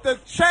off the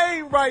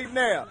chain right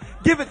now.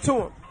 Give it to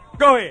him.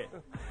 Go ahead.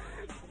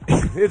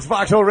 It's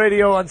Foxxhole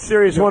Radio on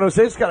Sirius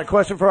 106. Got a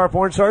question for our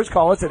porn stars?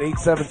 Call us at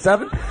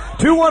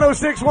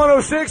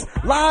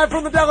 877-210-610, live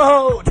from the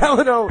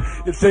Delano.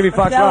 It's Jamie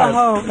Foxx Live.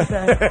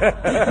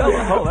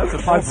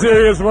 On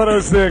Sirius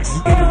 106.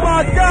 Oh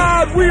my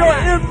God, we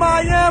are in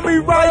Miami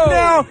right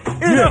now.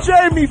 It's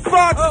Jamie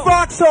Foxx,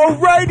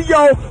 Foxxhole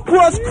Radio.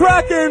 What's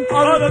cracking?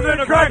 Other than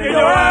the cracking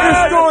your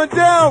ass. It's going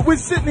down. We're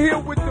sitting here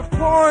with the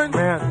porn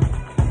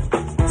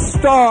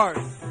stars.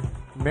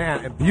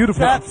 Man, and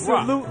beautiful.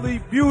 Absolutely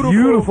beautiful.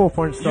 Beautiful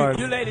porn stars.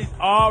 You ladies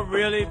are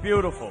really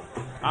beautiful.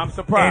 I'm And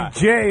surprised.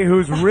 Jay,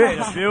 who's rich.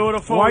 You're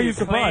beautiful. Why are you you're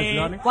surprised, clean.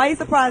 Johnny? Why are you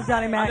surprised,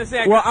 Johnny Mack?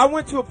 Well, I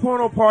went to a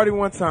porno party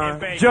one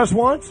time. Just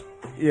once?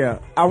 Yeah,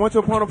 I went to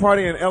a porno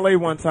party in LA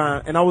one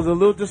time, and I was a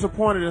little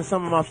disappointed in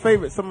some of my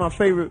favorite Who was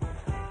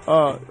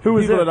people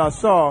it? that I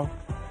saw.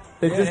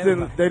 They just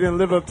didn't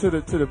live up to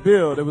the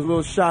bill. It was a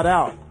little shot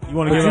out. You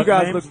want to But give you us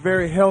guys names? look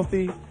very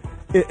healthy.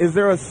 Is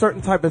there a certain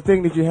type of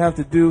thing that you have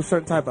to do,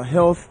 certain type of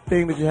health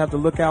thing that you have to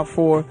look out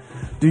for?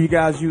 Do you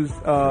guys use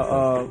Like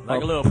a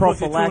little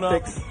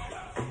prophylactics?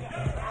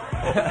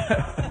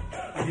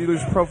 You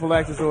use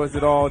prophylactics, or is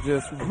it all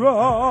just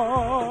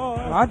raw?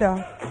 I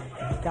don't.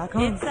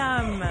 Porn.com. It's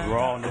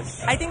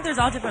Rawness. I think there's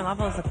all different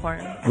levels of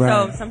porn. Right.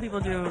 So some people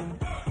do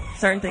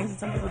certain things, and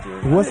some people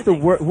do. What's other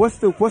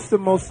the what's the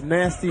most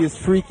nastiest,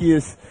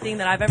 freakiest, thing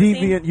that I've ever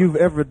deviant seen? you've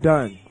ever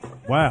done?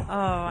 Wow. Oh,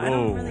 I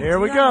don't really Here do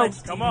we that go.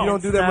 much Come on. You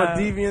don't do that much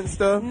deviant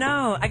stuff?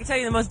 No, I can tell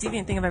you the most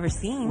deviant thing I've ever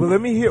seen. Well,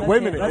 let me hear. Wait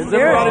a minute. Let's Is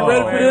hear everybody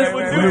it. ready for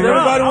this? Does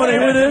everybody want to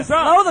hear this?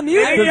 Oh, the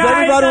music. Does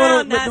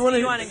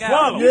everybody want to?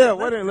 go? Yeah.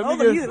 Wait a minute. Let me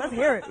the just. music. Let's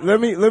hear it.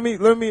 Let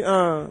me.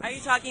 Are you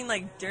talking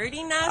like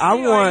dirty nasty? I or are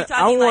you want.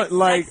 talking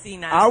like sexy I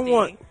nasty?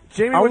 want.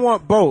 I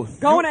want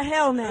both. Going to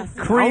hell nasty.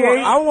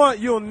 I want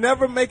you'll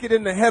never make it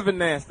into heaven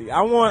nasty.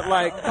 I want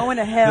like going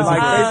to hell. Like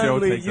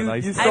basically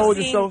you sold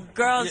I've yourself. seen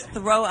girls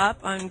throw up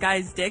on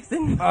guys' dicks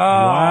and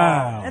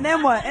Wow. And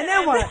then what? And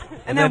then what?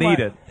 And then what?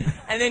 eat it.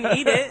 and then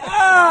eat it. Oh.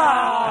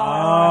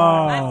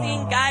 I've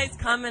seen guys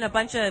come in a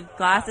bunch of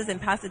glasses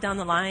and pass it down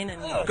the line,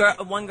 and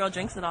one girl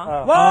drinks it all.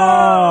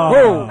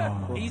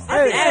 Whoa! You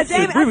said Hey,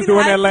 that. we was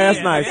doing that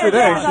last night. Shit,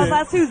 that ain't shit.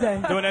 Last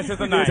Tuesday. Doing that since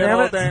the That night.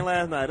 whole thing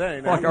last night. That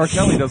ain't Fuck, R.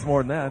 Kelly does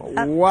more than that.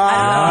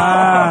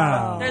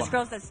 Wow. There's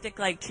girls that stick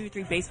like 2 or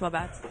 3 baseball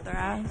bats up their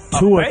ass.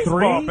 2 or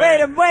 3?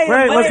 Wait a minute.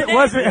 Can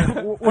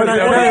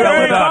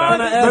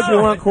I ask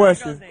you one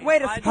question?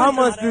 Wait a How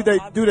much do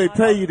they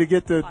pay you to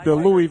get the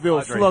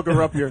Louisville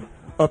Slugger up your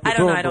I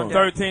don't know.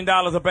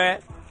 $13 a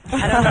bat.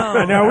 I don't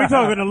know. Now, are we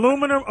talking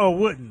aluminum or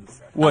woodens?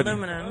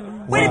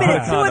 Aluminum. Wait a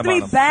minute. 2 or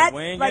 3 bats?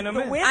 We ain't Like getting the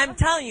them in. wind? I'm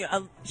telling you,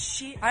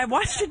 I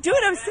watched her do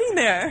it. I've seen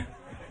there.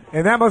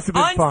 And that must have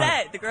been On fun.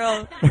 set, the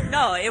girl.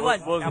 No, it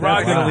wasn't. Was That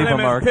Roger gonna leave a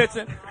Clemens mark.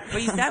 pitching?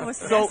 What you said was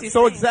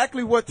So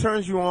exactly what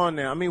turns you on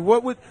now? I mean,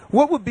 what would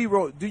be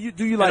do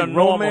you like a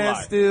normal romance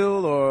life.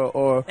 still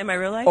or in my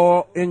real life?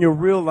 or in your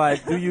real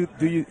life? Do you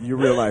your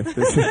real life?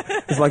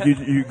 It's like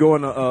you go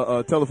in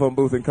a telephone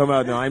booth and come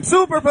out now. I'm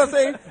super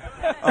pussy.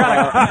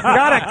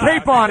 Got a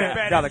cape on it.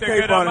 Got a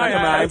cape on it.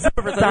 I'm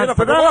super pussy.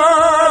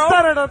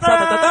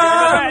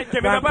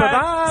 Give me the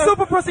bag.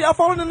 Super pussy. I'm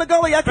falling in the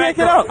gully. I can't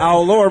get out.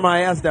 I'll lower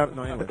my ass down.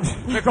 No, anyway.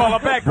 They call her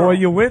back. Boy,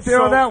 you went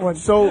there on that one.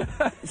 So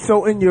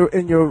in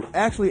your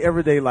actually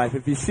everyday life,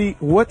 if you see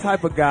what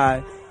type of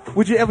guy,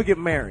 would you ever get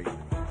married?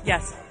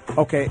 Yes.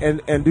 Okay,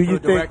 and do you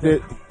think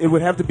that it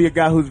would have to be a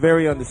guy who's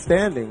very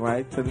understanding,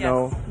 right? To Yes.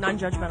 know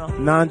Non-judgmental.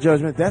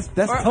 non-judgment. That's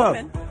Or tough.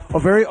 open. Or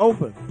very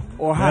open.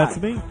 Or high. That's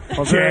me.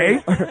 Or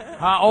very-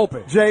 How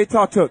open? Jay,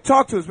 talk to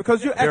us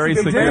because you're Very actually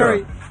been secure.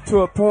 married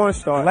to a porn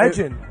star,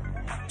 Legend.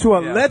 to a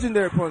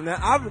legendary porn.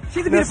 Now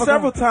She's a now beautiful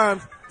several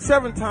times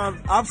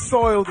I've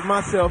soiled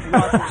myself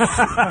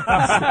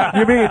watching.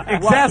 You mean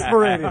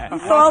exasperated? You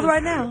soiled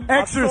right now.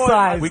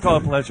 Exercise. We call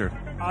it pleasure.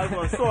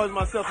 I've soiled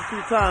myself a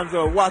few times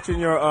watching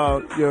your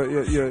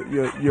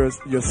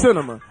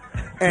cinema.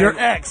 And, Your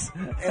ex.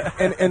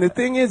 And the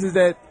thing is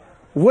that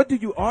what do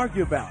you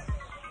argue about?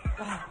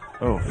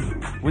 Oh,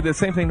 with the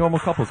same thing normal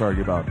couples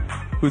argue about.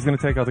 Who's going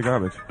to take out the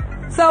garbage?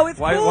 So it's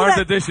Why cool aren't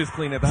that, the dishes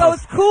clean at the so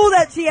house? it's cool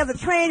that she has a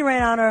train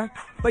ran on her,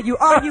 but you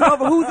argue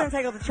over who's going to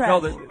take out the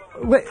trash.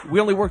 No, we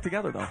only work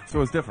together though,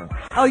 so it's different.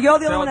 Oh, you're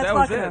the only one that's that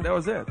was fucking it. her. That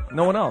was it.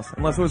 No one else,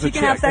 unless it was She a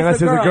can chick. have sex Unless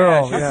with it's a girls.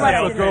 girl. That's Yeah. why I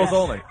it was didn't girls know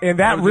only. And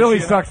that It was a really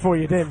shit. sucked for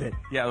you, didn't it?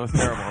 Yeah, it was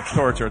terrible. It's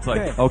torture. It's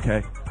like,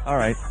 okay, all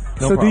right.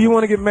 No So do problem. you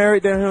want to get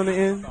married down here on the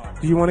end?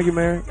 Do you want to get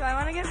married? Do I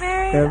want to get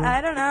married? Ever?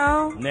 I don't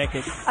know.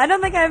 Naked. I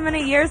don't think I have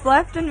many years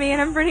left in me, and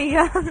I'm pretty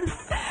young.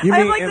 You I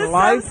have mean like in this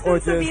life or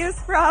substance just- abuse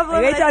problem.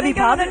 Are you and I think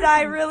HIV I'm gonna positive?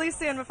 die really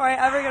soon before I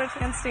ever get a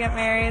chance to get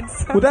married.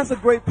 So. Well, that's a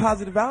great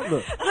positive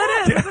outlook.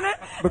 That is, isn't it?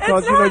 Because,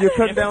 It's you know, not- you're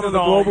cutting down on the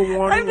global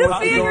warming. I'm just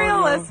what's being going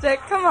on. realistic.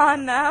 Come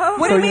on now.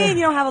 What do you mean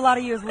you don't have a lot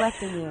of years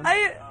left in you?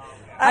 I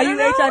Are you don't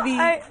know.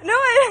 HIV?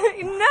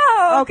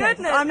 No. Okay,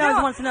 Goodness. I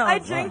no. wants to know. I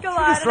drink a She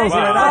lot just and I throws do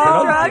it a out lot there.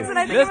 of drugs, and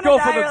I think Let's I'm go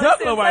gonna for die the really juggler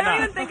soon. So right I don't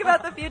now. even think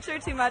about the future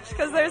too much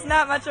because there's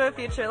not much of a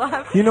future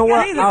left. You know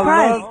what? Jesus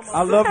Christ.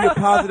 I love your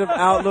positive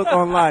outlook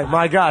on life.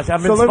 My gosh,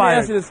 I'm So let me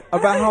ask inspired. you this: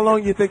 about how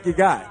long you think you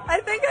got? I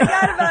think I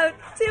got about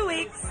 2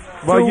 weeks.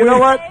 Well, you know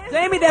what?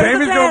 Jamie, there's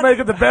Jamie's a going to make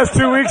it the best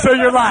 2 weeks of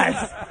your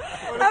life.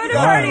 I'm gonna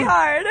party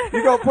hard.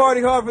 You gonna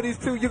party hard for these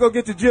two? You gonna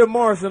get your Jim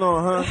Morrison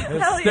on, huh?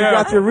 Hell You yeah.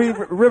 got your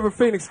River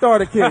Phoenix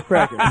starter kid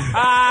cracking.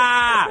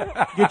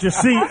 Get your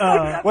C.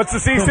 What's the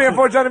C stand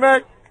for, Johnny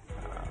Mac?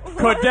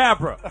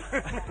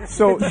 Cadabra.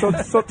 So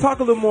talk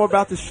a little more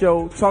about the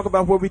show. Talk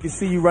about where we can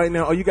see you right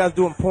now. Are you guys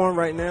doing porn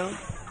right now?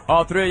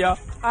 All three of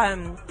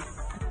y'all?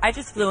 I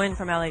just flew in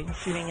from LA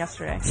shooting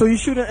yesterday. So you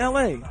shoot in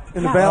L.A. in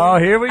the Yeah.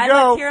 Valley? Oh, here we I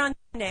go. left here on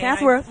Sunday. and I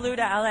Chatsworth. flew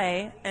to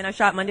LA and I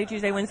shot Monday,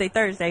 Tuesday, Wednesday,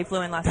 Thursday.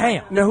 Flew in last Damn.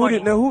 night. Now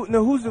This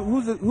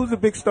morning. who's the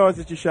big stars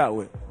that you shot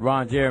with?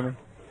 Ron Jeremy.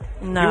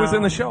 No. He was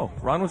in the show.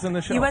 Ron was in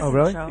the show. He was Oh, in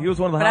really? the show. He was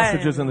one of the But I-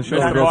 hostages in the show.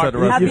 Mr. The girls had to Barker.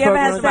 arrest Have you ever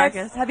had Mr. sex?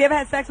 Marcus. Have you ever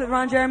had sex with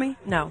Ron Jeremy?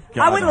 No.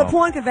 I went to no. the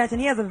porn convention.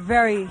 He has a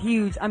very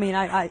huge. I mean,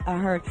 I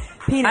heard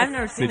penis. I've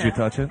never seen Did you it.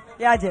 touch it?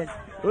 Yeah, I did.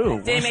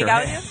 Ooh, Did he make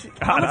out with you?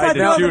 God, I'm I gonna did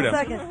tell shoot you in a him.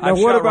 second. Now, I've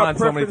what shot about Ron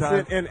so many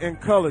preference times. in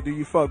color? Do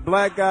you fuck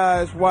black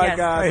guys, white Yes.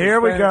 guys?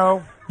 Here we Hispanic?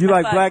 go. You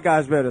like fuck. black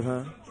guys better,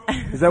 huh?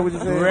 Is that what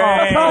you're saying?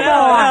 Right. Oh, come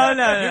on.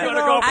 No. You're gonna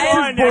go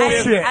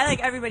I like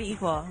everybody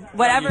equal.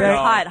 Whatever is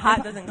hot.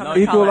 Hot doesn't come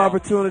in Equal color.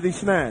 opportunity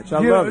snatch. I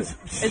love it.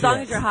 As long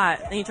as you're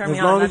hot and you turn me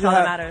As long on, as that's all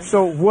you're that hot. matters.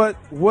 So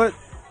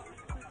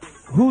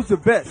who's the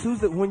best?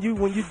 When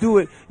you do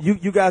it, you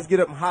guys get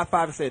up and high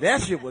five and say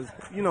that shit was,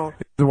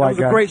 that was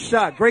a great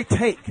shot, great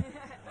take.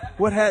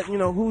 What had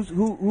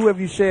who have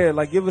you shared?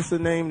 Like, give us a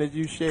name that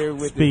you shared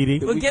with Speedy.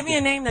 Well, give me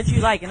a name that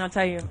you like, and I'll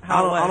tell you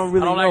how it was. I don't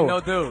really know. like no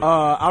dude.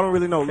 I don't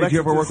really know. Did you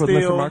ever work with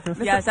Mr. Marcus?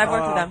 Yes, I've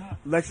worked with them.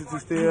 Lexington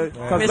Steele.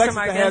 Because Mr. Lexington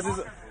Marcus. has his.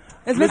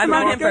 I've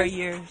known him for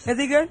years. Is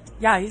he good?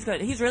 Yeah, he's good.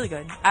 He's really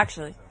good,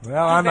 actually.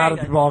 Well, I'm out of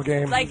the ball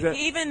game. Like,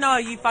 even though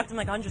you fucked him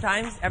like 100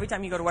 times, every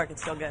time you go to work,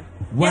 it's still good.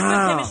 He Wow. has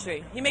good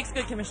chemistry. He makes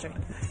good chemistry.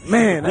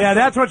 Man, yeah,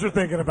 that's what you're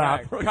thinking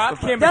about.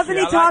 Doesn't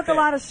he talk a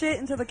lot of shit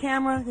into the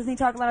camera? Doesn't he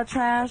talk a lot of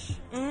trash?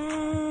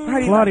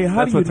 Claudia,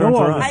 how do you know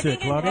all this I shit,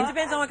 think it Claudia?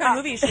 depends on what kind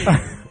of movie you shoot.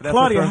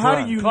 Claudia, how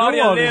do you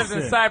Claudia know all lives this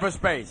in shit?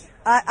 cyberspace.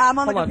 I'm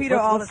on the Hold on, computer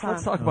all the time.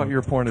 Let's talk about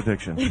your porn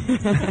addiction.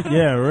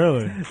 Yeah,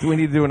 really. Do we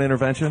need to do an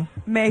intervention?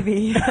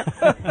 Maybe.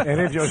 And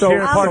if you're So-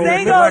 sharing I'm part of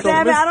single, your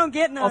damn it. I don't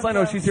get none. All I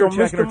know is she's here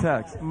checking her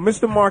text.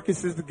 Mr.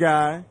 Marcus is the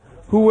guy.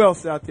 Who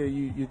else out there?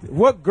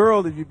 What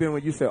girl have you been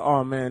with? You said,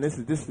 "Oh man, this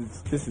is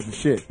the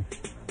shit."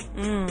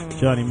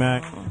 Johnny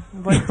Mack.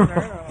 What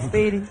girl?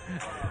 Speedy.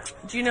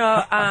 Do you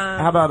know,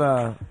 How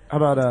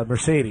about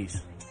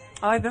Mercedes?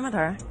 Oh, I've been with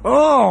her.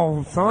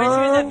 Oh, son. When she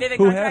was at Vivid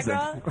Who Contract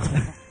hasn't?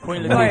 Girl?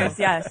 Queen Of course,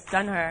 yes.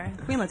 Done her.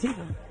 Queen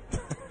Latifah.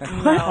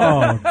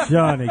 Oh,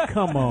 Johnny,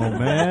 come on,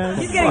 man.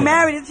 She's getting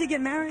married. Did she get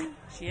married?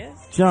 She is.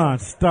 John,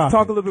 stop.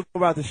 Talk a little bit more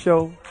about the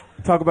show.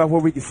 Talk about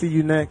where we can see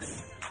you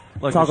next.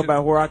 Look, Talk we should-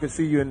 about where I can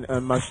see you in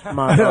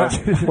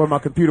where my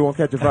computer won't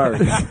catch a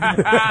virus.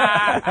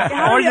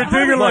 How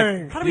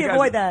do we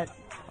avoid that?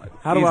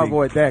 How do I Easy.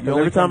 avoid that? You Because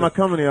only every time come I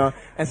come in here,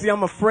 and see,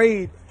 I'm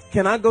afraid.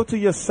 Can I go to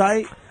your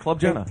site, Club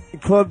Jenna,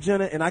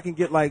 and I can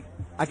get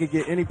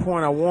any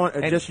porn I want,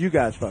 or just you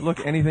guys fuck?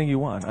 Look, anything you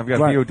want. I've got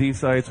Right. VOD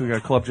sites. We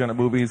got Club Jenna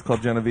movies,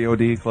 Club Jenna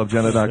VOD,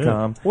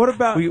 ClubJenna.com. What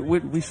about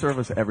we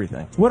service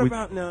everything. What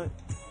about now?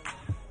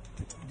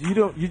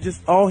 You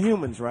just all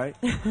humans, right?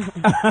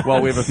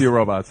 Well, we have a few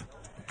robots.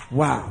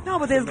 Wow. No,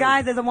 but there's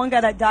the one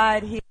guy that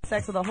died. He had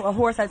sex with a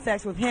horse. Had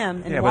sex with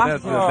him in Yeah, but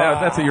that's,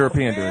 Washington. that's a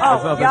European dude. Oh,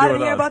 That's nothing y'all to do didn't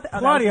with hear us. about that?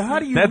 Claudia, how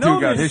do you That know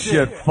dude got this his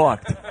shit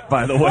fucked,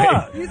 by the way.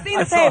 You seen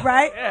the tape,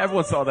 right? Yeah,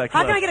 everyone saw that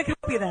How clip. can I get a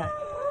copy of that?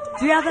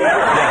 Do you have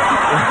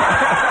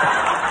that?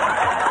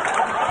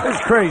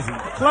 It's crazy.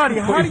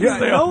 Claudia, how do you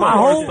know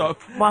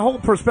My whole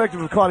perspective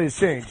of Claudia's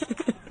changed.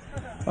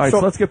 All right, so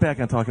let's get back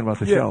on talking about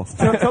the show.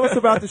 Tell us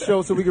about the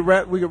show so we can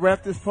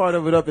wrap this part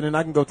of it up, and then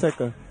I can go take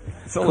a.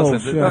 So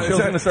listen, the show's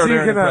going to start you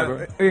airing in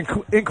can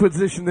February.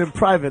 inquisition them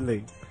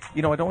privately.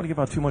 You know, I don't want to give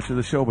out too much of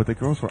the show, but the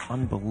girls were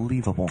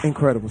unbelievable.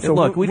 Incredible. So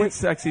look, we did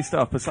sexy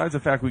stuff. Besides the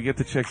fact we get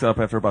the chicks up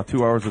after about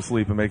 2 hours of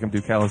sleep and make them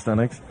do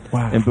calisthenics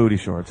and booty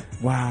shorts.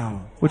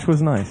 Wow. Which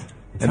was nice.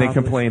 And they Topless.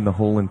 complained the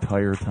whole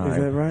entire time. Is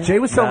that right? Jay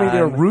was telling me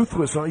they're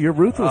ruthless. You're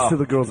ruthless to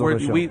the girls on the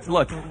show.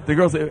 Look, the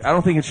girls, I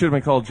don't think it should have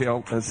been called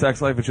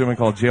sex life. It should have been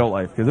called jail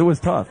life because it was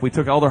tough. We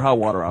took all their hot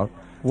water out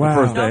the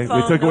first day. No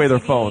phone, we took no away their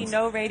TV, phones.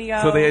 No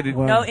radio. So they had to,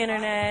 no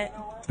internet.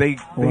 They had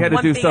to One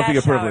do big stuff to ass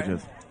get shower.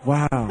 privileges.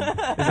 Wow.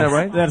 Is that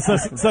right? That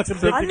sucks a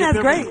dick I to think get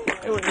that's great.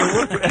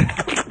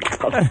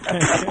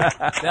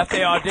 That's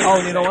their audition.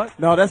 Oh, you know what?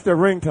 No, that's their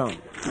ringtone.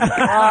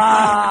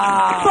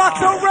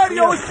 Foxxhole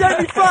Radio, it's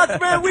Jamie Foxx,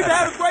 man. We've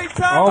had a great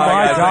time. Oh,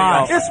 my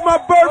God. It's my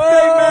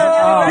birthday,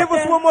 man. Give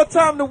us one more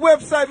time the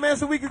website, man,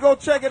 so we can go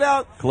check it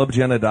out.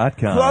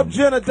 ClubJenna.com.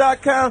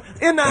 ClubJenna.com.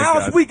 In the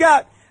house, guys. we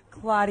got.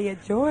 Claudia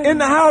Jordan. In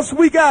the house,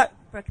 we got.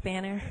 Brooke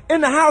Banner.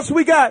 In the house,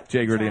 we got.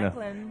 Jay Grdina.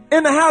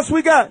 In the house,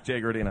 we got. Jay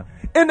Grdina.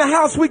 In the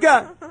house, we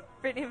got.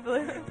 Brittany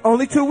Blue.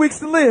 Only 2 weeks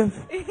to live.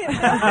 In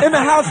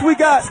the house, we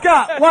got.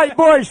 Scott, white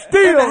boy,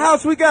 Steel. In the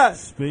house, we got.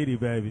 Speedy,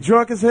 baby.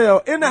 Drunk as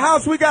hell. In the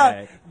house, we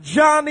got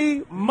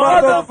Johnny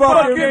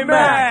motherfucking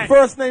Mack.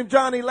 First name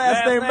Johnny,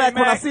 last name Mack.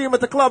 When I see him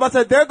at the club, I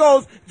said, there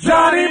goes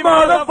Johnny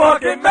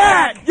motherfucking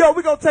Mack. Yo,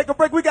 we gonna take a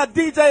break. We got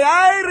DJ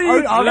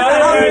Irie.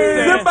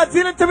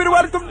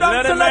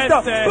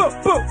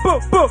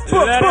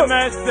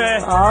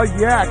 Oh,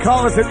 yeah.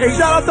 Call us at 8.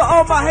 Shout out to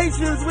all my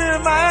Haitians. We're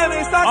in Miami.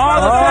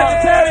 All the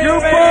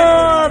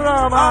Sagittarians,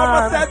 All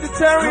my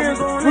Sagittarians.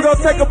 We're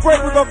gonna take a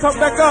break. We're gonna come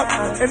back up.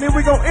 And then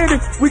we're gonna end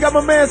it. We got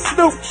my man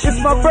Snoop. It's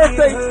my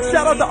birthday.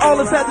 Shout out to all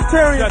the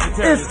Sagittarians.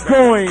 It's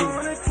going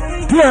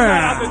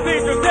down.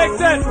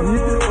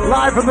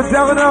 Live from the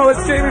Delano,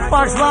 it's Jamie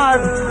Foxx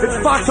Live. It's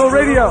Foxxhole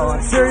Radio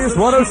on Sirius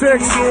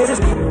 106.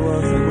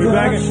 We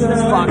back in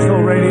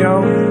Foxxhole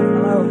Radio,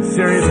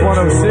 Sirius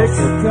 106.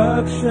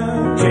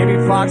 Jamie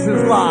Foxx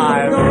is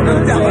live from the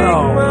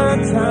Delano.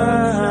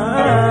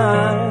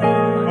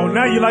 Oh,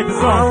 now you like the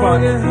song,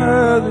 Fox.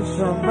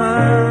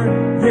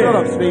 Shut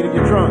up, Speedy.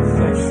 You're drunk.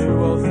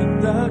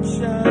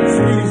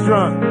 Speedy's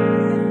drunk.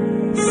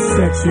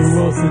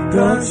 Sexual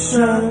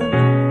seduction.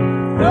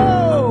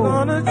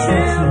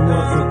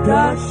 Sexual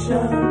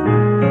seduction.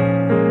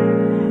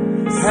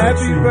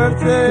 Happy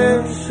birthday,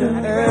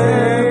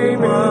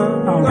 Amy.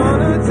 I'm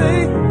gonna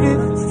take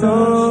it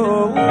slow.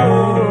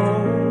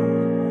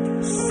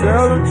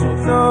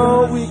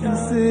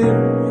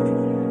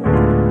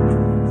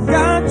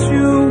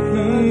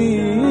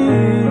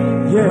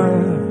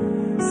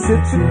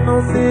 Dancing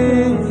on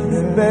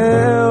this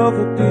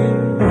Belvedere.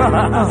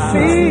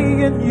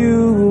 Me and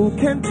you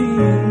can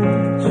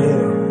teach.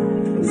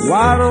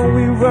 Why don't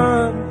we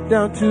run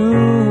down to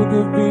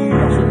the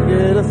beach and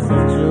get a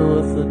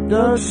sensual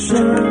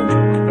seduction?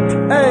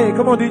 Hey,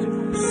 come on, DJ.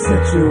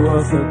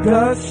 Sensual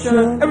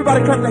seduction.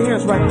 Everybody clap their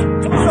hands right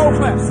now. So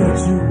clap.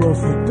 Sensual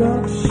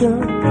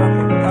seduction.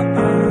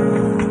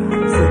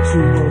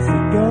 Sensual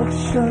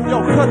seduction. Yo,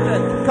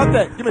 cut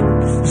that. Give me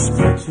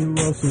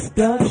sensual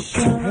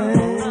seduction.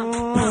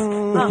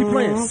 Keep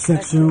playing.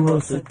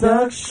 Sensual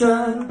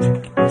seduction.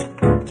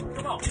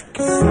 Come on.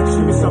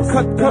 Give me some.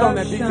 Cut on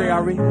that DJ,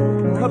 Ari.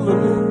 Cut a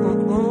little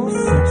bit.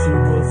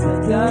 Sensual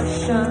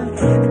seduction.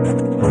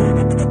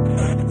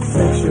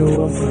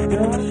 Sensual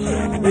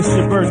seduction. It's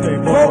your birthday,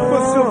 boy. Vote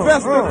for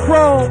Sylvester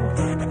Crone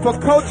for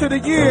Coach of the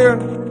Year.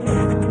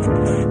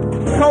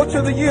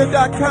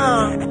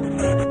 CoachOfTheYear.com.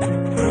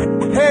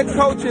 Head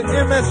coach at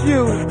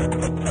MSU,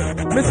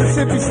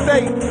 Mississippi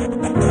State.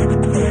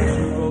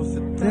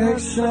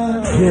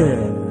 Yeah.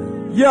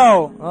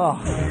 Yo.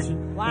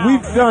 Wow.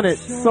 We've done it.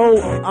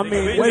 So, I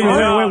mean.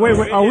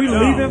 Wait. Are we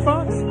leaving,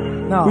 Fox?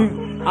 No.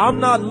 I'm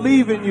not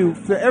leaving you.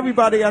 For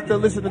everybody out there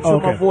listening to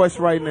my voice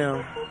right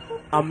now,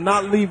 I'm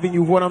not leaving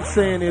you. What I'm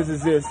saying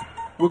is this.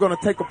 We're going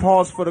to take a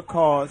pause for the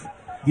cause.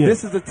 Yes.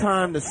 This is the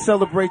time to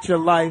celebrate your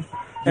life.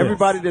 Yes.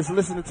 Everybody that's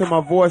listening to my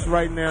voice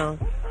right now,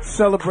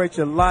 celebrate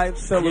your life,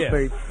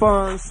 celebrate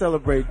fun,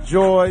 celebrate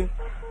joy.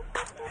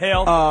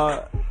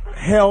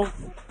 Health.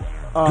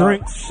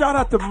 Drinks. Shout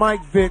out to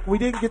Mike Vick. We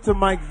didn't get to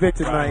Mike Vick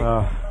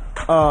tonight.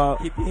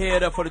 Keep your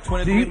head up for the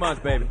 23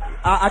 months, baby.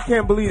 I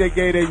can't believe they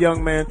gave that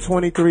young man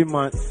 23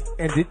 months.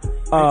 And can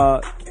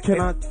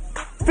I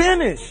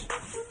finish?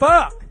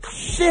 Fuck.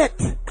 Shit.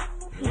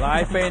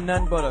 Life ain't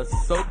nothing but a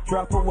soap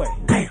drop away.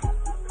 Damn.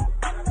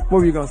 What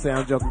were you going to say?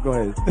 I'm joking. Go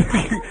ahead.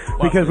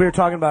 Because we were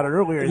talking about it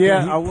earlier.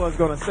 Yeah, I was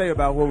going to say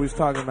about what we was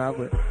talking about,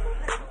 but.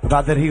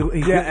 About that he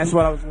that's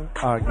what I was going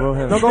to. All right, go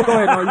ahead. No, go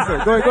ahead. No, you say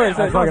it. Go ahead.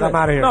 Say it. I'm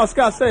out of here. No,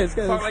 Scott, say it.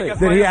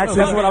 Did he actually?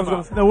 That's what I was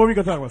going to say. No, what were we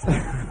going to talk about?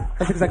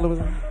 That's exactly what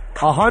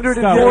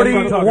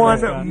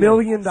 $141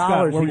 million he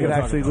could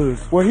actually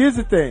lose. Well, here's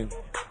the thing.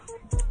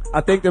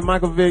 I think that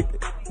Michael Vick,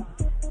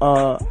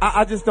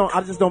 I just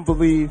don't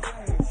believe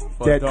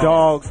that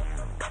dogs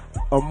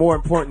are more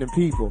important than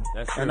people.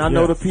 And I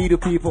know the PETA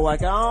people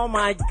like, oh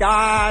my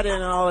God,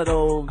 and all that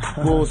old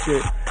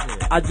bullshit.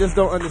 I just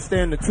don't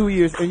understand the 2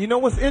 years. And you know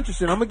what's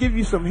interesting? I'm going to give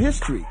you some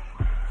history.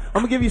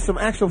 I'm going to give you some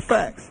actual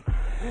facts.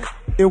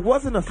 It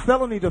wasn't a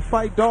felony to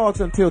fight dogs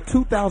until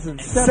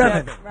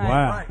 2007.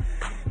 Wow.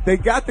 They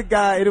got the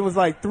guy, and it was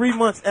like 3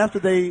 months after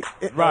they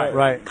made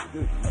it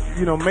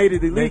illegal.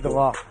 Made the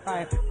law.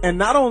 Right. And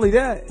not only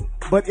that,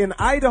 but in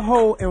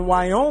Idaho and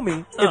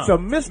Wyoming, it's a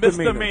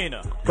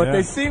misdemeanor. But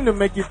they seem to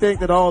make you think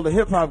that all the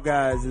hip hop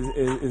guys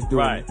is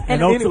doing it.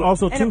 And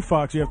also too,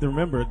 Fox, you have to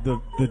remember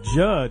the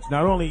judge.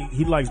 Not only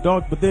he likes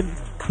dogs, but then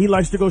he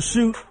likes to go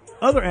shoot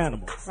other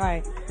animals.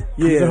 Right.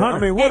 Yeah. I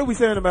mean, what are we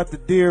saying about the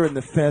deer and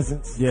the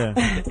pheasants? Yeah.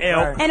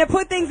 And to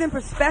put things in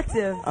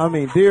perspective. I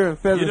mean, deer and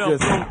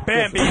pheasants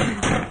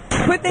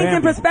Put things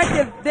in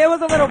perspective. There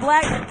was a little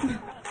black.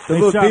 The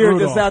little deer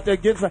just out there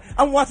getting.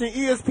 I'm watching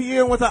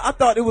ESPN one time. I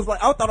thought I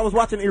was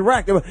watching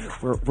Iraq.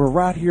 We're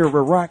right here.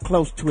 We're right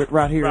close to it.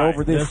 Right here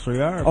over this. Yes, we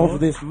are, over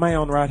this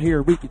mound right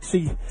here. We could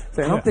see.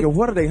 I'm thinking,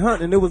 what are they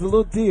hunting? And there was a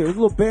little deer, a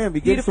little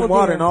Bambi getting some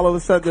water, and all of a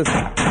sudden,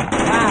 that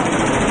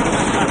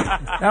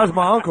was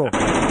my uncle.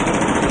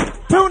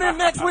 Tune in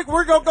next week.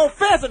 We're gonna go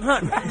pheasant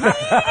hunting.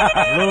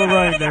 Little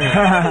right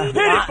there. Hit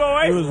it,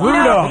 boy. It was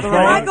Rudolph.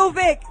 Michael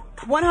Vick.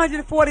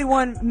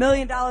 $141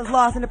 million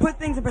lost. And to put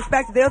things in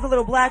perspective, there was a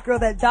little black girl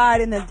that died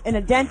in a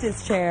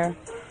dentist chair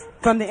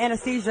from the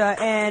anesthesia,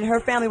 and her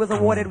family was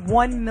awarded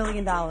 $1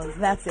 million.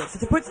 That's it. So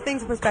to put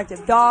things in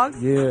perspective, dogs,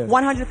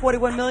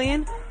 $141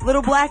 million.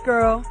 Little black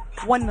girl,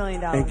 $1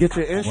 million. And get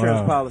your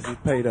insurance policy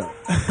paid up.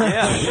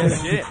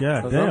 Shit.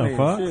 Yeah, damn,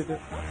 fuck.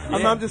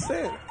 I'm just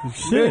saying.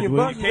 Shit, you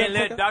can't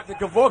let Dr.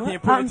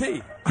 Kevorkian pull your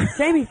teeth.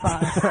 Jamie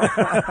Foxx.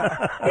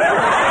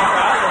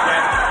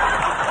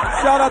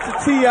 Shout out to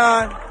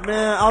T.I.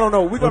 Man, I don't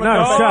know. We're going to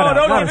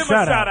Don't give him a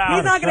shout out.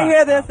 He's not going to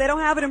hear this. They don't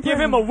have it in Give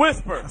him a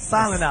whisper.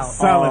 Silent out.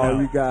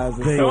 You guys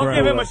are Don't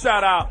give him a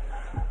shout out.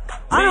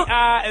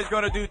 T.I. is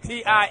going to do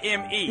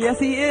T-I-M-E. Yes,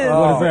 he is.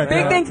 What is that?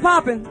 Big things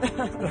popping.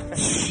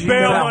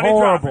 Bail money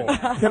horrible.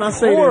 dropping. Can I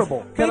say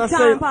horrible. This?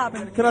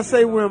 Can I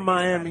say we're in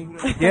Miami?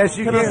 Yes,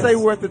 you can. Can I say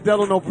we're at the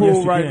Delano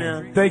Pool right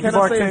now? Thank you, Can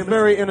I say Mark it's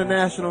very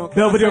international?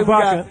 Belvedere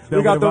Vodka.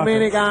 We got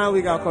Dominican,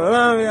 we got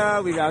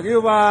Colombia, we got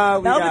Cuba,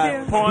 we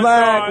got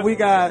Black, we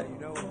got Cuba.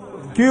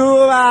 We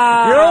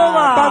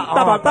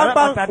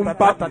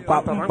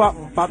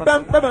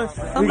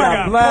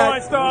got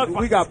Black.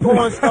 We got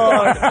porn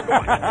stars.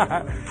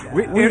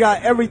 We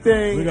got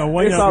everything.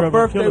 It's our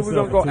birthday. We're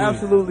gonna go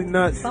absolutely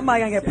nuts. Somebody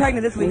gonna get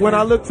pregnant this week. When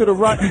I look to the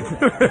right, we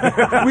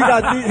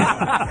got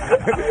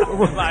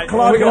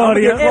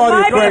Claudia. It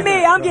might be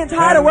me. I'm getting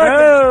tired of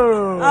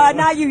working.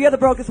 Not you. You're the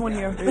brokest one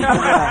here. Thank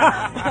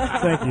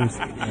you.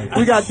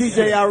 We got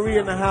DJ Ari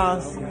in the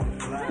house.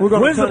 We're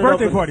gonna When's the turn it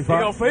birthday over. party,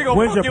 Fox?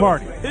 When's your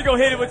party? He gonna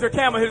hit it with his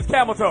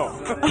camel toe.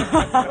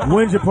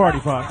 When's your party,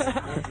 Fox?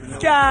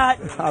 Scott.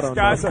 I don't Scott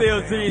know.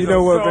 steals jeans. You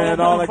know what, so man?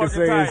 All I can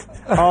say tight. is,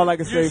 all I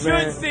can say, You should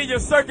man. see your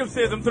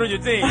circumcision through your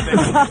jeans.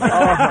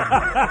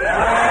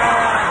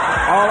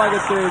 All I can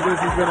say is this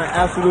has been an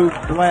absolute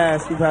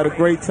blast. We've had a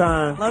great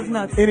time. Love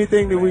nuts.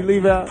 Anything that we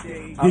leave out?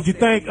 Did you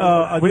thank,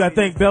 we gotta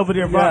thank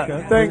Belvedere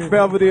Vodka. Thanks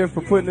Belvedere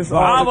for putting this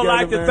all I together, would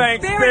like to man.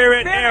 thank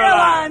Spirit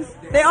Airlines.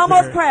 They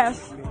almost crashed.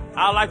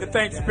 I'd like to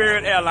thank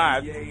Spirit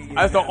Airlines.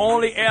 That's the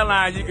only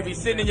airline you can be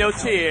sitting in your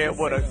chair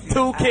with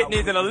 2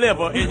 kidneys and a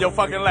liver in your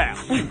fucking lap.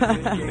 These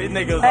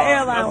niggas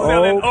are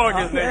selling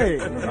organs,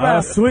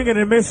 niggas. Swinging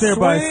and miss there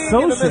by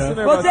Sosa.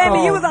 Well,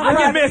 Jamie, you was on I get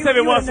time. missed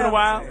every once in a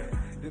while.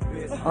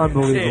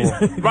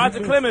 Unbelievable. Shit. Roger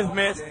Clemens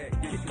missed.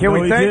 Can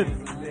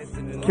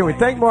we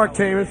thank Mark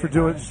Taman for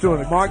doing it?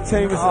 Mark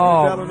Taman.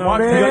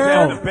 Mark Taman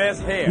has the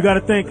best hair. You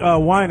gotta thank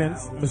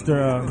Winans,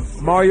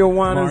 Mr. Mario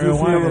Winans.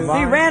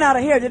 He ran out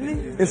of here, didn't he?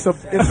 It's a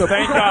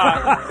Thank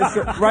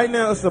God. right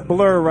now it's a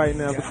blur right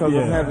now because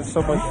I'm having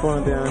so much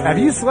fun down here. Have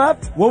you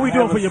slept? What are we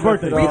doing for your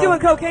birthday? Were you doing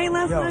cocaine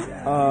last night?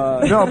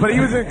 No, but he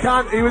was in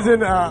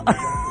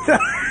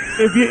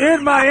if you're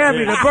in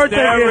Miami, the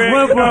birthday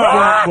is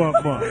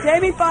one.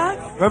 Jamie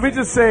Foxx? Let me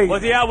just say.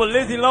 Was he out with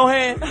Lindsay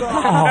Lohan?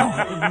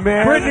 Oh,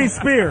 man. Britney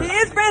Spears. He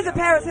is friends with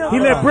Paris Hilton.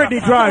 He let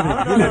Britney drive it.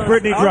 I'm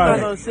not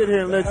gonna sit here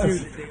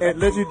and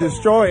let you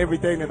destroy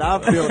everything that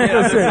I've built.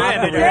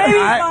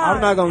 I'm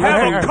not gonna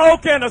have a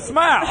Coke and a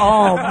smile.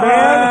 Oh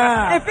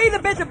man! And feed the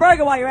bitch a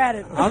burger while you're at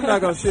it. I'm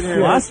not gonna sit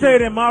here. Well, I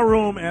stayed in my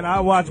room and I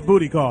watched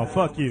Booty Call.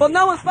 Fuck you. Well,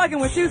 no one's fucking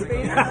with you,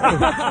 Speedy.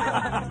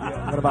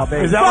 What about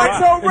baby? Is that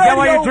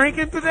why you're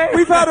drinking today?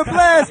 We've had a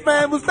blast,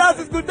 man.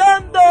 Mustafa's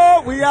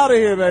Gudando. We out of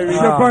here, baby.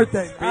 It's your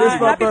birthday. It's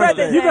my Happy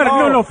birthday. birthday. You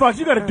gotta no, Fox.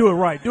 You gotta do it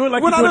right. Do it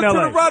like When you I do in look to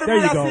LA. the right of There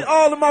me, you I go. see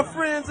all of my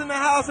friends in the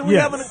house, and we're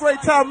Yes. having a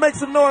great time. Make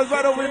some noise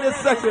right over in this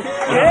section.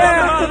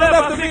 Yeah, To the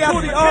left of me,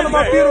 I see all of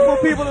my beautiful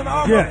people and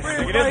all my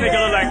friends. This nigga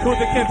look like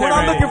Kunta Kinte. When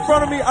I look in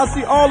front of me, I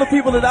see all the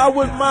people that I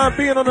wouldn't mind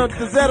being on a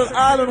deserted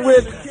island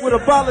with a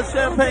bottle of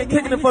champagne,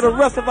 kicking it for the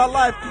rest of my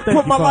life.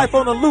 Put my life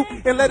on a loop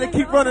and let it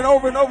keep running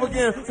over and over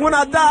again. When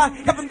I die,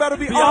 heaven better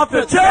be off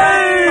the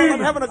chain. I'm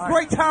having a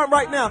great time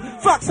right now.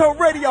 Foxxhole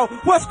Radio,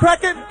 what's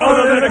cracking?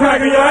 Other than the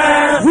crack of your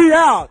ass. We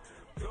out.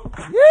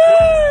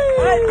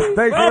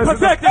 Thanks for listening.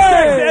 Protect the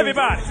sex to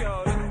everybody.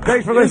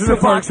 Thanks for listening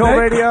to Foxxhole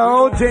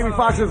Radio. Jamie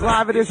Foxx's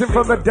live edition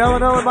from the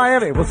Delano in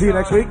Miami. We'll see you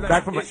next week.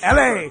 Back from LA.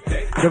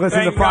 You're listening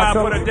Thank to God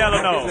Foxxhole. for the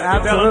Delano.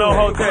 Absolutely. Delano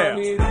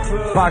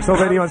Hotel. Foxxhole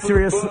Radio on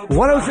Sirius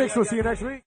 106. We'll see you next week.